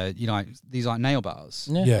like these like nail bars,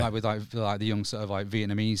 like with like the young sort of like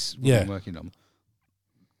Vietnamese women working them.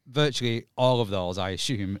 Virtually all of those, I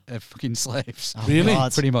assume, are fucking slaves. Oh, really?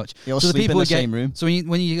 God. Pretty much. They all sleep in the same room. So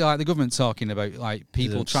when you like the government talking about like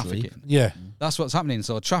people trafficking, that's what's happening.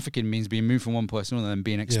 So trafficking means being moved from one place to another and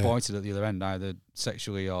being exploited at the other end, either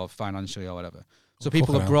sexually or financially or whatever. So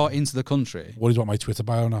people are brought into the country. What is my Twitter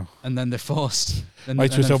bio now? And then they're forced. My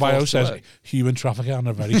Twitter bio says human trafficker on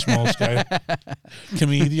a very small scale.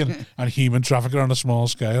 Comedian and human trafficker on a small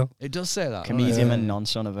scale. It does say that. Comedian and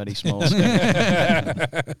nonce on a very small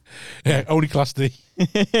scale. Only class D.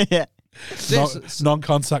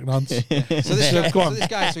 Non-contact nonce. So this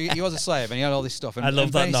guy, he was a slave and he had all this stuff. And, I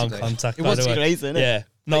love that non-contact. It was great, isn't it? Yeah.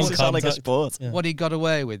 Non-contact. Sound like a sport. Yeah. What he got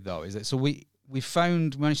away with though is that we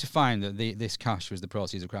managed to find that this cash was the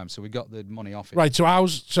proceeds of crime, so we got the money off it. Right. So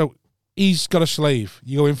he's got a slave.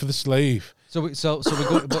 You go in for the slave. So we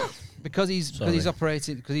go, but because he's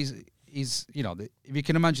operating, because he's if you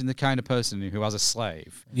can imagine the kind of person who has a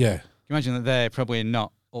slave. Yeah. You imagine that they're probably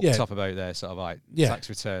not up top about their sort of like tax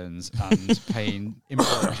returns and paying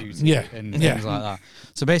import duty and things like that.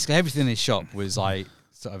 So basically, everything in his shop was like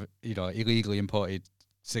sort of illegally imported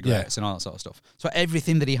cigarettes and all that sort of stuff. So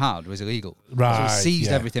everything that he had was illegal. Right. So he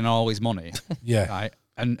seized everything, all his money. Right.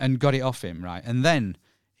 And got it off him. Right. And then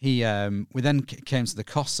we then came to the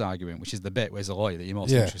costs argument, which is the bit where's the lawyer that you're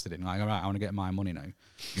most interested in. Like, all right, I want to get my money now.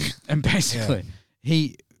 And basically,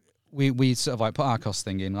 we sort of like put our cost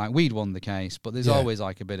thing in. Like, we'd won the case, but there's always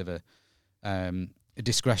like a bit of a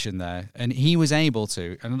discretion there. And he was able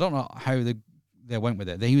to, and I don't know how they went with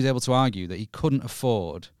it. He was able to argue that he couldn't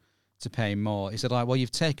afford to pay more. He said, like, well, you've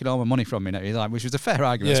taken all my money from me now. He's like, which was a fair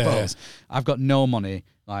argument, I suppose. I've got no money.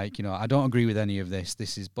 Like, you know, I don't agree with any of this.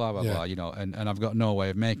 This is blah, blah, blah, you know, and I've got no way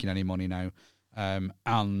of making any money now.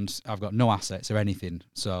 And I've got no assets or anything.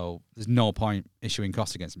 So there's no point issuing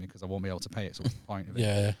costs against me because I won't be able to pay it. So what's the point of it?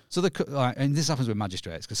 Yeah. So and this happens with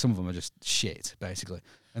magistrates because some of them are just shit, basically.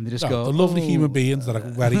 And they just go, the lovely human beings that are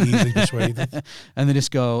very easily persuaded. And they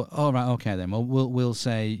just go, all right, okay then. Well, we'll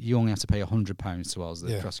say you only have to pay £100 towards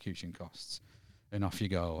the prosecution costs, and off you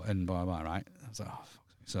go, and blah blah. Right? I was like, oh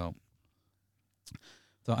fuck.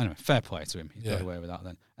 So anyway, fair play to him. He got away with that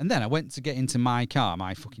then. And then I went to get into my car,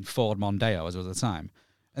 my fucking Ford Mondeo as was at the time,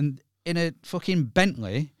 and in a fucking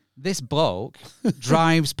Bentley, this bloke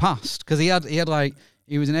drives past because he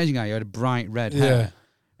was an Asian guy. He had a bright red hair.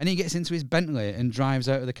 And he gets into his Bentley and drives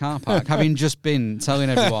out of the car park, having just been telling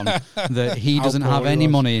everyone that he doesn't have any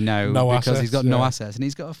money now because assets, he's got no assets, and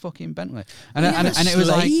he's got a fucking Bentley. And it was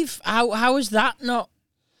like, how is that not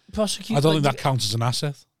prosecuted? I don't think that counts as an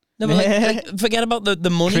asset. No, but like, forget about the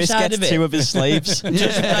money Chris side gets of it. 2 of his slaves.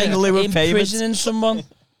 Just like imprisoning someone.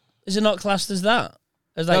 Is it not classed as that?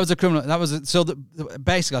 That was a criminal.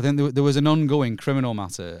 Basically, I think there was an ongoing criminal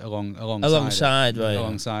matter alongside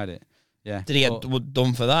it. Yeah. Did he get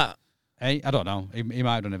done for that? Hey, I don't know. He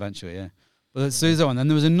might have done eventually, yeah. But so and then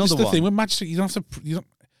there was another one. That's the thing with magistrate, you don't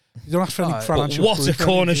have to any financial. What a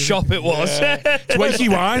corner shop it was. It's Wakey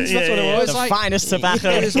Wines, that's what it was. The finest tobacco.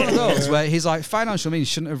 It's one of those where he's like, financial means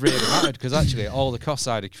shouldn't have really mattered because actually all the costs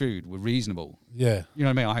I'd accrued were reasonable. Yeah. You know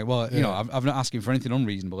what I mean? Like, well, you know, I'm not asking for anything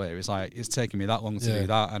unreasonable here. It's like, it's taken me that long to do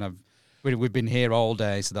that, and we've been here all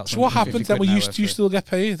day, so that's. So what happened then? You still get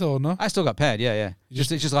paid or no? I still got paid, yeah. It's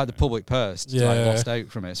just like the public purse, lost out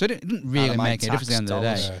from it. So it didn't really make any difference at the end of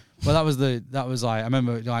the day. Yeah. Well, that was like I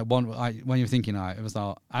remember like when you were thinking like it was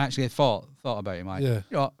like I actually thought about him like you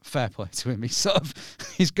know, fair play to him.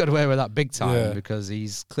 He's got away with that big time because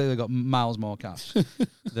he's clearly got miles more cash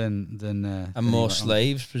than and more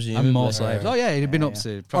slaves presumably. And more slaves. Oh yeah, he'd been up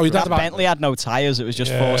to. That Bentley had no tyres. It was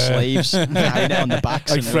just 4 slaves carrying it on the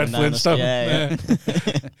backs. Like Fred Flintstone.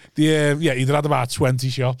 Yeah. He'd had about 20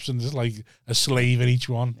 shops and just like a slave in each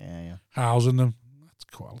one. Yeah. Housing them. That's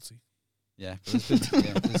quality. Yeah,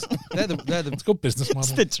 it's good business model.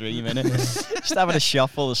 It's the dream, innit? Just having a shop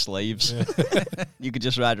full of slaves. You could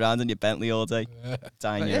just ride around in your Bentley all day.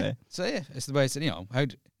 So yeah, it's the way it's, you know,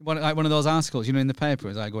 one of those articles, you know, in the paper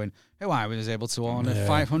is like going, I was able to own a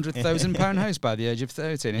 £500,000 house by the age of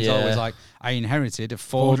 30. And it's always like, I inherited a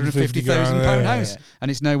 £450,000 house and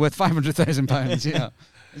it's now worth £500,000. You know,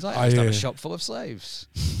 it's like I just have a shop full of slaves.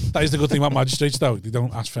 That is the good thing about magistrates, though. They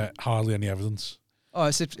don't ask for hardly any evidence. Oh,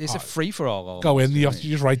 it's a free for all. Go in, you have to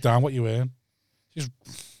just write down what you earn. Just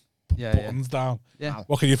buttons down. Yeah.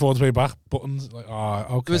 What can you afford to pay back? Buttons. Like,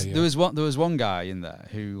 okay. There was one guy in there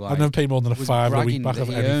who like, I've never paid more than a £5 a week back of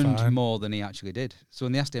any earned fine. more than he actually did. So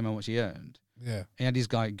when they asked him how much he earned, he had his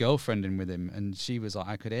girlfriend in with him, and she was like,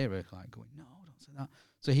 I could hear her like going, no, don't say that.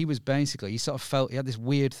 So he was basically, he sort of felt, he had this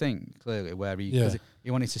weird thing, clearly, where he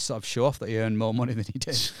wanted to sort of show off that he earned more money than he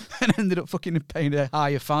did and ended up fucking paying a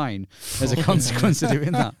higher fine as a consequence of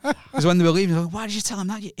doing that. Because when they were leaving, they were like, why did you tell him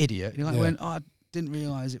that, you idiot? And you're like, I didn't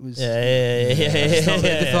realise it was... They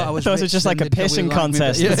thought I was it was just like a pissing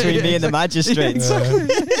contest between me and the magistrate.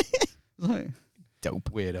 Like,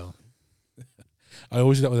 dope. Weirdo. I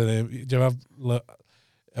always do that with a name. Do you ever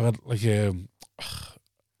have like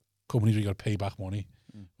companies where you got to pay back money?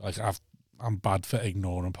 Like I'm bad for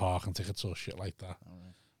ignoring parking tickets or shit like that.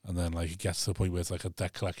 And then like it gets to the point where it's like a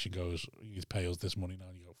debt collection goes, you pay us this money now,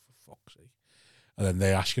 and you go, for fuck's sake. And then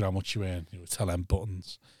they ask you how much you earn. You tell them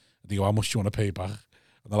buttons. And they go, how much do you want to pay back?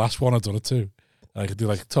 And the last one I've done it too. Like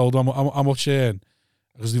they told them how much you earn.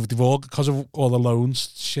 Because they've all, because of all the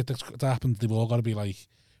loans shit that's happened, they've all got to be like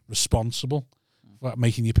responsible for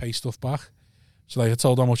making you pay stuff back. So like I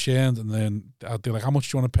told them how much you earned, and then they're like, how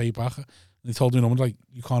much do you want to pay back? And they told me, like,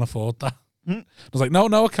 you can't afford that. I was like, no,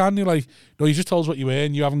 I can. You're like, no, you just told us what you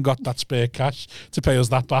earn. You haven't got that spare cash to pay us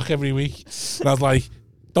that back every week. And I was like,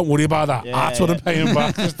 don't worry about that. That's what I'm paying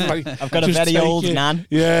back. Just like, I've got a very old nan.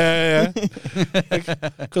 Yeah.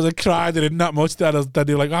 Because I cried, it in that much. Then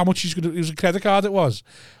they're like, how much it was a credit card it was.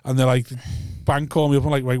 And they're like, bank called me up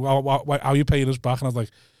and like, how are you paying us back? And I was like,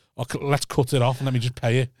 let's cut it off and let me just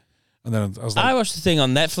pay it. And then I was like, I watched the thing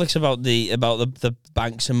on Netflix about the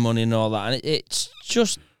banks and money and all that, and it's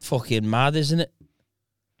just fucking mad, isn't it?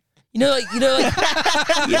 You know,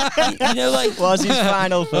 like, was his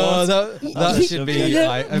final thought? That should be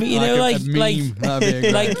like a meme. Like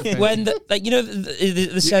when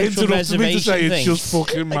the central reservation thing. It's just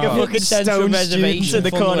fucking mad. Like a fucking central reservation in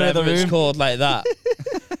the corner of the room. It's called like that.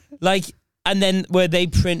 Like, and then where they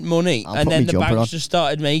print money, and then the banks just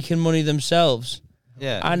started making money themselves.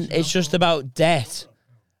 Yeah, and it's just about debt.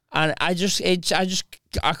 And I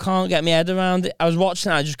can't get my head around it. I was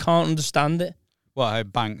watching it, I just can't understand it. What, how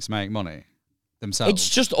banks make money themselves? It's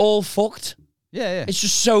just all fucked. Yeah. It's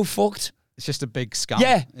just so fucked. It's just a big scam.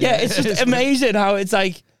 Yeah. It's just amazing how it's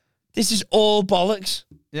like, this is all bollocks.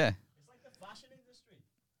 Yeah. It's like the fashion industry.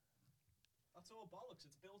 That's all bollocks.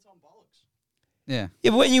 It's built on bollocks. Yeah.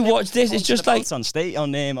 Yeah, but when you watch this, it's just like on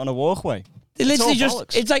a walkway. It literally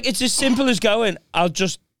it's as simple as going, I'll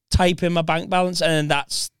just type in my bank balance and then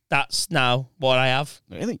that's now what I have.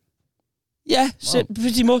 Really? Yeah,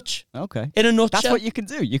 pretty much. Okay. In a nutshell. That's what you can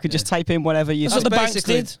do. You could just type in whatever you... That's what the banks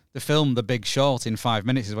did. The film The Big Short in 5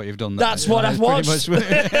 minutes is what you've done. That's what I've watched. That's what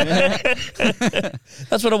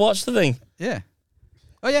I watched, the thing. Yeah.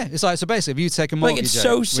 Oh, yeah. It's like, so basically, if you take a mortgage it's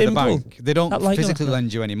so simple. with a bank, they don't physically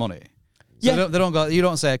lend you any money. So they don't go, you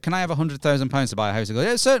don't say, can I have £100,000 to buy a house? They go,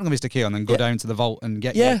 yeah, certainly, Mr. Keogh, and then go down to the vault and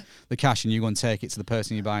get you the cash and you go and take it to the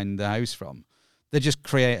person you're buying the house from. They just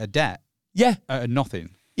create a debt out of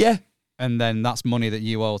nothing. Yeah. And then that's money that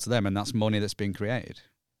you owe to them, and that's money that's been created.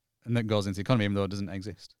 And that goes into the economy, even though it doesn't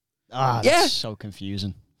exist. That's so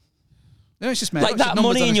confusing. No, it's just like that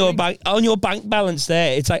money in your bank, on your bank balance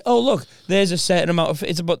there. It's like, oh look, there's a certain amount of.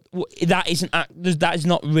 It's about that is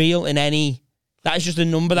not real in any. That is just a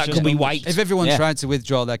number that could be wiped. If everyone tried to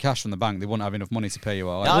withdraw their cash from the bank, they wouldn't have enough money to pay you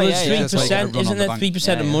all. Well, it's 3%, isn't it?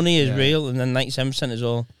 3% of money is real, and then 97% is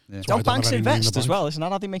all. Yeah. Don't banks invest as well? Isn't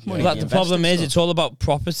that how they make money? Well, the problem is, it's all about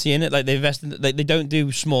property, in it. Like they invest in, they don't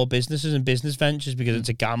do small businesses and business ventures because it's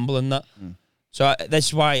a gamble and that. So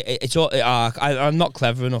that's why it's all. I'm not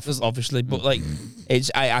clever enough, obviously, but like, it's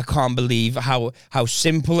I can't believe how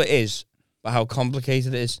simple it is, but how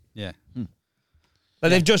complicated it is. Yeah. Like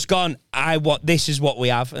they've just gone, this is what we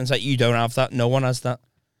have, and it's like, you don't have that. No one has that.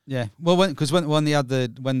 Yeah. Well, when they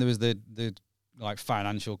had when there was the like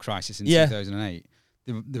financial crisis in 2008,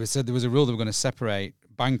 there was a rule that we're going to separate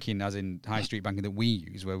banking, as in high street banking that we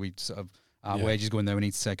use, where we sort of our wages go in there, we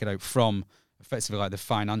need to take it out, from effectively like the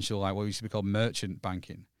financial, like what used to be called merchant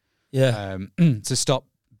banking. Yeah. To stop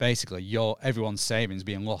basically everyone's savings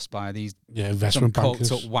being lost by these investment bankers.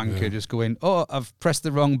 Coked up wanker just going, oh, I've pressed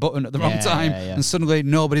the wrong button at the wrong time, and suddenly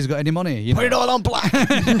nobody's got any money. You Put it all on black.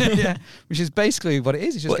 Which is basically what it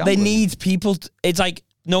is. It's just they need people. It's like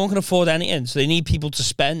no one can afford anything, so they need people to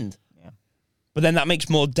spend. Yeah. But then that makes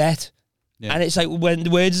more debt, and it's like where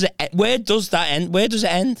does it end? Where does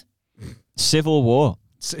it end? Civil war.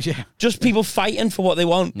 So, just people fighting for what they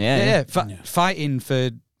want. Fighting for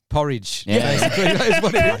porridge. Basically, that is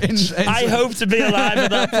what it ends. I hope to be alive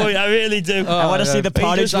at that point. I really do. I want to see the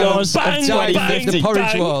porridge wars of 2050. The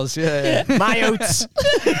porridge wars, My oats.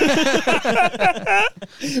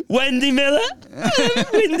 Wendy Miller,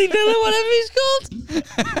 whatever he's called.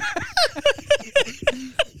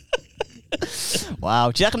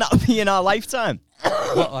 Wow, do you reckon that would be in our lifetime?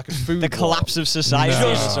 What, like a food The collapse of society.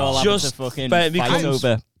 No. It's all just to fucking fight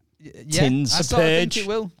over tins. I think it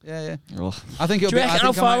will. Yeah. Ugh. I think it'll Do you reckon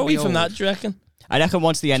how far are we from old. that? Do you reckon? I reckon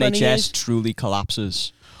once the 20 NHS years? truly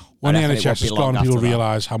collapses, when the NHS is gone, people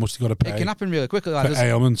realise how much they got to pay. It can happen really quickly. For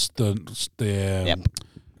ailments, what are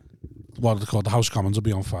they called? The House of Commons will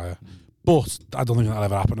be on fire. But I don't think that'll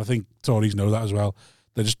ever happen. I think Tories know that as well.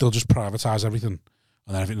 They'll just privatise everything.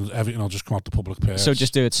 And then everything will just come out the public purse. So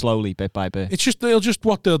just do it slowly, bit by bit. It's just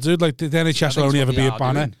what they'll do. Like the NHS will only ever be a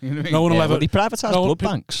banner. No one will ever. They privatise blood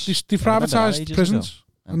banks. They privatise prisons,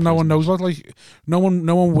 and no one knows what. Like no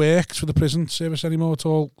one works for the prison service anymore. It's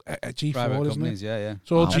all G4, private isn't it? Yeah.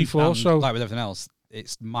 It's all G4. So like with everything else,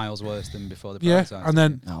 it's miles worse than before the privatised. Yeah, and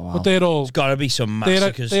then but they're all. There's got to be some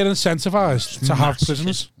massacres. They're incentivised to have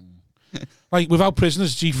prisoners. Like without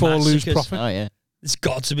prisoners, G4 lose profit. Oh yeah. There's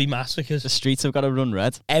got to be massacres. The streets have got to run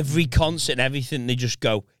red. Every concert and everything, they just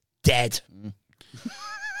go dead.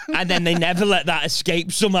 And then they never let that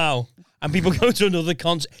escape somehow. And people go to another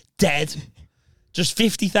concert, dead. Just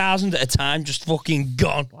 50,000 at a time, just fucking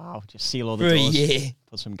gone. Wow, just seal all the doors. For a year.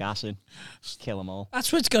 Put some gas in. Just kill them all.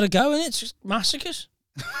 That's where it's got to go, isn't it? It's just massacres.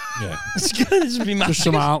 Yeah. It's going to be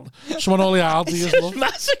massacres. Just someone all the Aldi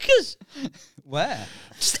massacres. Where?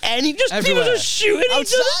 Just people just shooting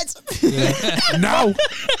outside. No.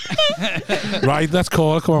 Right, let's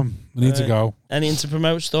call it. Come on, we need to go. Anything to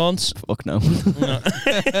promote, Staunts? Fuck no.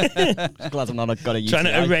 Glad I'm not got a UTI. Trying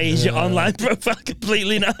to erase your online profile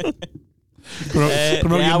completely now. Promote I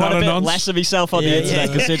want a bit nonce. less of myself on the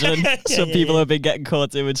internet, considering some people have been getting caught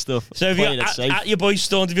doing stuff. So if you're at your boy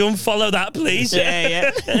Staunts, if you unfollow that, please. Yeah.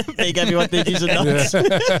 Make everyone think he's a nonce.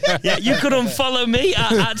 Yeah, you could unfollow me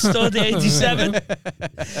at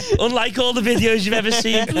Staunty87. Unlike all the videos you've ever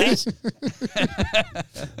seen, please.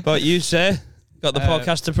 But you, sir, got the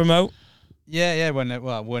podcast to promote? Yeah.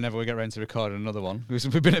 Whenever we get ready to record another one, because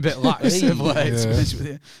we've been a bit lax of late. To be honest with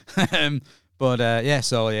you. But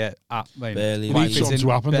something to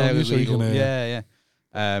happen, don't you? So you can,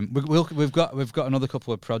 we've got another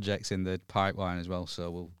couple of projects in the pipeline as well,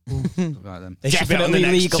 so we'll write them. They should be out in the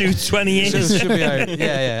next 20 years. So should be out,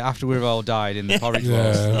 after we've all died in the porridge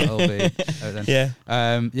wars, that'll be out then.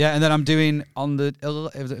 And then I'm doing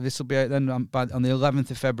this will be out then on the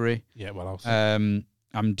 11th of February. Yeah, what else? I'm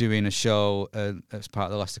doing a show as part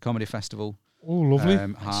of the Leicester Comedy Festival. Oh, lovely.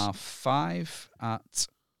 5:30 at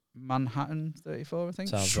Manhattan 34, I think.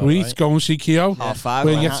 Sweet, right. Go and see Keo. 5:30.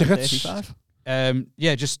 Where you get tickets? 35.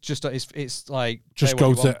 Just it's like just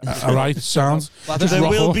go to alright sounds. There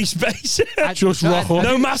will be space. Just rock up.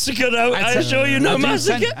 No massacre though. I assure you, no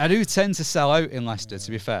massacre. I do tend to sell out in Leicester,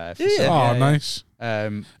 to be fair. Nice.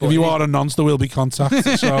 If you are a nonce, there will be contact.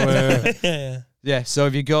 So so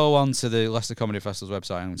if you go onto the Leicester Comedy Festival's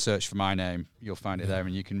website and search for my name, you'll find it there,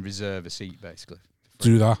 and you can reserve a seat basically.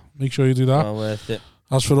 Do that. Make sure you do that. Well worth it.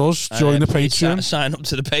 As for us, join the Patreon. Sign up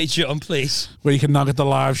to the Patreon, please. Where you can now get the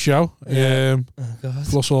live show.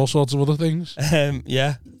 Plus all sorts of other things.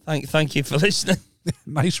 Thank you for listening.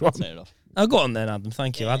 Nice one. I'll go on then, Adam.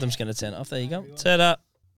 Thank you. Adam's going to turn it off. There you go. Turn that.